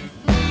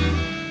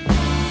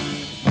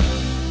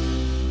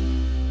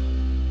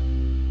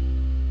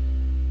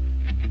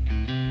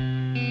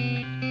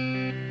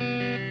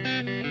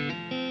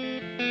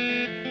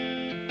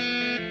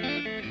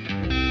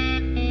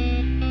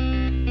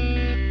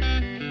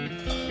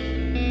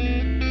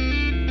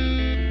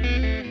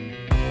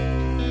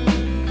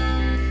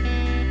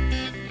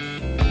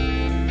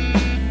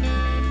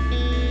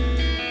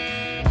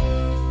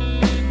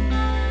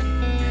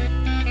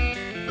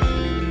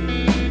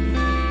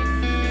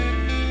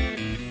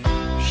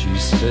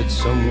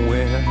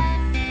 Somewhere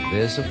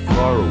there's a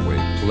faraway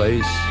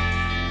place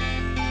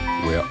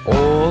where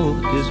all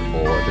is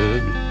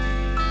ordered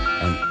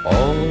and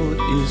all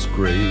is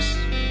grace.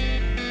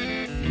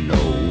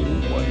 No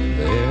one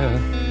there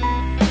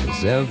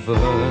is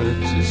ever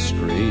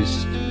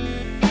disgraced,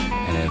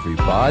 and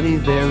everybody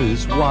there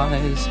is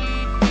wise,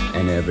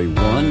 and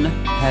everyone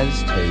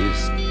has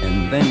taste.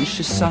 And then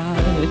she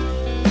sighed,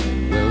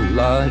 well,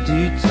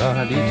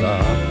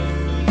 la-dee-da-dee-da,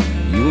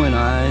 you and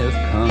I have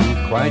come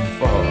quite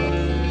far,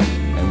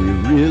 and we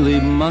really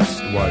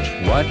must watch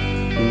what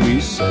we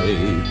say,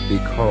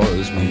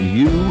 because when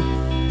you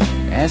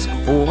ask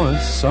for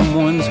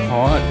someone's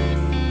heart,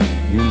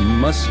 you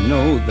must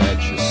know that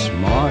you're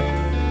smart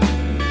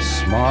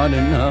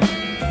enough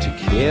to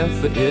care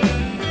for it,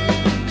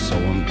 so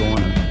I'm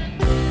gonna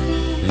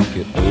think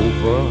it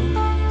over.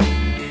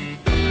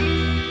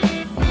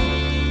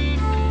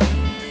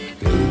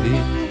 Baby,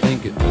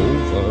 think it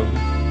over.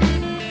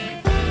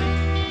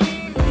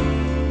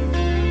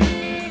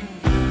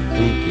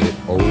 Think it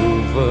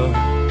over.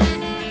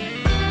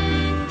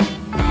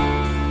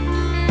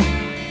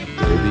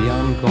 Baby,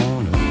 I'm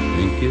gonna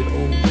think it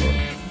over.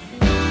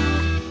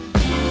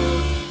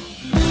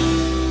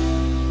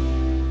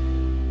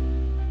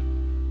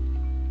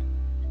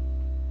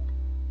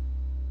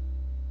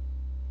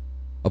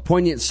 A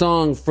poignant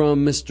song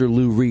from Mr.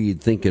 Lou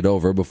Reed, Think It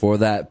Over. Before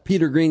that,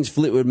 Peter Green's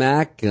Fleetwood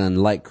Mac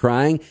and Like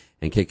Crying.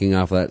 And kicking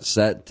off that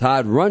set,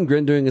 Todd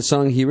Rundgren doing a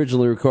song he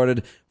originally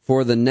recorded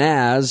for the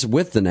Nazz,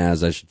 with the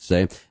Nazz, I should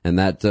say. And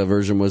that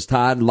version was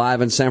Todd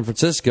live in San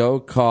Francisco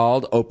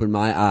called Open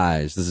My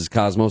Eyes. This is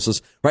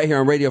Cosmosis right here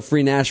on Radio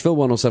Free Nashville,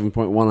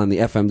 107.1 on the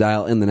FM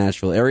dial in the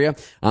Nashville area,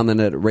 on the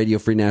net at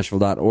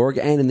radiofreenashville.org,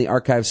 and in the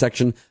archive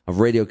section of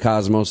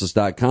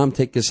radiocosmosis.com.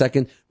 Take a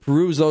second,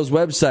 peruse those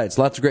websites.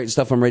 Lots of great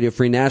stuff on Radio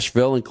Free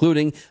Nashville,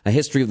 including a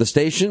history of the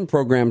station,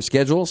 program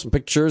schedule, some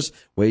pictures,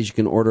 ways you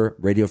can order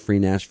Radio Free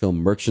Nashville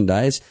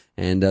merchandise,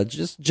 and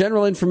just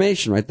general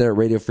information right there at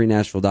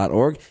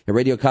radiofreenashville.org. At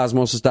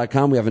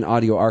radiocosmosis.com, we have an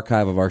audio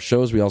archive of our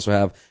shows. We also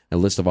have a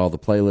list of all the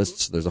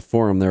playlists. There's a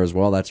forum there as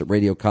well. That's at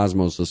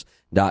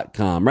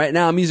radiocosmosis.com. Right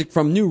now, music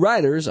from New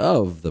Riders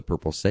of the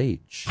Purple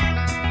Sage.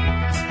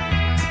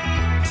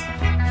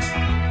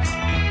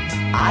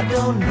 I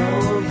don't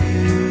know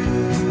you.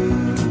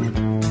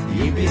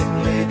 You've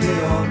been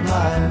lately on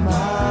my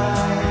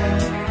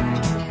mind.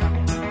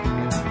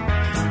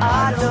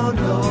 I don't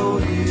know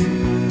you.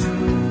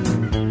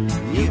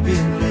 You've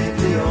been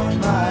lately on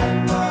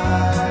my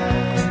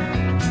mind.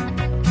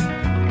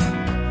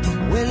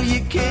 Well,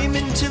 you came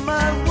into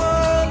my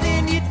world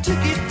and you took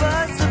it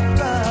by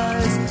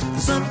surprise. The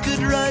sun could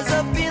rise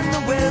up in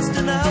the west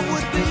and I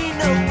would be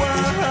no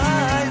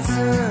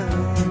wiser.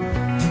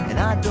 And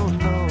I don't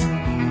know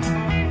you.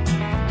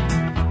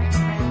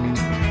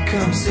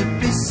 Come sit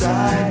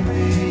beside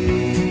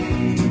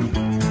me.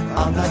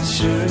 I'm not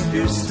sure if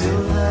you're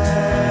still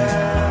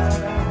there.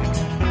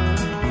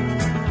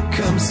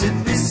 Come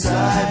sit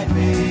beside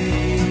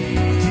me.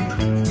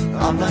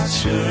 I'm not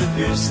sure if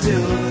you're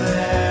still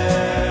there.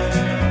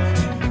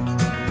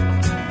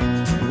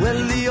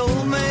 Well, the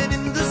old man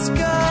in the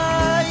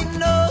sky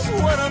knows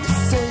what I'm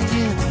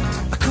saying.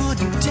 I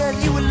couldn't tell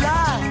you a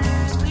lie.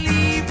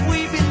 Believe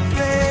we've been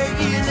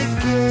playing a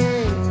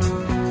game.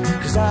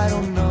 'Cause I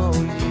don't know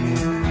you.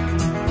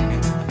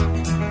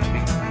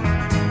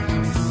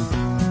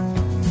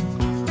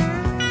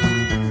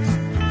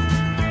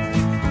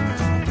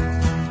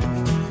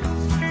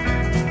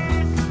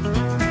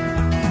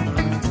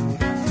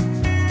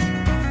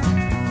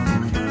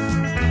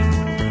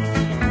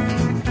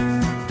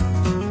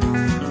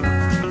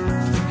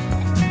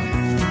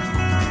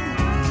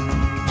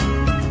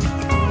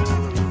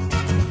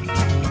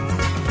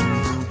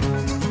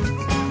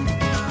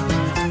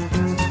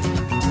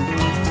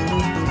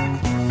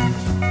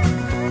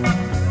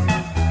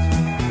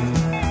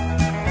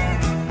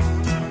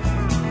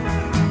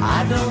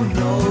 I don't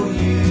know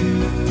you.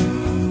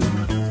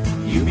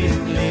 You've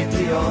been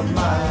lately on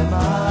my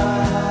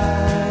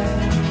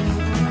mind.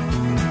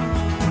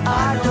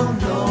 I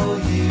don't know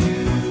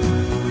you.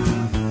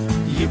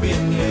 You've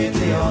been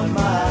lately on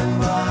my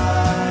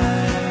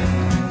mind.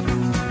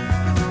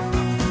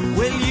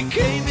 Well, you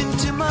came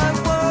into my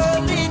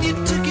world and you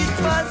took it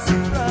by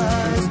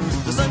surprise.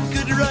 The sun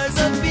could rise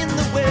up in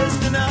the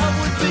west and I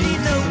would be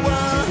no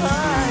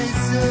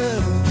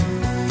wiser.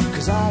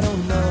 'Cause I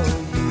don't know.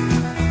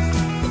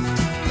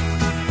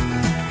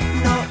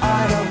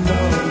 I don't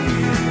know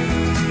you.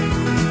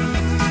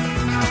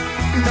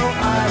 No,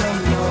 I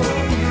don't know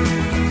you.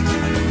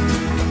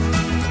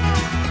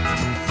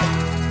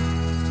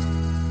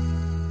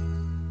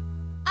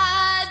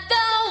 I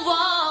don't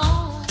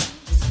want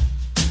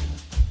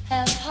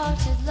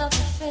half-hearted love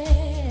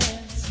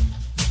affairs.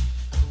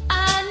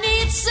 I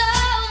need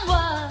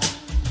someone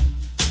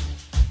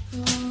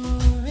who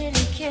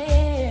really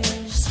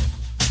cares.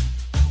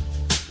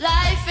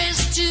 Life is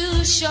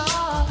too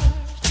short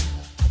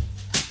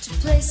to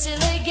play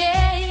silly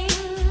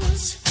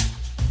games.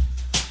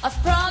 I've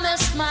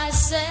promised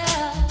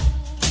myself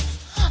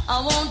I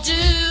won't do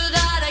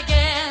that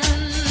again.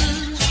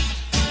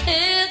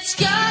 It's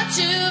got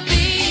to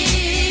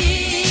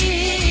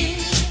be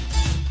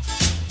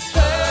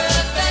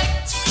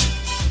perfect.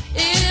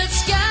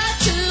 It's got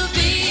to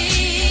be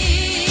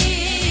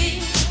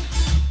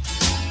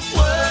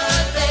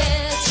worth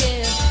it.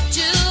 If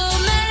too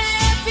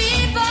many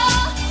people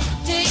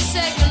take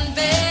second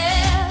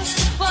best,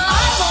 well, I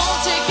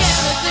won't take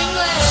anything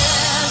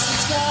less.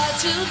 It's got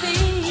to be,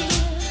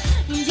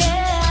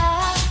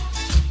 yeah,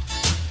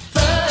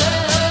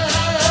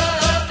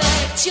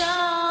 perfect.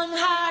 Young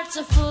hearts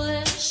are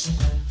foolish.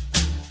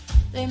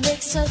 They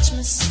make such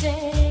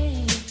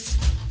mistakes.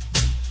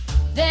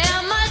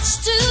 They're much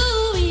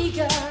too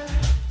eager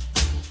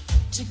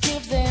to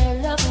give their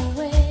love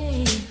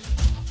away.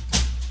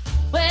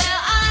 Well,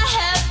 I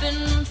have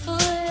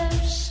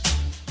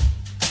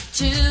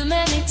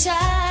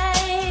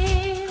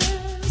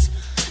times.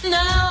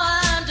 Now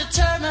I'm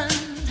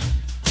determined,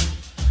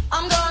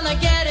 I'm gonna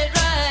get it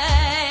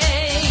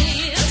right.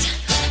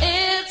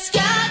 It's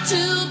got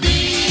to be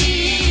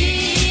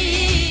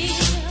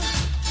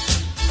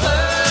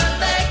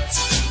perfect.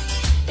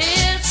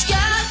 It's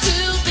got to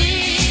be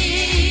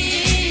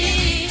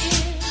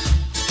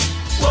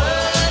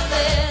worth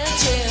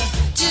it. Yeah.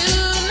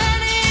 Too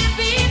many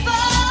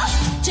people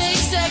take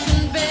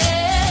second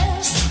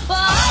best. Well,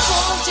 I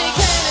won't take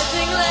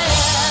anything less.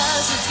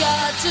 It's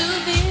got to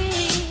be,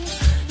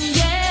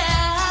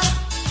 yeah,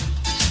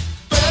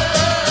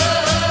 perfect.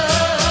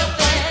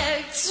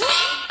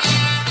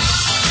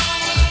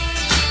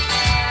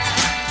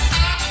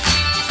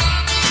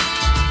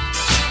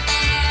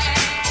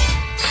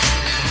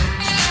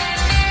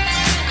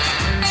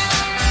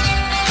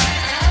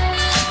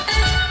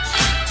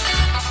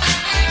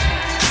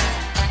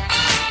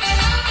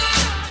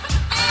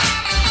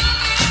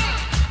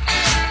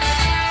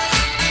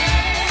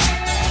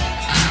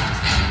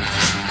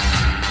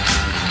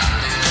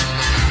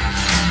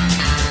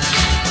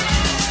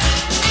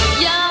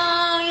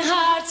 Young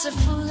hearts are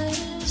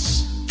foolish,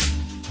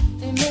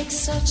 they make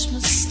such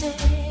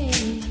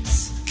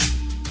mistakes.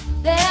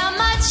 They are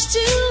much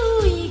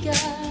too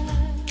eager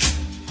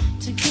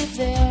to give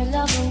their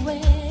love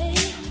away.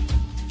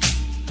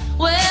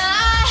 Well,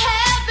 I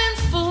have been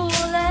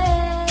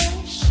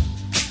foolish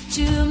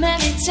too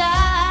many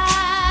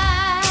times.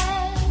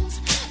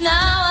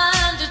 Now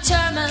I'm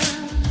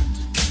determined,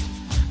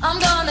 I'm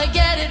gonna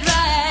get it right.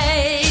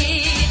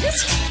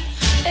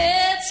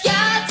 It's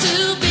got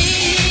to be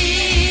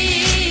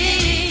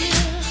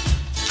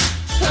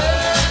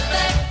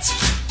perfect.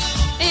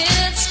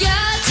 It's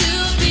got to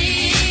be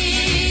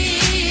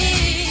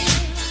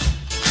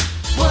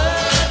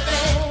worth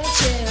it.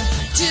 Yeah.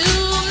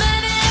 Too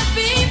many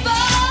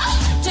people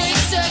take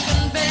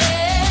second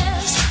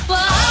best. Well,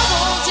 I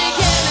won't take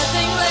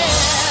anything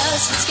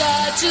less. It's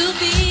got to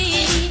be,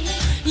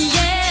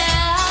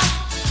 yeah,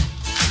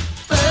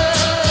 perfect.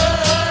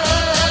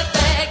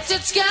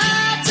 It's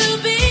got to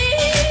be,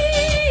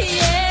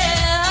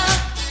 yeah,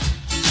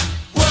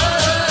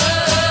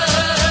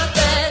 worth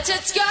it.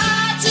 It's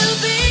got to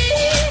be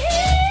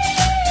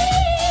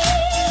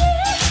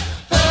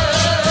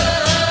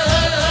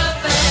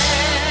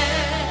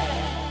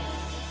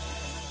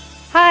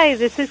Hi,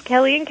 this is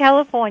Kelly in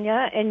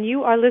California, and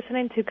you are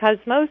listening to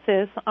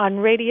Cosmosis on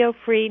Radio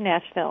Free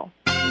Nashville.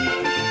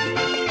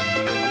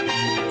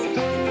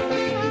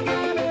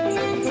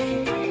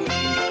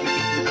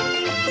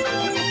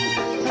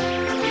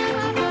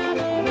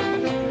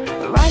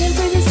 Riding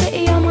through the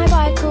city on my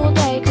bike all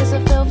day, 'cause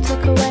the filth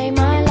took away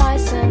my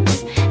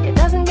license. It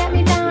doesn't get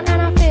me down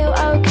and I feel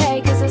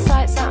okay, 'cause the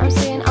sights that I'm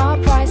seeing are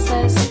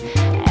priceless.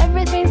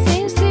 Everything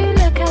seems to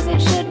look as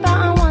it should, but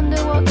I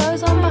wonder what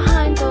goes on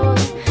behind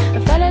doors. A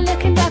fella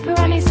looking dapper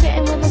and he's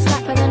sitting with a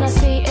slapper, then I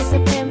see it's a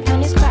pimp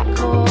and his crack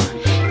core.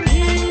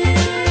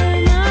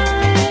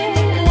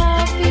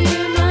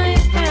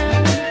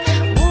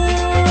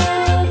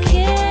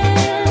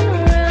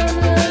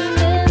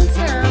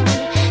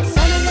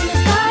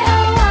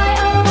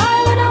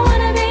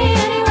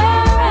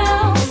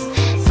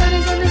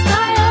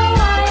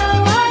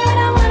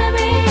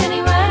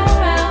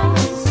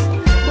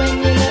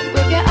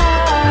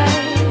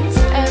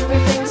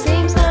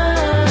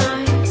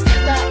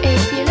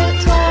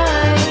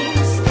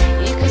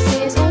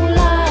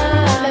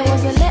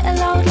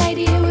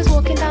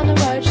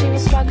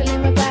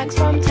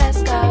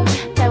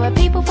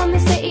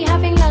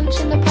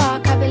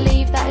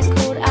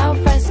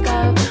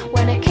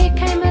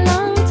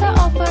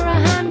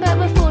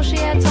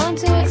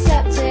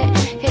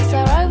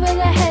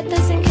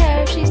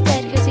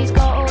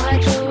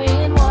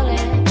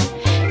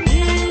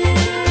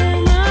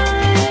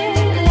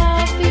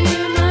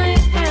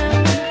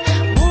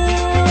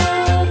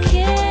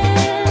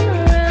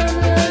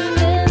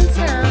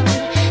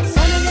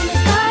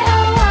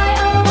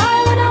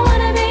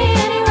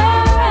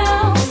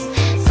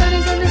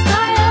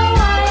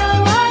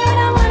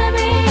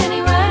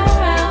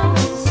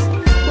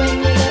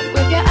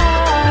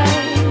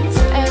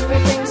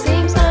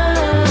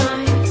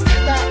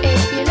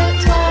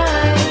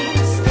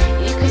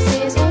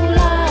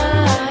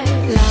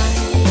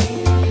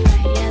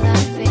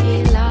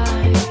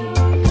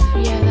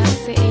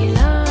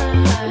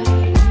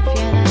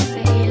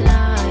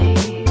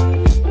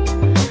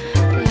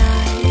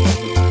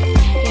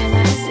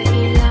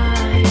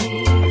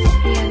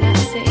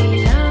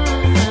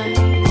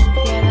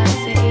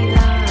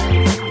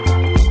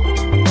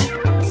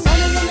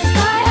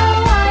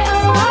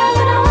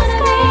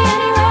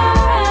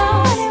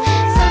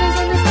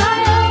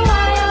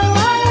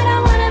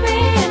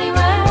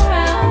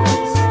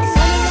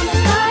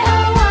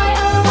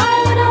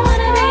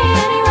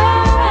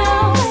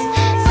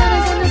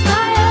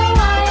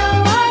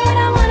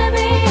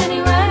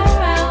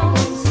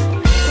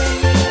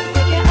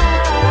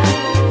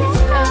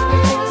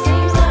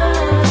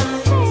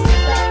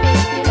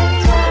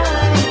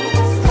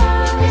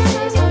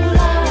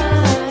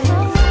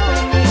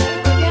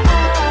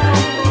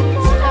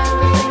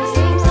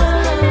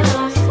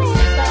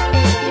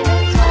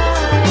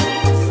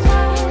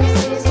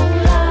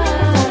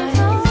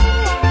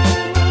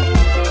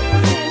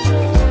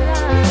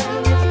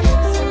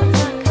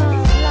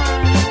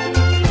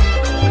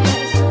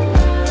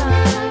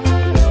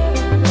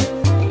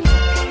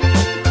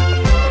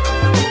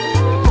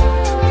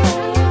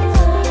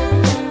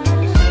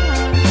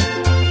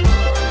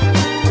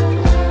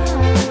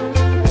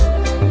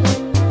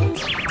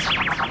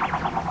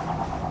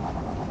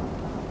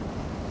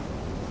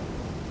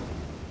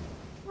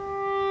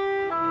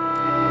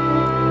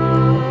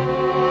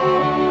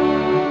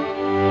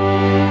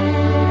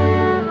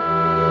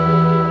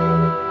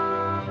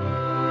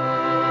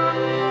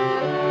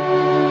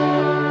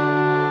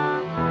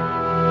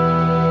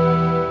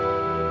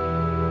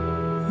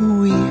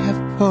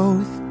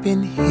 both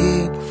been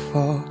here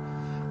before,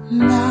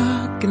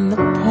 knocking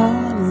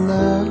upon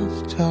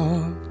love's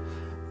door,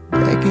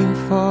 begging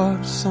for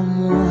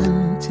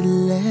someone to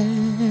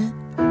let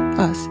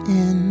us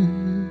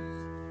in.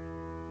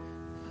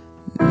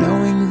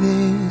 Knowing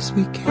this,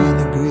 we can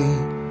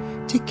agree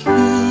to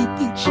keep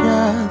each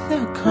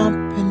other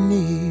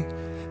company,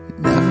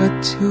 never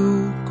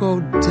to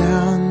go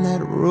down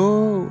that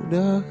road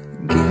again.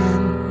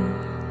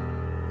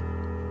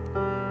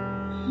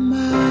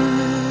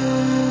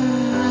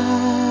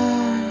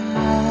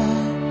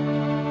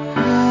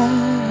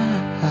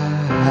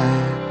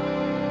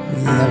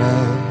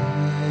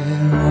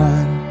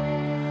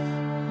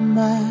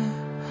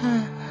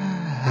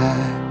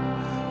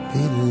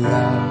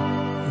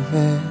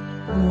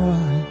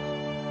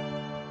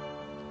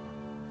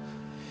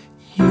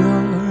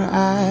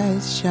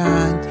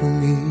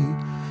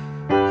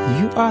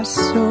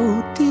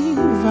 So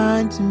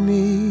divine to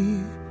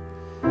me,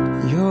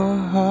 your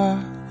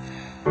heart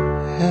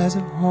has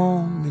a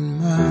home in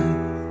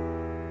mine.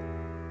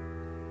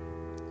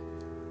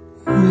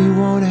 We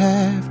won't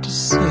have to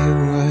say a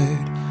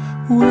word,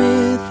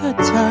 with a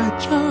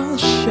touch all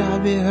shall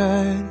be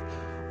heard.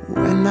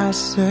 When I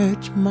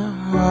search my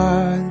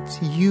heart,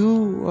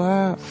 you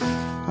are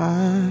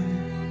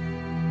fine.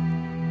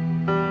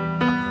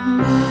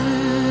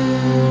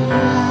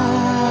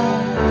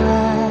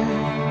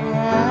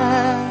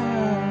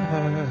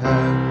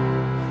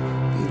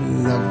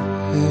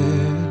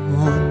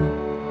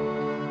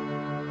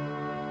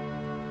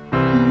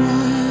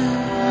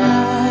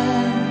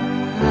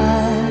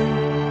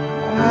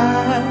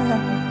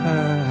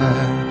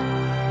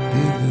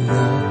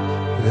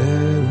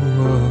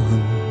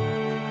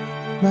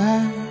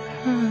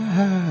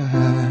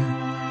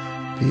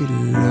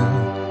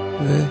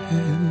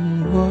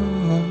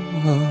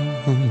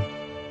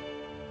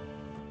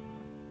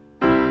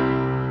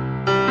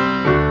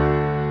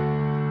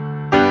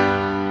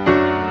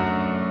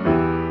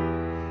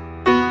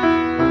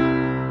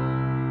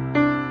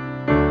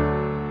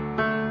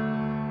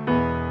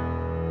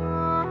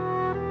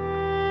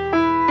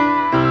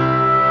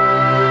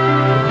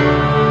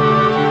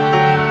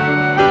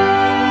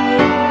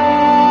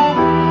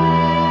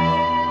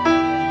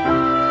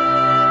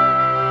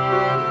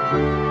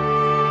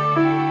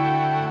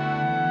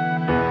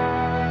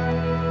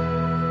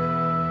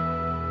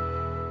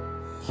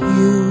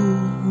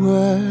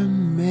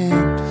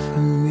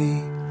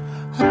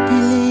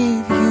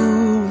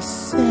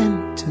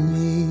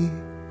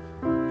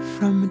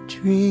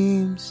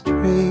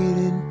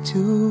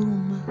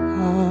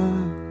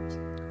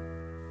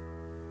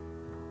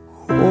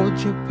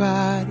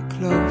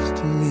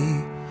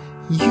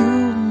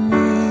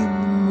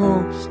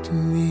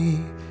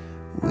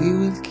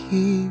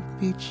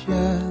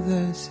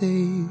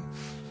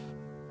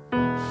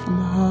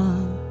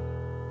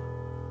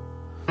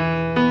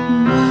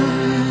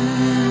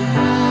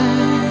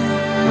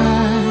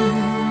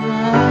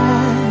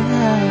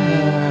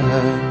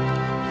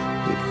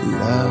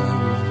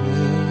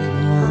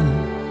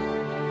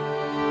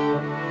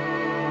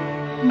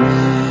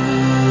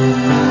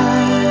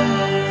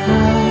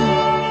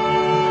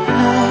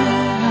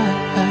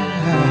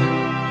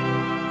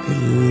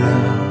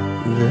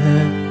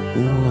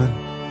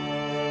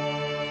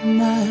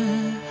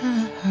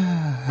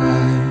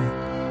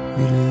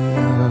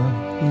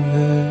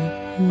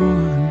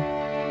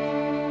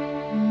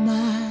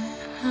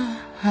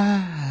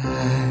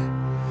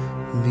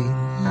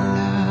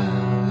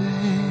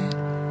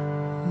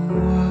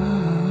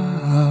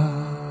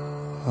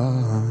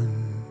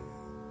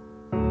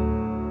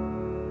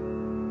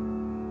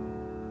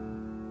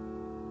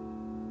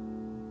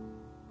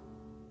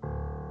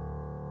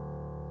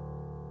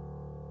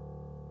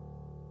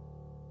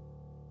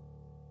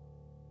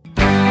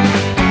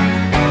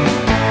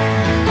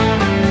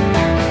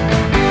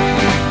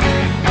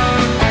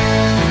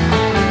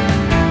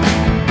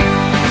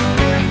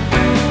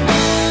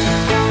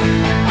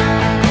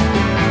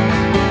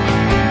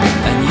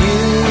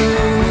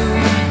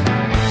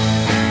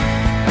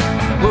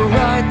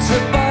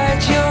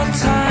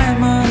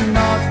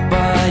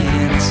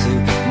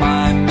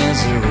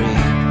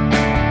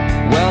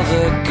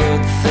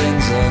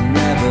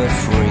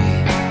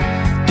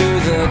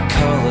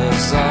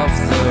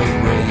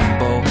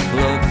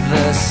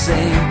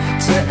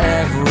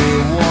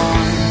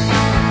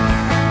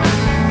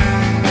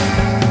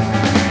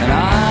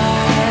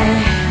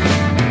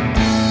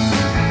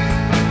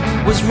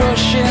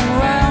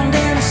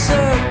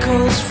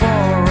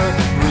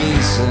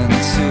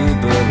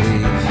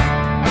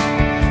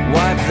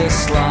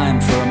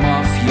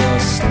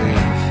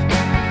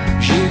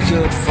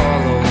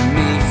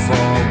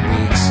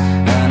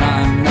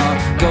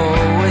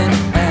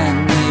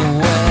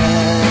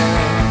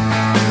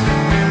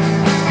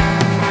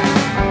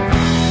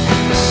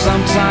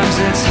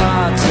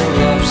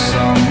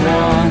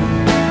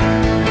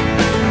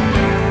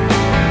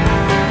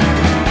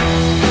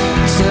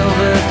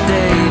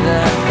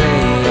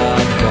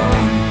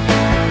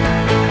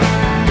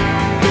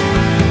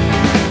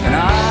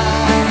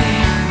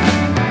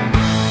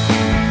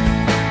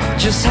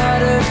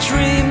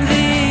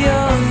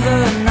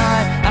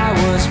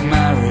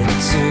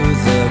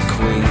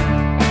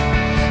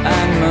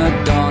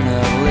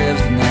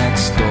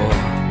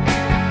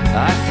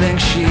 I think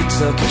she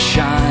took a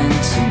shine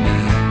to me,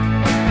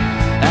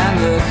 and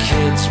the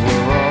kids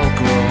were all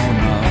grown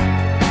up,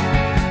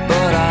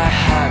 but I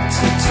had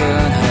to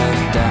turn her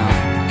down,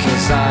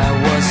 'cause I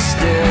was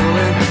still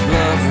in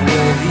love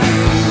with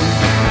you.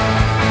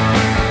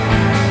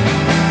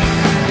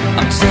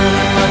 I'm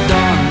turning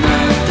Madonna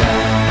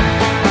down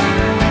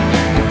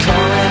and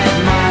calling it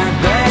my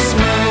best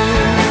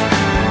move.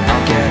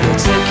 I'll get her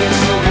tickets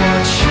to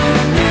what she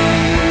needs.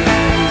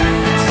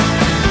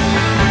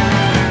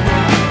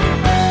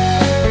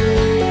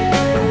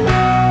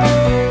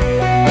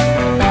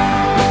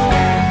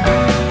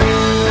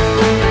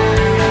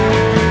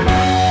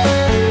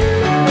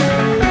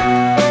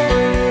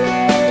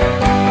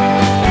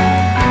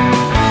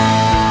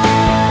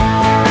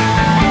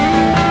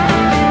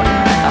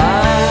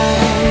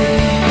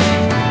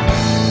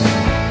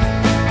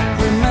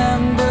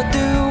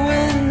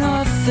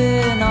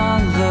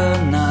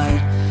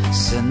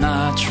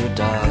 Sinatra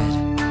died,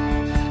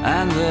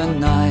 and the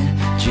night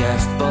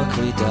Jeff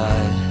Buckley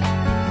died,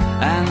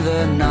 and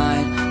the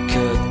night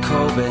Kurt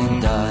Cobain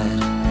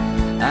died,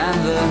 and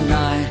the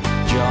night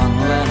John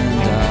Lennon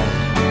died.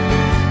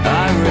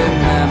 I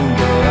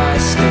remember I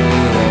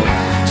stayed up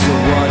to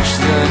watch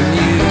the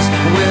news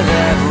with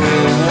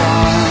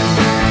everyone,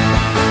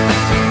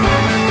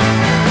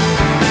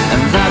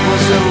 and that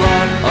was a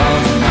lot of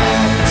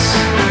nights,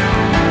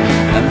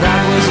 and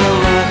that was a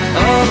lot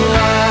of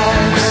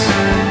lives.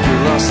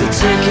 Lost the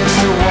tickets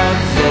to what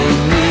they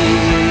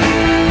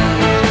need,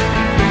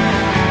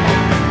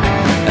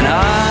 and I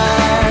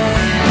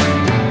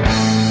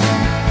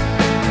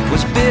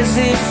was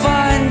busy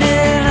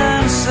finding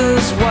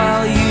answers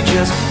while you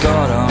just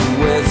got on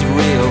with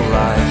real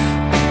life.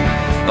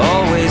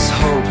 Always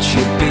hoped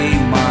you'd be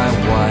my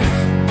wife,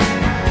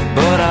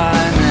 but I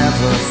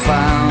never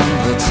found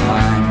the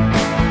time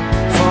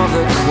for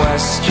the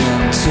question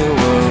to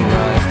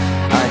arrive.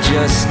 I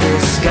just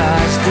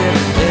disguised it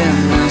in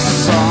the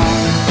song.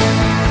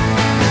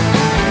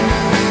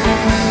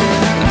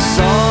 And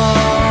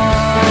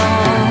songs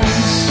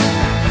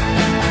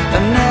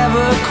are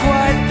never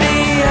quite the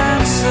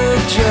answer,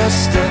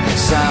 just a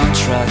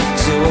soundtrack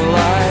to a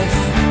life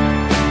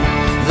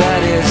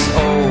that is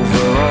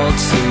over all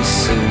too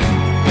soon.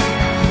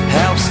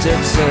 Helps to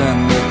turn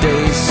the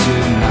days to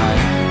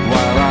night,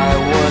 while I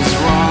was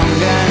wrong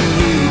and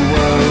you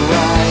were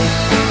right.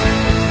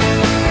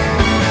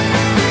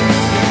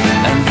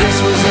 And this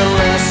was a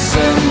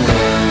lesson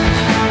learned.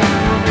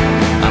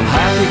 I'm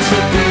happy to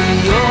be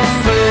your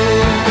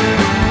fool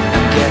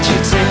and get you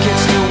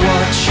tickets to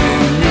what you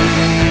need.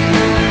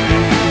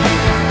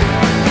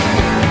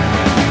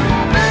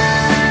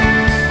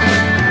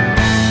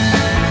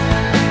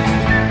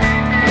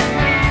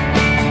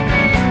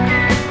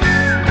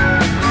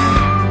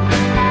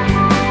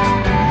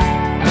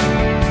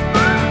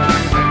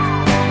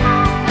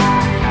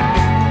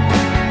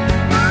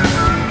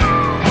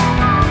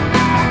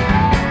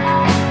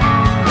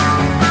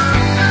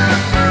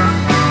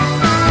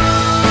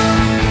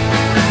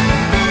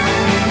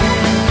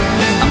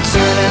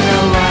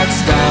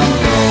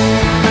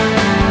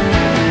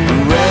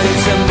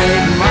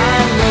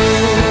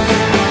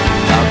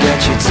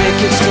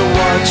 Tickets to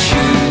what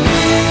you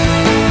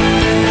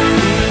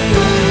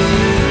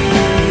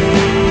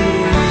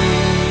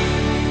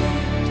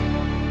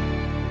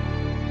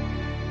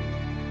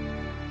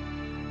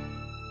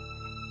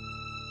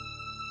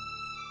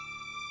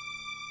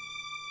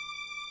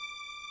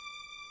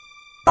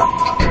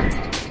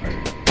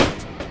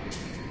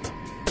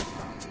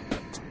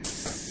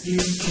You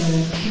can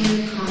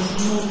hear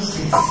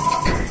Cosmosis.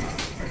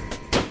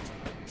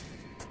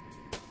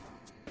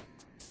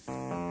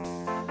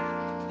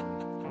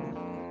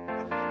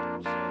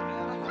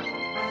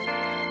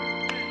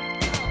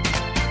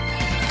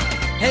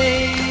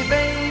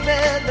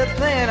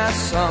 our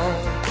song,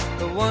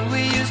 the one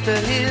we used to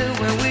hear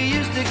when we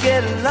used to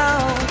get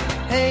along.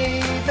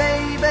 Hey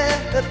baby,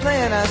 they're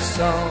playing our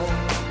song.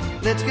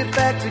 Let's get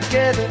back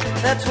together,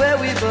 that's where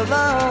we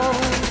belong.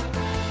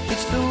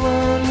 It's the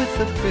one with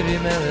the pretty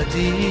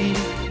melody.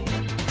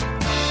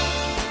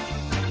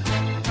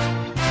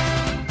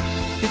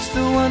 It's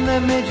the one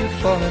that made you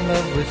fall in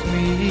love with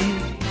me.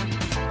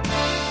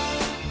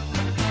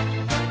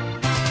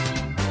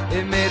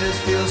 It made us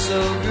feel so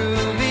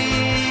groovy.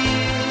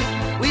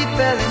 We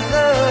fell in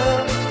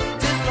love,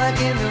 just like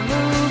in the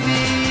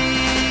movie.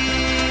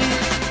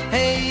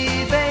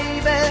 Hey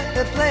baby,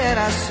 they're playing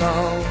our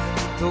song,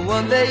 the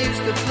one they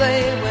used to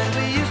play when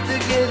we used to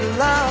get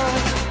along.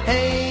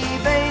 Hey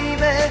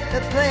baby,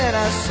 they're playing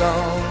our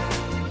song.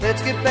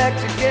 Let's get back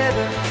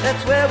together,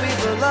 that's where we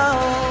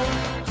belong.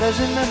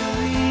 Pleasant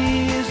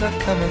memories are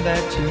coming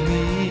back to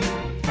me.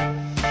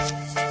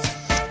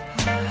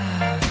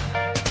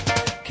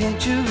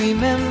 Can't you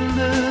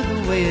remember the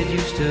way it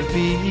used to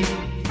be?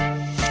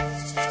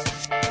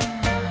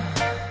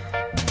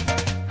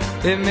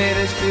 It made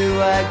us feel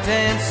like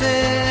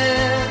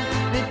dancing.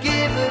 It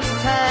gave us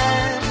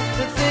time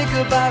to think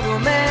about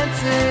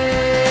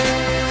romancing.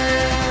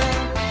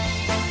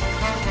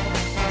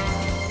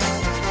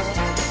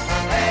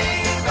 Hey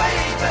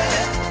baby,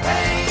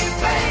 hey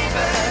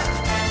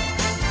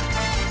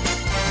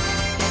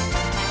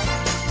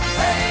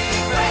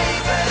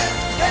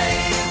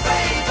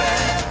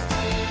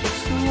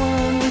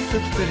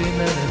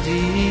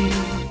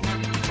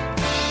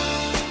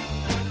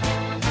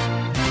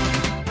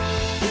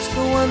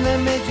one that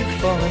made you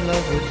fall in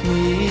love with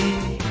me.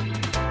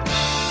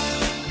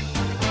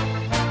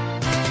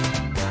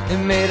 It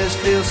made us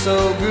feel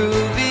so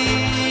groovy.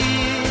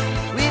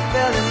 We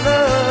fell in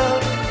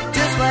love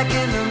just like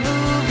in the movies.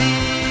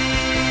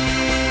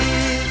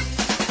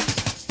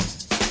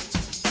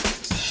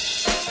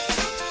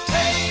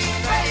 Hey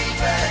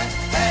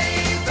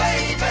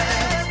baby,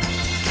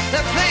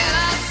 they're playing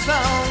our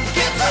song.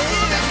 Get the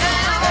moving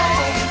now.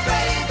 Hey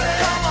baby,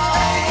 come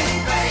on. Hey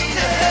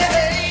baby,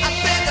 I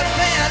said they're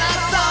playing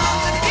our song.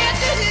 Get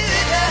to hear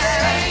it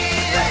now. Hey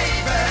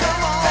baby,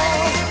 come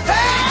on.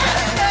 Hey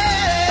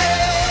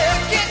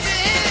get to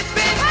hear it,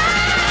 baby.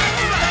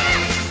 Hey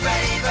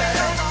baby,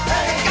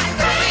 got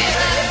to hear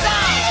our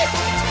song.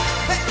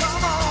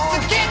 Come on,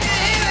 get to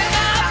hear it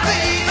now,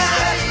 baby. I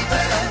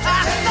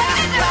said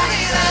they're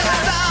playing our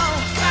song.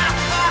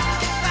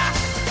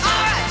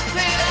 All right,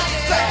 play that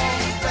song.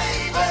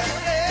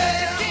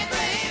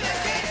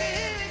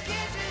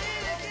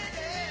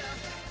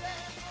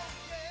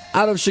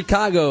 Out of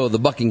Chicago, the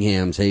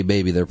Buckinghams, Hey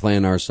Baby, they're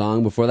playing our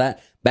song. Before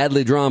that,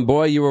 Badly Drawn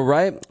Boy, You Were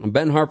Right.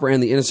 Ben Harper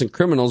and the Innocent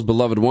Criminals,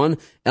 Beloved One.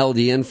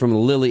 LDN from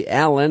Lily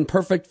Allen,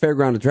 Perfect,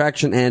 Fairground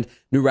Attraction, and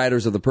New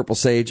Riders of the Purple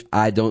Sage,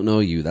 I Don't Know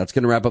You. That's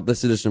going to wrap up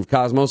this edition of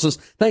Cosmosis.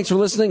 Thanks for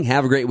listening.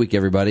 Have a great week,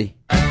 everybody.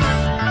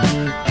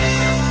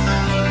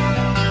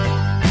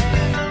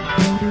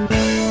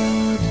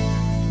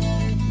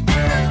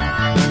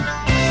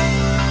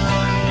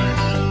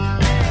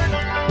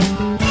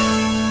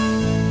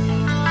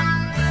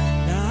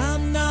 Now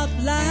I'm not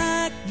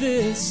like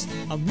this,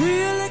 I'm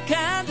really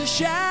kinda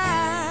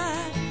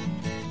shy,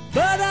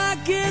 but I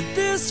get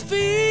this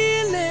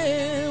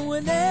feeling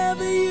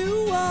whenever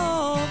you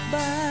walk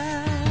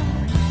by.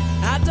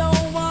 I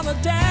don't wanna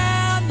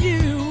down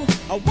you,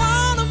 I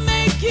wanna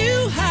make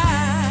you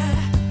high.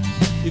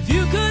 If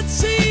you could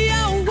see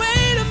your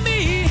way to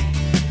me,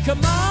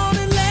 come on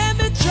and let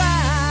me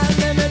try.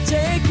 Let me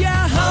take you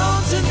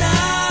home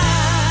tonight.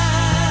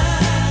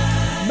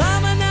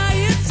 Mama, now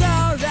it's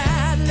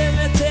alright. Let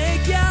me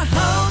take you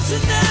home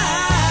tonight.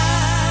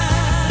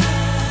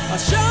 I'll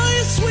show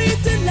you sweet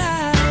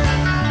delight.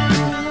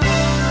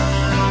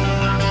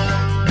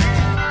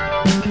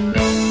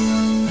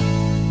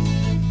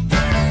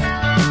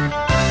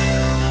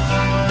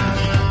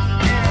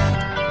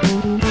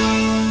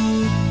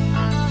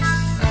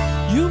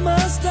 You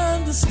must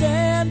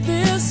understand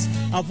this.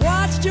 I've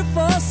watched you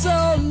for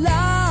so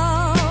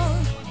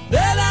long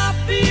that I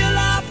feel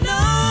I've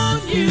known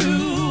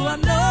you. I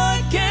know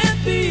it can't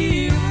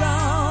be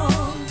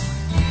wrong.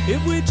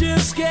 If we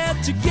just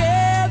get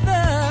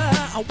together,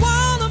 I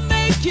wanna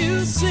make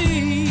you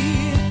see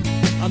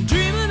I'm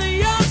dreaming of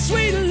your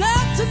sweet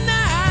love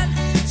tonight.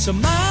 So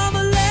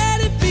mama,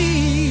 let it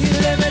be.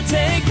 Let me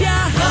take you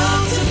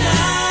home tonight.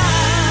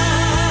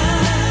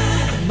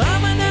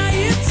 Mama, now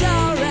it's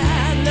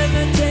alright. Let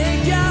me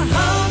take you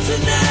home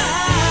tonight.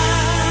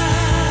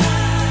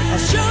 I'll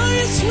show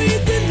you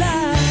sweet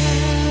delight.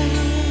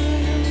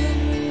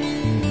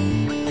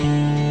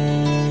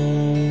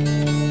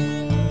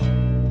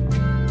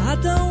 I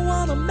don't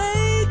wanna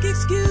make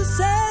excuses,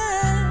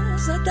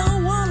 I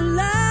don't wanna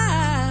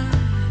lie.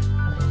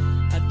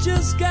 I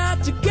just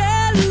got to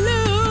get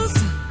loose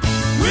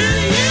with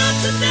you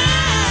tonight.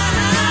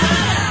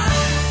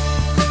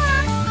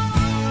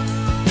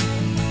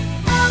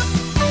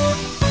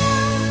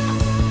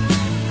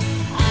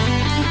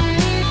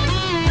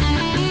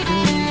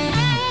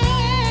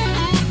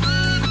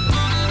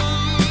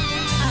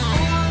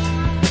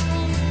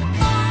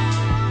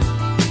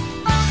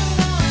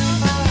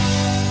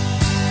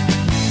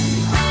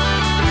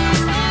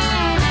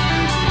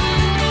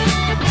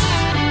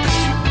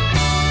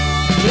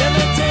 Let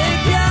me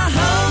take you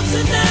home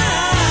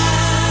tonight.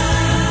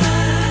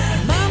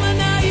 Mama,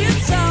 now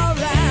it's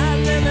alright.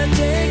 Let me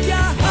take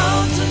you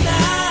home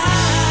tonight.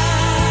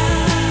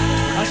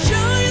 I'll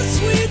show you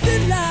sweet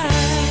delight.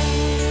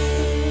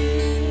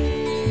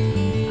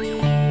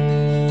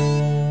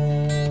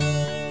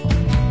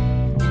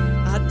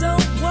 I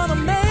don't wanna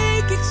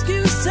make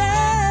excuses,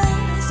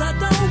 I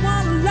don't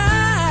wanna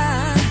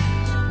lie.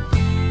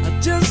 I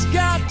just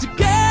got to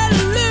get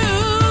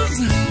loose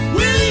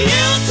with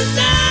you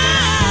tonight.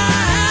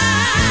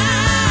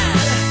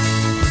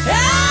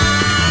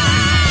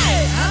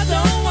 Hey, I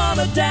don't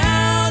wanna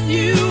down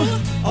you,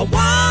 I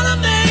wanna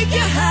make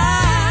you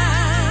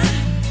high.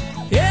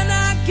 And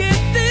I get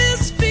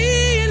this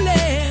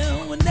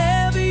feeling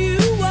whenever you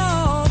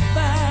walk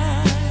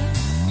by.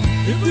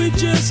 If we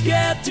just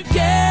get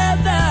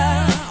together,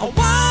 I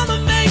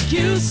wanna make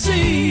you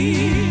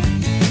see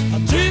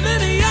I'm dreaming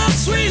of your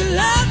sweet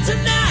love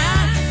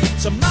tonight.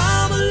 So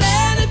mama,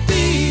 let it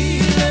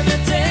be. Let me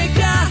take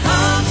you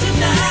home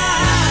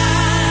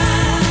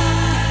tonight.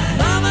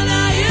 Mama,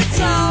 now it's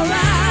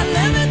alright.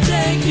 Let me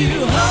take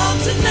you home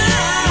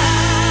tonight.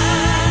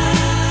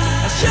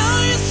 I'll show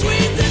you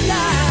sweet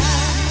delight.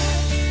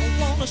 I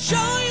wanna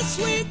show you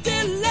sweet delight.